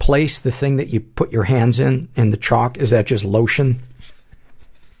they replace the thing that you put your hands in and the chalk? Is that just lotion?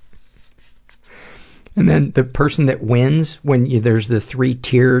 And then the person that wins, when there's the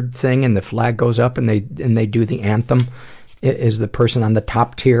 3-tiered thing and the flag goes up and they do the anthem, is the person on the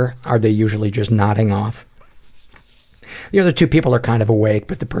top tier? Are they usually just nodding off? The other two people are kind of awake,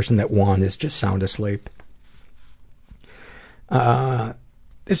 but the person that won is just sound asleep.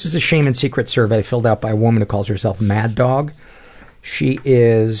 This is a shame and secret survey filled out by a woman who calls herself Mad Dog. She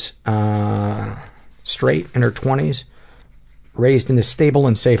is straight, in her 20s, raised in a stable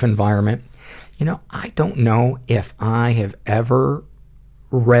and safe environment. You know, I don't know if I have ever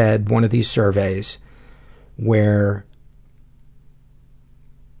read one of these surveys where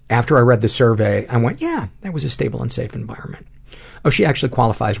after I read the survey, I went, yeah, that was a stable and safe environment. Oh, she actually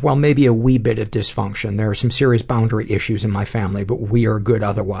qualifies, well, maybe a wee bit of dysfunction. There are some serious boundary issues in my family, but we are good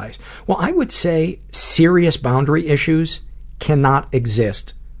otherwise. Well, I would say serious boundary issues cannot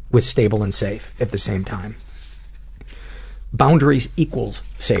exist with stable and safe at the same time. Boundaries equals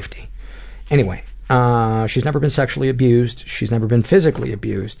safety. Anyway, she's never been sexually abused. She's never been physically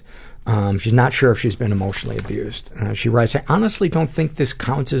abused. She's not sure if she's been emotionally abused. She writes, I honestly don't think this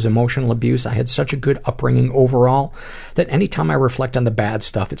counts as emotional abuse. I had such a good upbringing overall that anytime I reflect on the bad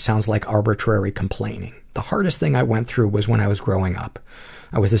stuff, it sounds like arbitrary complaining. The hardest thing I went through was when I was growing up.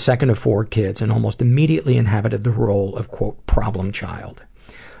 I was the second of 4 kids and almost immediately inhabited the role of, quote, problem child.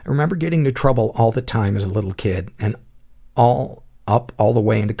 I remember getting into trouble all the time as a little kid and all the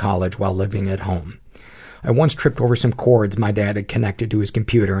way into college while living at home. I once tripped over some cords my dad had connected to his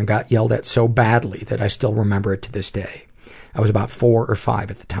computer and got yelled at so badly that I still remember it to this day. I was about 4 or 5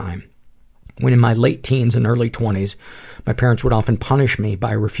 at the time. When in my late teens and early 20s, my parents would often punish me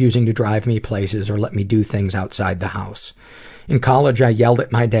by refusing to drive me places or let me do things outside the house. In college, I yelled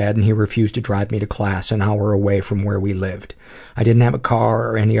at my dad and he refused to drive me to class an hour away from where we lived. I didn't have a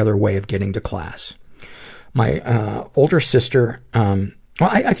car or any other way of getting to class. My older sister, well,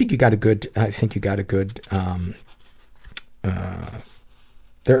 I think you got a good,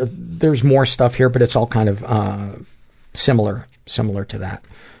 there's more stuff here, but it's all kind of similar to that.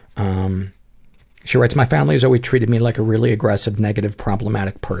 She writes, my family has always treated me like a really aggressive, negative,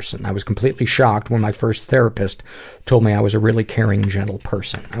 problematic person. I was completely shocked when my first therapist told me I was a really caring, gentle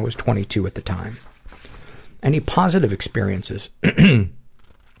person. I was 22 at the time. Any positive experiences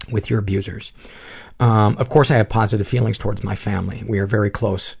with your abusers? Of course I have positive feelings towards my family. We are very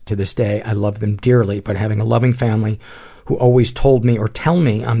close to this day. I love them dearly, but having a loving family who always told me or tell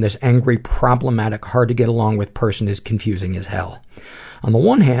me I'm this angry, problematic, hard to get along with person is confusing as hell. On the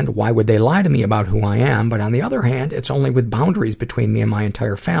one hand, why would they lie to me about who I am? But on the other hand, it's only with boundaries between me and my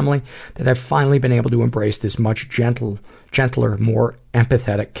entire family that I've finally been able to embrace this much gentler, more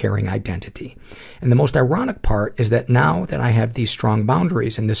empathetic, caring identity. And the most ironic part is that now that I have these strong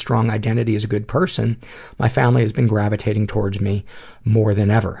boundaries and this strong identity as a good person, my family has been gravitating towards me more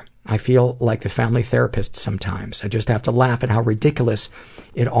than ever. I feel like the family therapist sometimes. I just have to laugh at how ridiculous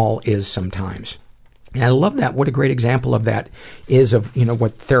it all is sometimes. And I love that. What a great example of that is of, you know,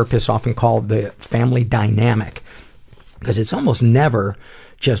 what therapists often call the family dynamic. Because it's almost never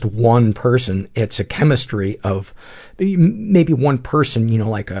just one person. It's a chemistry of maybe one person, you know,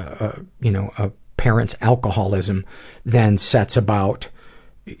 like a parent's alcoholism then sets about,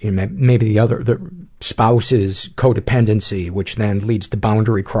 you know, maybe the spouse's codependency, which then leads to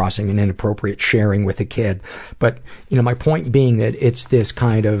boundary crossing and inappropriate sharing with a kid. But, you know, my point being that it's this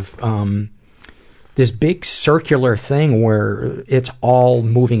kind of, this big circular thing where it's all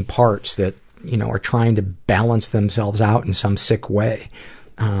moving parts that, you know, are trying to balance themselves out in some sick way.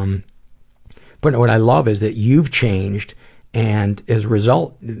 But what I love is that you've changed, and as a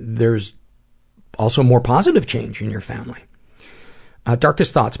result, there's also more positive change in your family.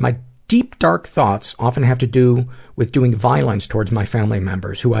 Darkest thoughts. My deep, dark thoughts often have to do with doing violence towards my family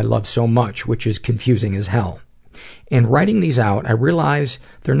members who I love so much, which is confusing as hell. In writing these out, I realize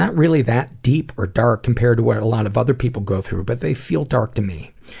they're not really that deep or dark compared to what a lot of other people go through, but they feel dark to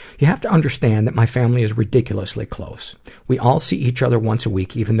me. You have to understand that my family is ridiculously close. We all see each other once a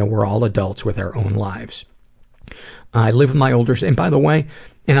week, even though we're all adults with our own lives. I live with my older, and by the way,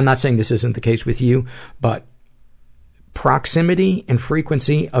 and I'm not saying this isn't the case with you, but proximity and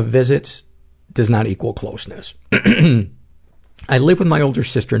frequency of visits does not equal closeness. I live with my older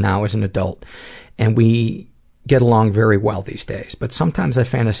sister now as an adult, and we get along very well these days, but sometimes I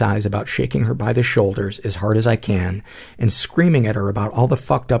fantasize about shaking her by the shoulders as hard as I can and screaming at her about all the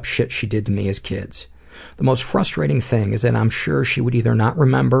fucked up shit she did to me as kids. The most frustrating thing is that I'm sure she would either not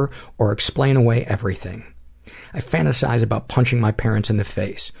remember or explain away everything. I fantasize about punching my parents in the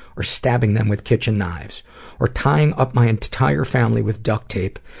face, or stabbing them with kitchen knives, or tying up my entire family with duct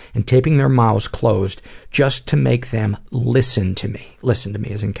tape and taping their mouths closed just to make them listen to me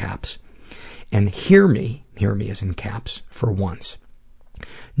as in caps, and hear me as in caps, for once.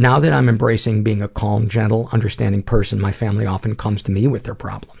 Now that I'm embracing being a calm, gentle, understanding person, my family often comes to me with their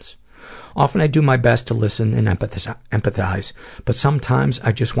problems. Often I do my best to listen and empathize, but sometimes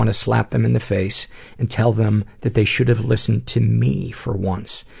I just want to slap them in the face and tell them that they should have listened to me for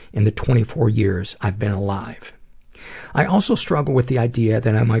once in the 24 years I've been alive. I also struggle with the idea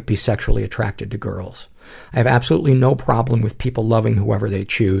that I might be sexually attracted to girls. I have absolutely no problem with people loving whoever they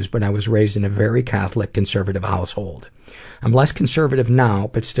choose, but I was raised in a very Catholic, conservative household. I'm less conservative now,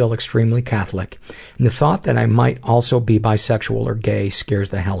 but still extremely Catholic, and the thought that I might also be bisexual or gay scares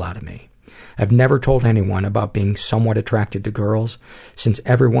the hell out of me. I've never told anyone about being somewhat attracted to girls, since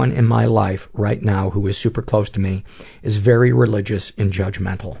everyone in my life right now who is super close to me is very religious and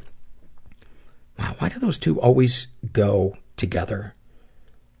judgmental. Wow, why do those two always go together?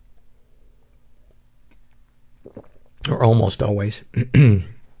 Or almost always.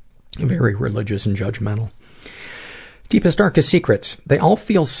 Very religious and judgmental. Deepest, darkest secrets. They all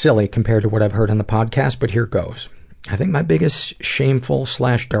feel silly compared to what I've heard on the podcast, but here goes. I think my biggest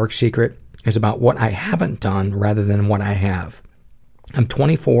shameful/dark secret is about what I haven't done rather than what I have. I'm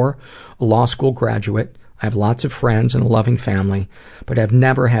 24, a law school graduate. I have lots of friends and a loving family, but I've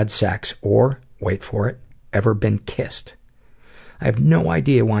never had sex or, wait for it, ever been kissed. I have no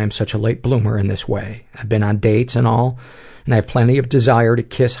idea why I'm such a late bloomer in this way. I've been on dates and all, and I have plenty of desire to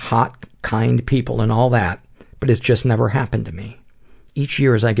kiss hot, kind people and all that, but it's just never happened to me. Each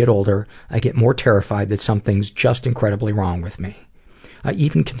year as I get older, I get more terrified that something's just incredibly wrong with me. I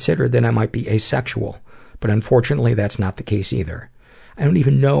even considered that I might be asexual, but unfortunately that's not the case either. I don't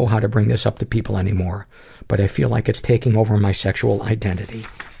even know how to bring this up to people anymore, but I feel like it's taking over my sexual identity.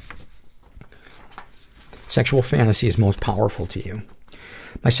 Sexual fantasy is most powerful to you.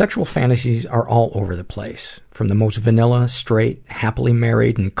 My sexual fantasies are all over the place, from the most vanilla, straight, happily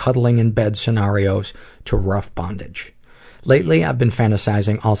married and cuddling in bed scenarios to rough bondage. Lately, I've been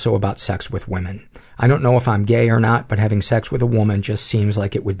fantasizing also about sex with women. I don't know if I'm gay or not, but having sex with a woman just seems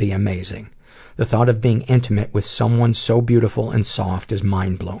like it would be amazing. The thought of being intimate with someone so beautiful and soft is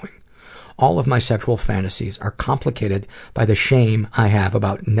mind-blowing. All of my sexual fantasies are complicated by the shame I have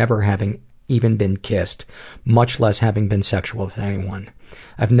about never having even been kissed, much less having been sexual with anyone.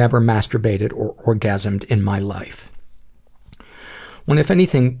 I've never masturbated or orgasmed in my life. What, if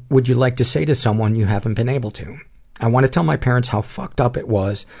anything, would you like to say to someone you haven't been able to? I want to tell my parents how fucked up it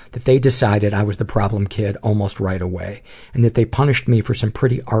was that they decided I was the problem kid almost right away, and that they punished me for some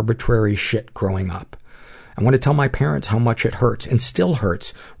pretty arbitrary shit growing up. I want to tell my parents how much it hurts, and still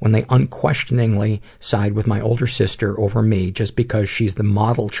hurts, when they unquestioningly side with my older sister over me just because she's the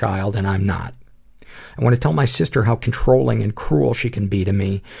model child and I'm not. I want to tell my sister how controlling and cruel she can be to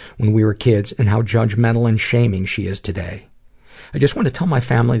me when we were kids, and how judgmental and shaming she is today. I just want to tell my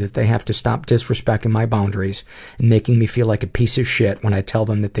family that they have to stop disrespecting my boundaries and making me feel like a piece of shit when I tell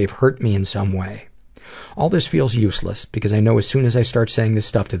them that they've hurt me in some way. All this feels useless, because I know as soon as I start saying this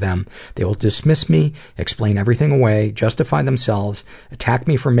stuff to them, they will dismiss me, explain everything away, justify themselves, attack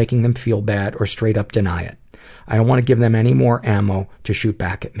me for making them feel bad, or straight up deny it. I don't want to give them any more ammo to shoot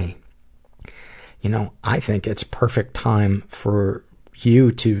back at me. You know, I think it's perfect time for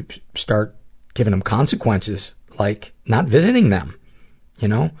you to start giving them consequences, like not visiting them, you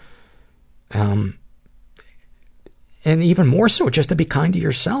know? And even more so, just to be kind to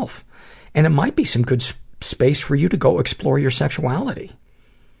yourself. And it might be some good space for you to go explore your sexuality.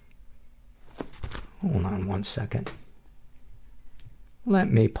 Hold on one second. Let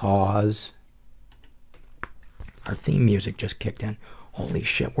me pause. Our theme music just kicked in. Holy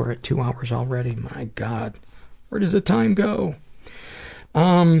shit, we're at 2 hours already. My God. Where does the time go?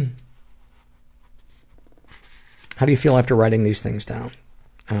 How do you feel after writing these things down?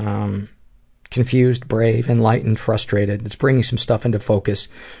 Confused, brave, enlightened, frustrated. It's bringing some stuff into focus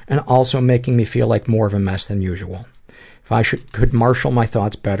and also making me feel like more of a mess than usual. If I could marshal my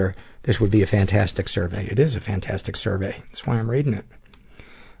thoughts better, this would be a fantastic survey. It is a fantastic survey. That's why I'm reading it.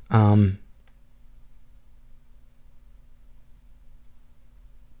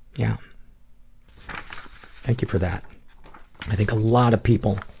 Yeah. Thank you for that. I think a lot of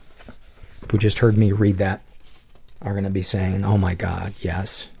people who just heard me read that are going to be saying, oh my God,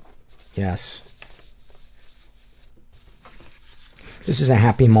 yes. Yes. This is a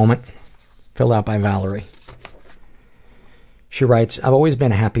happy moment, filled out by Valerie. She writes, I've always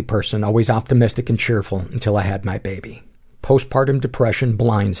been a happy person, always optimistic and cheerful until I had my baby. Postpartum depression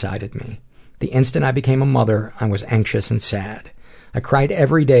blindsided me. The instant I became a mother, I was anxious and sad. I cried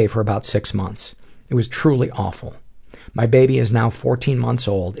every day for about 6 months. It was truly awful. My baby is now 14 months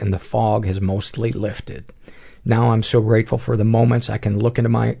old and the fog has mostly lifted. Now I'm so grateful for the moments I can look into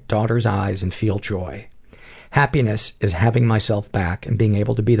my daughter's eyes and feel joy. Happiness is having myself back and being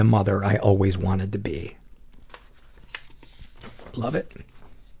able to be the mother I always wanted to be. Love it.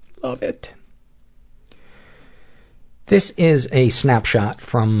 Love it. This is a snapshot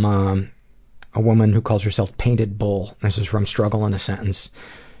from a woman who calls herself Painted Bull. This is from Struggle in a Sentence.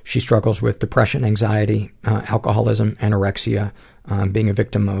 She struggles with depression, anxiety, alcoholism, anorexia, being a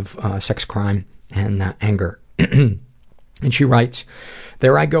victim of sex crime, and anger. And she writes,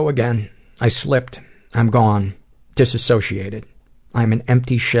 there I go again. I slipped. I'm gone. Disassociated. I'm an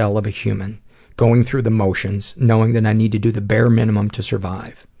empty shell of a human, going through the motions, knowing that I need to do the bare minimum to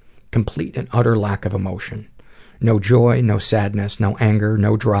survive. Complete and utter lack of emotion. No joy, no sadness, no anger,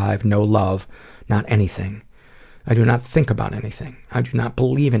 no drive, no love, not anything. I do not think about anything. I do not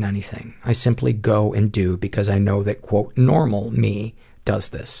believe in anything. I simply go and do because I know that, quote, normal me does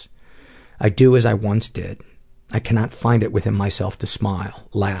this. I do as I once did. I cannot find it within myself to smile,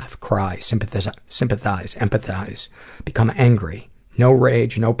 laugh, cry, sympathize, empathize, become angry. No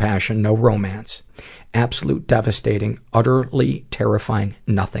rage, no passion, no romance. Absolute devastating, utterly terrifying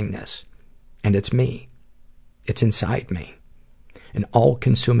nothingness. And it's me. It's inside me. An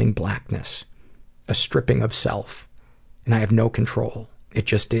all-consuming blackness. A stripping of self. And I have no control. It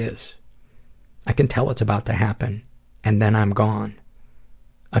just is. I can tell it's about to happen. And then I'm gone.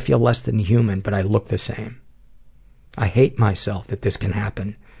 I feel less than human, but I look the same. I hate myself that this can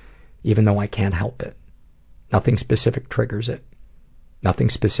happen, even though I can't help it. Nothing specific triggers it. Nothing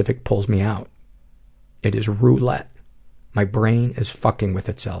specific pulls me out. It is roulette. My brain is fucking with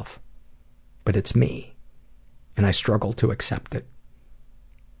itself. But it's me. And I struggle to accept it.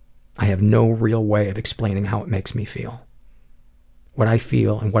 I have no real way of explaining how it makes me feel. What I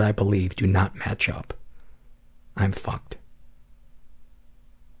feel and what I believe do not match up. I'm fucked.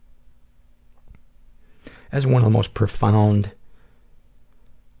 That's one of the most profound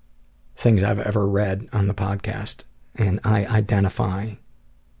things I've ever read on the podcast. And I identify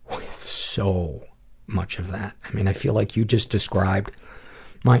with so much of that. I mean, I feel like you just described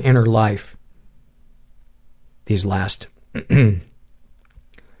my inner life these last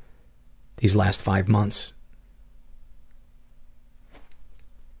 5 months.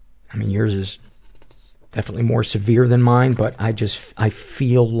 I mean, yours is definitely more severe than mine, but I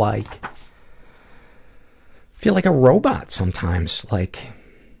feel like a robot sometimes. Like,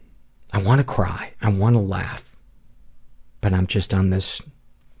 I want to cry, I want to laugh, but I'm just on this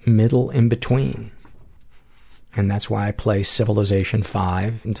middle in between. And that's why I play Civilization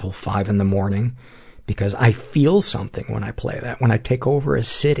 5 until 5 in the morning, because I feel something when I play that. When I take over a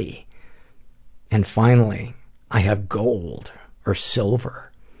city and finally I have gold or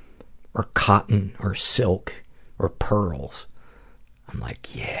silver or cotton or silk or pearls, I'm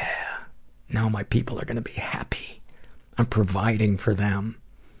like, yeah, now my people are going to be happy. I'm providing for them.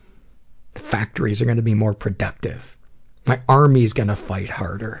 The factories are going to be more productive. My army's going to fight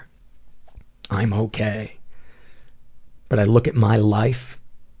harder. I'm okay. But I look at my life,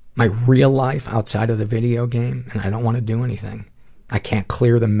 my real life outside of the video game, and I don't want to do anything. I can't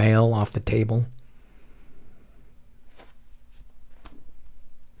clear the mail off the table.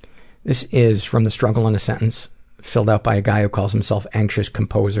 This is from The Struggle in a Sentence, filled out by a guy who calls himself Anxious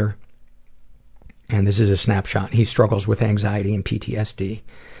Composer. And this is a snapshot. He struggles with anxiety and PTSD.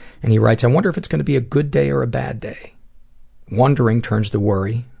 And he writes, I wonder if it's going to be a good day or a bad day. Wondering turns to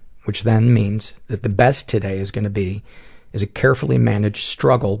worry, which then means that the best today is going to be is a carefully managed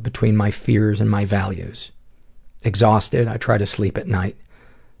struggle between my fears and my values. Exhausted, I try to sleep at night,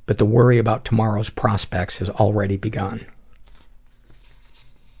 but the worry about tomorrow's prospects has already begun.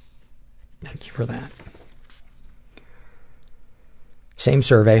 Thank you for that. Same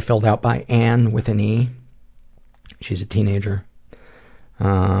survey filled out by Anne with an E. She's a teenager.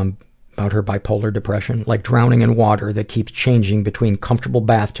 About her bipolar depression. Like drowning in water that keeps changing between comfortable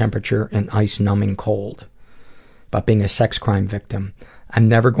bath temperature and ice-numbing cold. About being a sex crime victim. I'm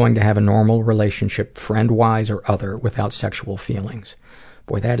never going to have a normal relationship, friend-wise or other, without sexual feelings.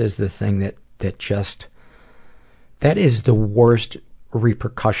 Boy, that is the thing that just... That is the worst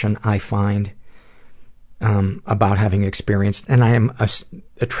repercussion I find about having experienced, and I am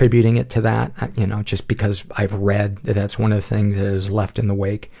attributing it to that, just because I've read that that's one of the things that is left in the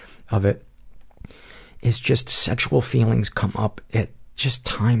wake of it, is just sexual feelings come up at just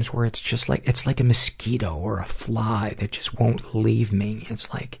times where it's like a mosquito or a fly that just won't leave me.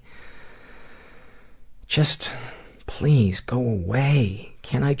 It's like, just please go away.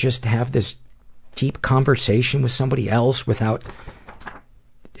 Can't I just have this deep conversation with somebody else without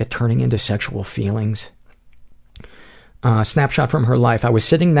it turning into sexual feelings? Snapshot from her life. I was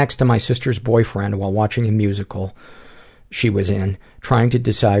sitting next to my sister's boyfriend while watching a musical she was in, trying to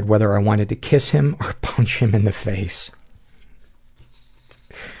decide whether I wanted to kiss him or punch him in the face.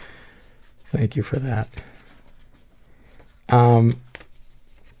 Thank you for that.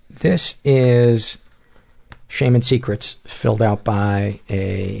 This is Shame and Secrets, filled out by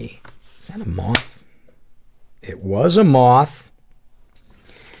is that a moth? It was a moth.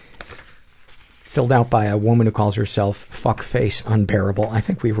 Filled out by a woman who calls herself Fuckface Unbearable. I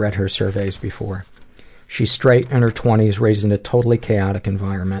think we've read her surveys before. She's straight, in her 20s, raised in a totally chaotic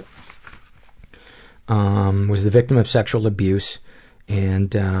environment. Was the victim of sexual abuse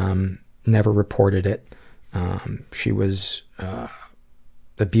and never reported it. She was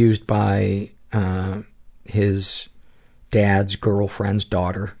abused by his dad's girlfriend's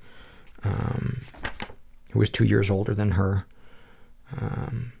daughter, who was 2 years older than her.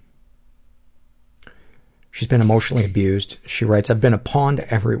 She's been emotionally abused. She writes, I've been a pawn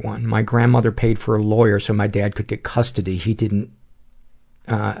to everyone. My grandmother paid for a lawyer so my dad could get custody. He didn't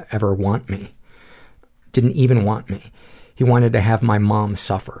ever want me. Didn't even want me. He wanted to have my mom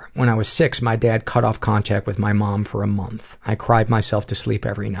suffer. When I was 6, my dad cut off contact with my mom for a month. I cried myself to sleep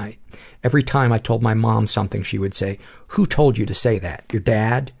every night. Every time I told my mom something, she would say, who told you to say that? Your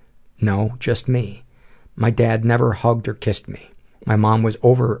dad? No, just me. My dad never hugged or kissed me. My mom was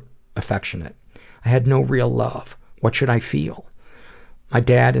over-affectionate. I had no real love. What should I feel? My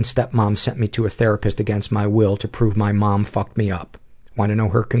dad and stepmom sent me to a therapist against my will to prove my mom fucked me up. Want to know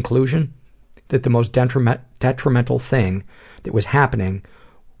her conclusion? That the most detrimental thing that was happening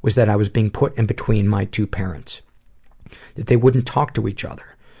was that I was being put in between my two parents. That they wouldn't talk to each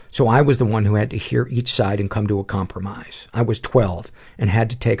other. So I was the one who had to hear each side and come to a compromise. I was 12 and had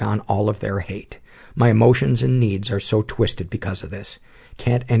to take on all of their hate. My emotions and needs are so twisted because of this.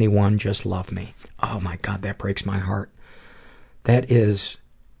 Can't anyone just love me? Oh my God, that breaks my heart. That is...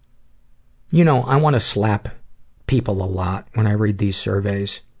 I want to slap people a lot when I read these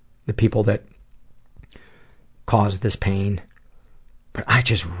surveys. The people that cause this pain. But I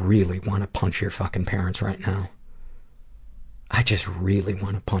just really want to punch your fucking parents right now. I just really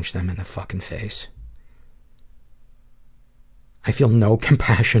want to punch them in the fucking face. I feel no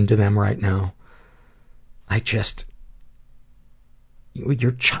compassion to them right now. I just...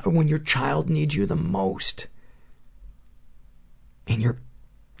 when your child needs you the most, and you're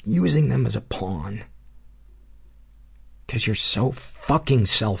using them as a pawn because you're so fucking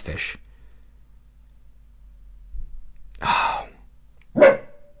selfish. Oh.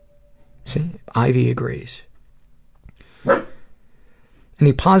 See, Ivy agrees.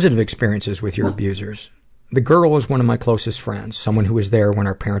 Any positive experiences with your abusers? The girl was one of my closest friends, someone who was there when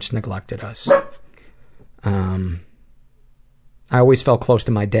our parents neglected us. I always felt close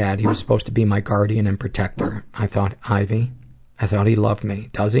to my dad. He was supposed to be my guardian and protector. I thought, Ivy, I thought he loved me.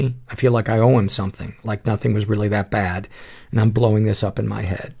 Does he? I feel like I owe him something, like nothing was really that bad, and I'm blowing this up in my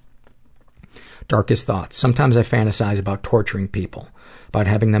head. Darkest thoughts. Sometimes I fantasize about torturing people, about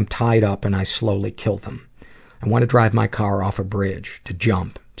having them tied up and I slowly kill them. I want to drive my car off a bridge, to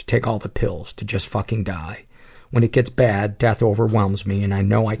jump, to take all the pills, to just fucking die. When it gets bad, death overwhelms me and I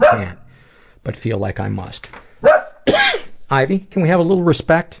know I can't, but feel like I must. Ivy, can we have a little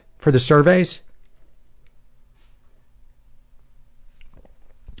respect for the surveys?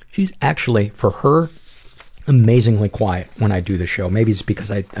 She's actually, for her, amazingly quiet when I do the show. Maybe it's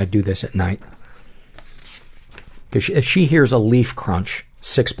because I do this at night. Because if she hears a leaf crunch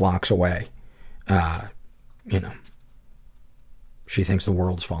 6 blocks away, she thinks the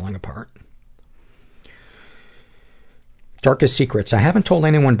world's falling apart. Darkest secrets. I haven't told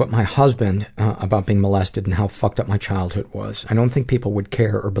anyone but my husband about being molested and how fucked up my childhood was. I don't think people would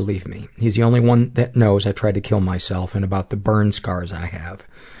care or believe me. He's the only one that knows I tried to kill myself and about the burn scars I have.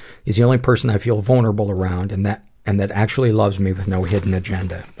 He's the only person I feel vulnerable around and that actually loves me with no hidden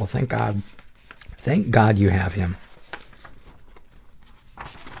agenda. Well, thank God. Thank God you have him.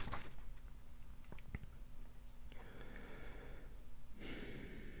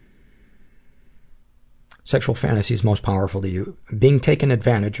 Sexual fantasies most powerful to you. Being taken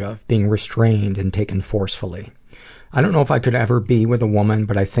advantage of, being restrained and taken forcefully. I don't know if I could ever be with a woman,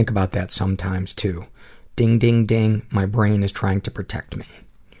 but I think about that sometimes too. Ding, ding, ding, my brain is trying to protect me.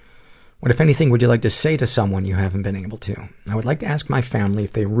 What, if anything, would you like to say to someone you haven't been able to? I would like to ask my family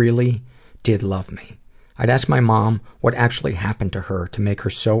if they really did love me. I'd ask my mom what actually happened to her to make her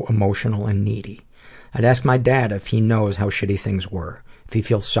so emotional and needy. I'd ask my dad if he knows how shitty things were, if he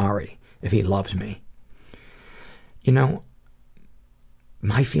feels sorry, if he loves me. You know,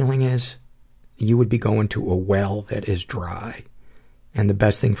 my feeling is you would be going to a well that is dry. And the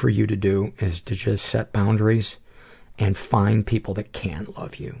best thing for you to do is to just set boundaries and find people that can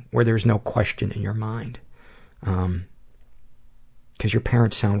love you, where there's no question in your mind. Because your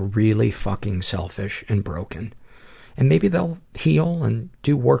parents sound really fucking selfish and broken. And maybe they'll heal and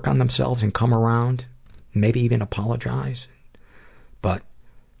do work on themselves and come around, maybe even apologize. But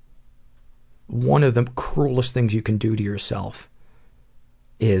one of the cruelest things you can do to yourself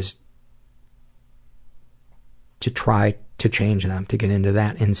is to try to change them, to get into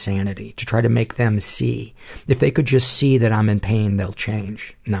that insanity, to try to make them see. If they could just see that I'm in pain, they'll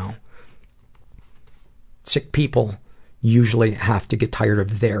change. No. Sick people usually have to get tired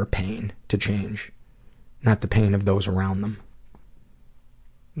of their pain to change, not the pain of those around them.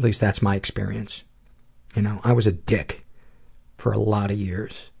 At least that's my experience. You know, I was a dick for a lot of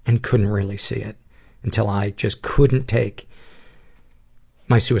years and couldn't really see it until I just couldn't take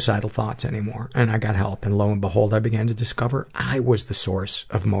my suicidal thoughts anymore. And I got help, and lo and behold, I began to discover I was the source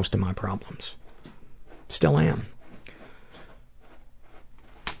of most of my problems. Still am.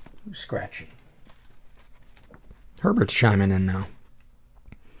 Who's scratching? Herbert's chiming in now.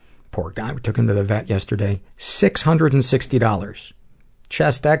 Poor guy. We took him to the vet yesterday. $660.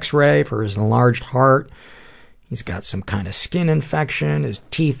 Chest x-ray for his enlarged heart. He's got some kind of skin infection. His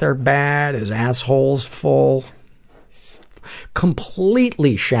teeth are bad. His asshole's full. He's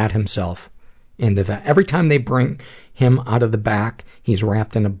completely shat himself in the vet. Every time they bring him out of the back, he's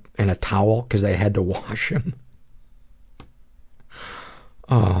wrapped in a towel because they had to wash him.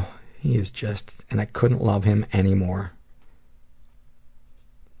 Oh, he is just... And I couldn't love him anymore.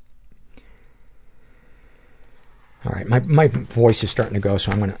 All right, my voice is starting to go,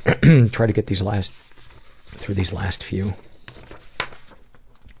 so I'm going to try to get through these last few.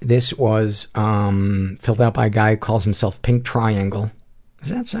 This was filled out by a guy who calls himself Pink Triangle. Is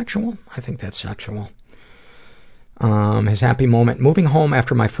that sexual? I think that's sexual. His happy moment: moving home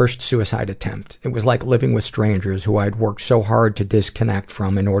after my first suicide attempt. It was like living with strangers who I had worked so hard to disconnect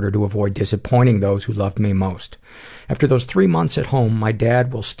from in order to avoid disappointing those who loved me most. After those 3 months at home, my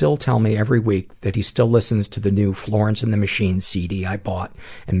dad will still tell me every week that he still listens to the new Florence and the Machine CD I bought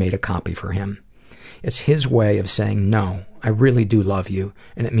and made a copy for him. It's his way of saying, no, I really do love you,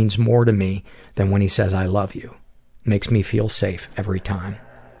 and it means more to me than when he says I love you. It makes me feel safe every time.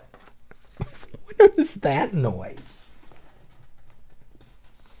 What is that noise?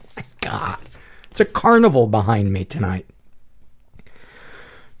 My God. It's a carnival behind me tonight.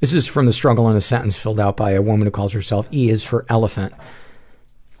 This is from the Struggle in a Sentence, filled out by a woman who calls herself E is for Elephant.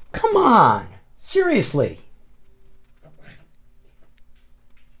 Come on! Seriously!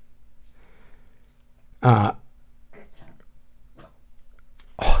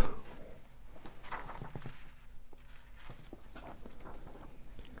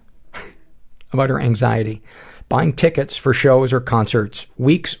 About her anxiety. Buying tickets for shows or concerts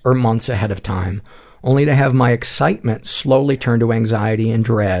weeks or months ahead of time, only to have my excitement slowly turn to anxiety and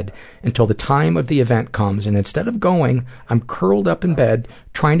dread until the time of the event comes, and instead of going, I'm curled up in bed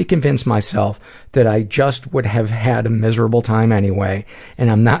trying to convince myself that I just would have had a miserable time anyway, and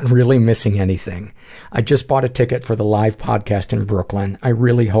I'm not really missing anything. I just bought a ticket for the live podcast in Brooklyn. I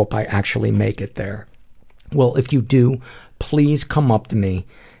really hope I actually make it there. Well, if you do, please come up to me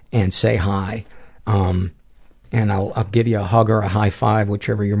and say hi. And I'll give you a hug or a high five,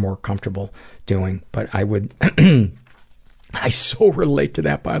 whichever you're more comfortable doing. But I would, I so relate to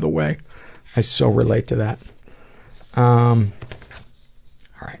that, by the way. I so relate to that. All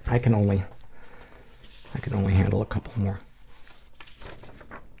right, I can only handle a couple more.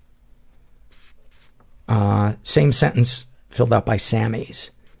 Same sentence filled out by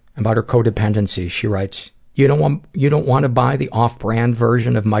Sammy's. About her codependency, she writes, You don't want to buy the off-brand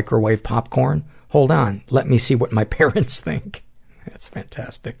version of microwave popcorn? Hold on. Let me see what my parents think. That's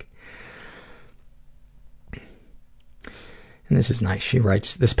fantastic. And this is nice. She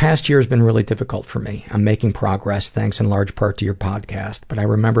writes, this past year has been really difficult for me. I'm making progress thanks in large part to your podcast, but I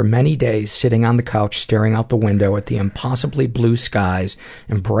remember many days sitting on the couch staring out the window at the impossibly blue skies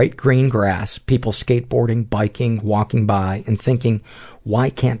and bright green grass, people skateboarding, biking, walking by, and thinking, why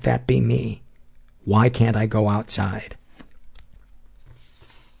can't that be me? Why can't I go outside?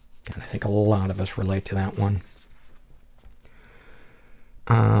 And I think a lot of us relate to that one.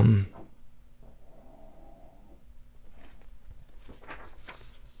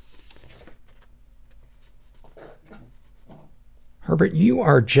 Herbert, you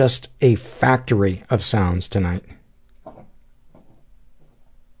are just a factory of sounds tonight.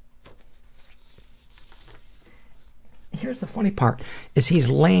 Here's the funny part, is he's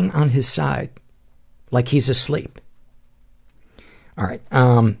laying on his side like he's asleep. All right,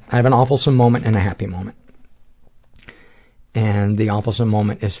 I have an awfulsome moment and a happy moment. And the awfulsome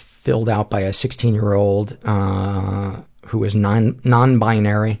moment is filled out by a 16-year-old who is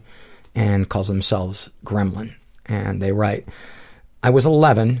non-binary and calls themselves Gremlin. And they write, I was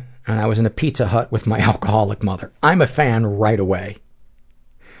 11 and I was in a Pizza Hut with my alcoholic mother. I'm a fan right away.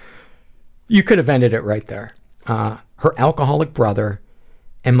 You could have ended it right there. Her alcoholic brother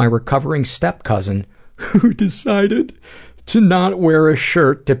and my recovering step-cousin who decided to not wear a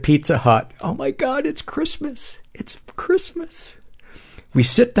shirt to Pizza Hut. Oh my God, it's Christmas. It's Christmas. We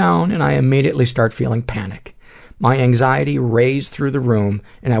sit down and I immediately start feeling panic. My anxiety raised through the room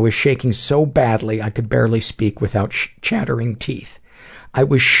and I was shaking so badly I could barely speak without chattering teeth. I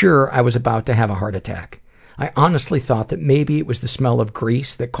was sure I was about to have a heart attack. I honestly thought that maybe it was the smell of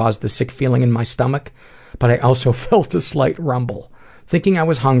grease that caused the sick feeling in my stomach, but I also felt a slight rumble. Thinking I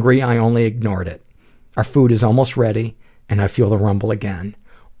was hungry, I only ignored it. Our food is almost ready, and I feel the rumble again.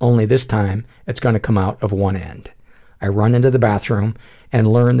 Only this time, it's going to come out of one end. I run into the bathroom and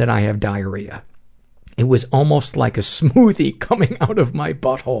learn that I have diarrhea. It was almost like a smoothie coming out of my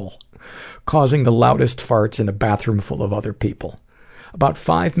butthole, causing the loudest farts in a bathroom full of other people. About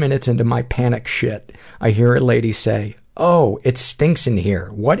 5 minutes into my panic shit, I hear a lady say, "Oh, it stinks in here.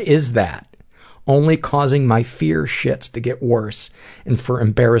 What is that?" Only causing my fear shits to get worse and for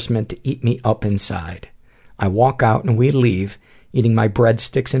embarrassment to eat me up inside. I walk out and we leave, eating my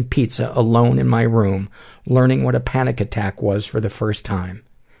breadsticks and pizza alone in my room, learning what a panic attack was for the first time.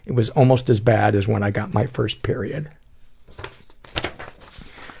 It was almost as bad as when I got my first period.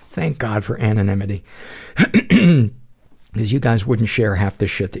 Thank God for anonymity. Because you guys wouldn't share half the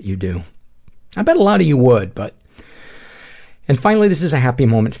shit that you do. I bet a lot of you would, but... And finally, this is a happy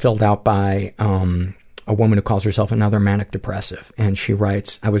moment filled out by a woman who calls herself Another Manic Depressive. And she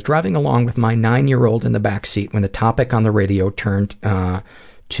writes, I was driving along with my 9-year-old in the back seat when the topic on the radio turned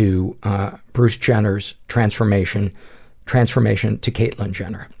to Bruce Jenner's transformation to Caitlyn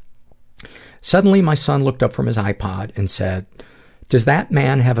Jenner. Suddenly, my son looked up from his iPod and said, "Does that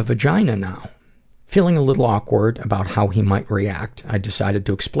man have a vagina now?" Feeling a little awkward about how he might react, I decided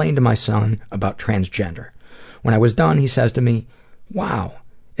to explain to my son about transgender. When I was done, he says to me, "Wow,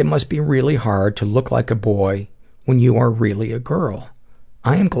 it must be really hard to look like a boy when you are really a girl.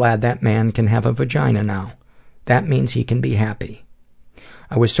 I am glad that man can have a vagina now. That means he can be happy."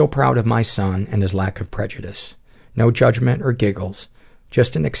 I was so proud of my son and his lack of prejudice. No judgment or giggles,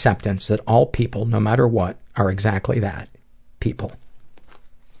 just an acceptance that all people, no matter what, are exactly that, people.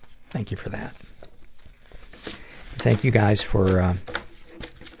 Thank you for that. Thank you guys for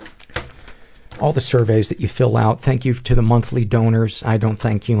all the surveys that you fill out. Thank you to the monthly donors. I don't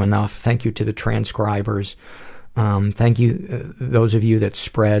thank you enough. Thank you to the transcribers. Thank you, those of you that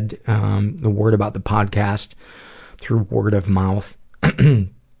spread the word about the podcast through word of mouth.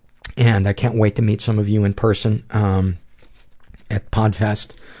 And I can't wait to meet some of you in person at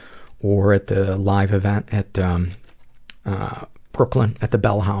Podfest or at the live event at Brooklyn at the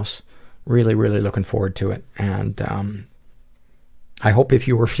Bell House. Really, really looking forward to it. And I hope if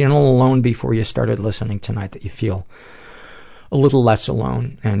you were feeling alone before you started listening tonight that you feel a little less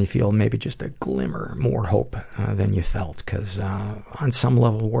alone and you feel maybe just a glimmer more hope than you felt. Because on some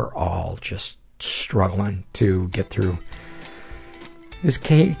level, we're all just struggling to get through this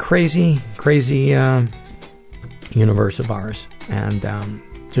crazy universe of ours. And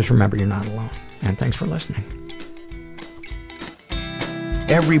just remember you're not alone. And thanks for listening.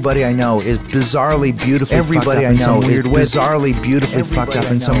 Everybody I know is bizarrely beautifully Everybody fucked up I know in some weird way. Bizarrely beautifully fucked up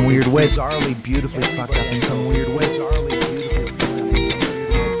in some weird way. Bizarrely beautifully fucked up in some weird way.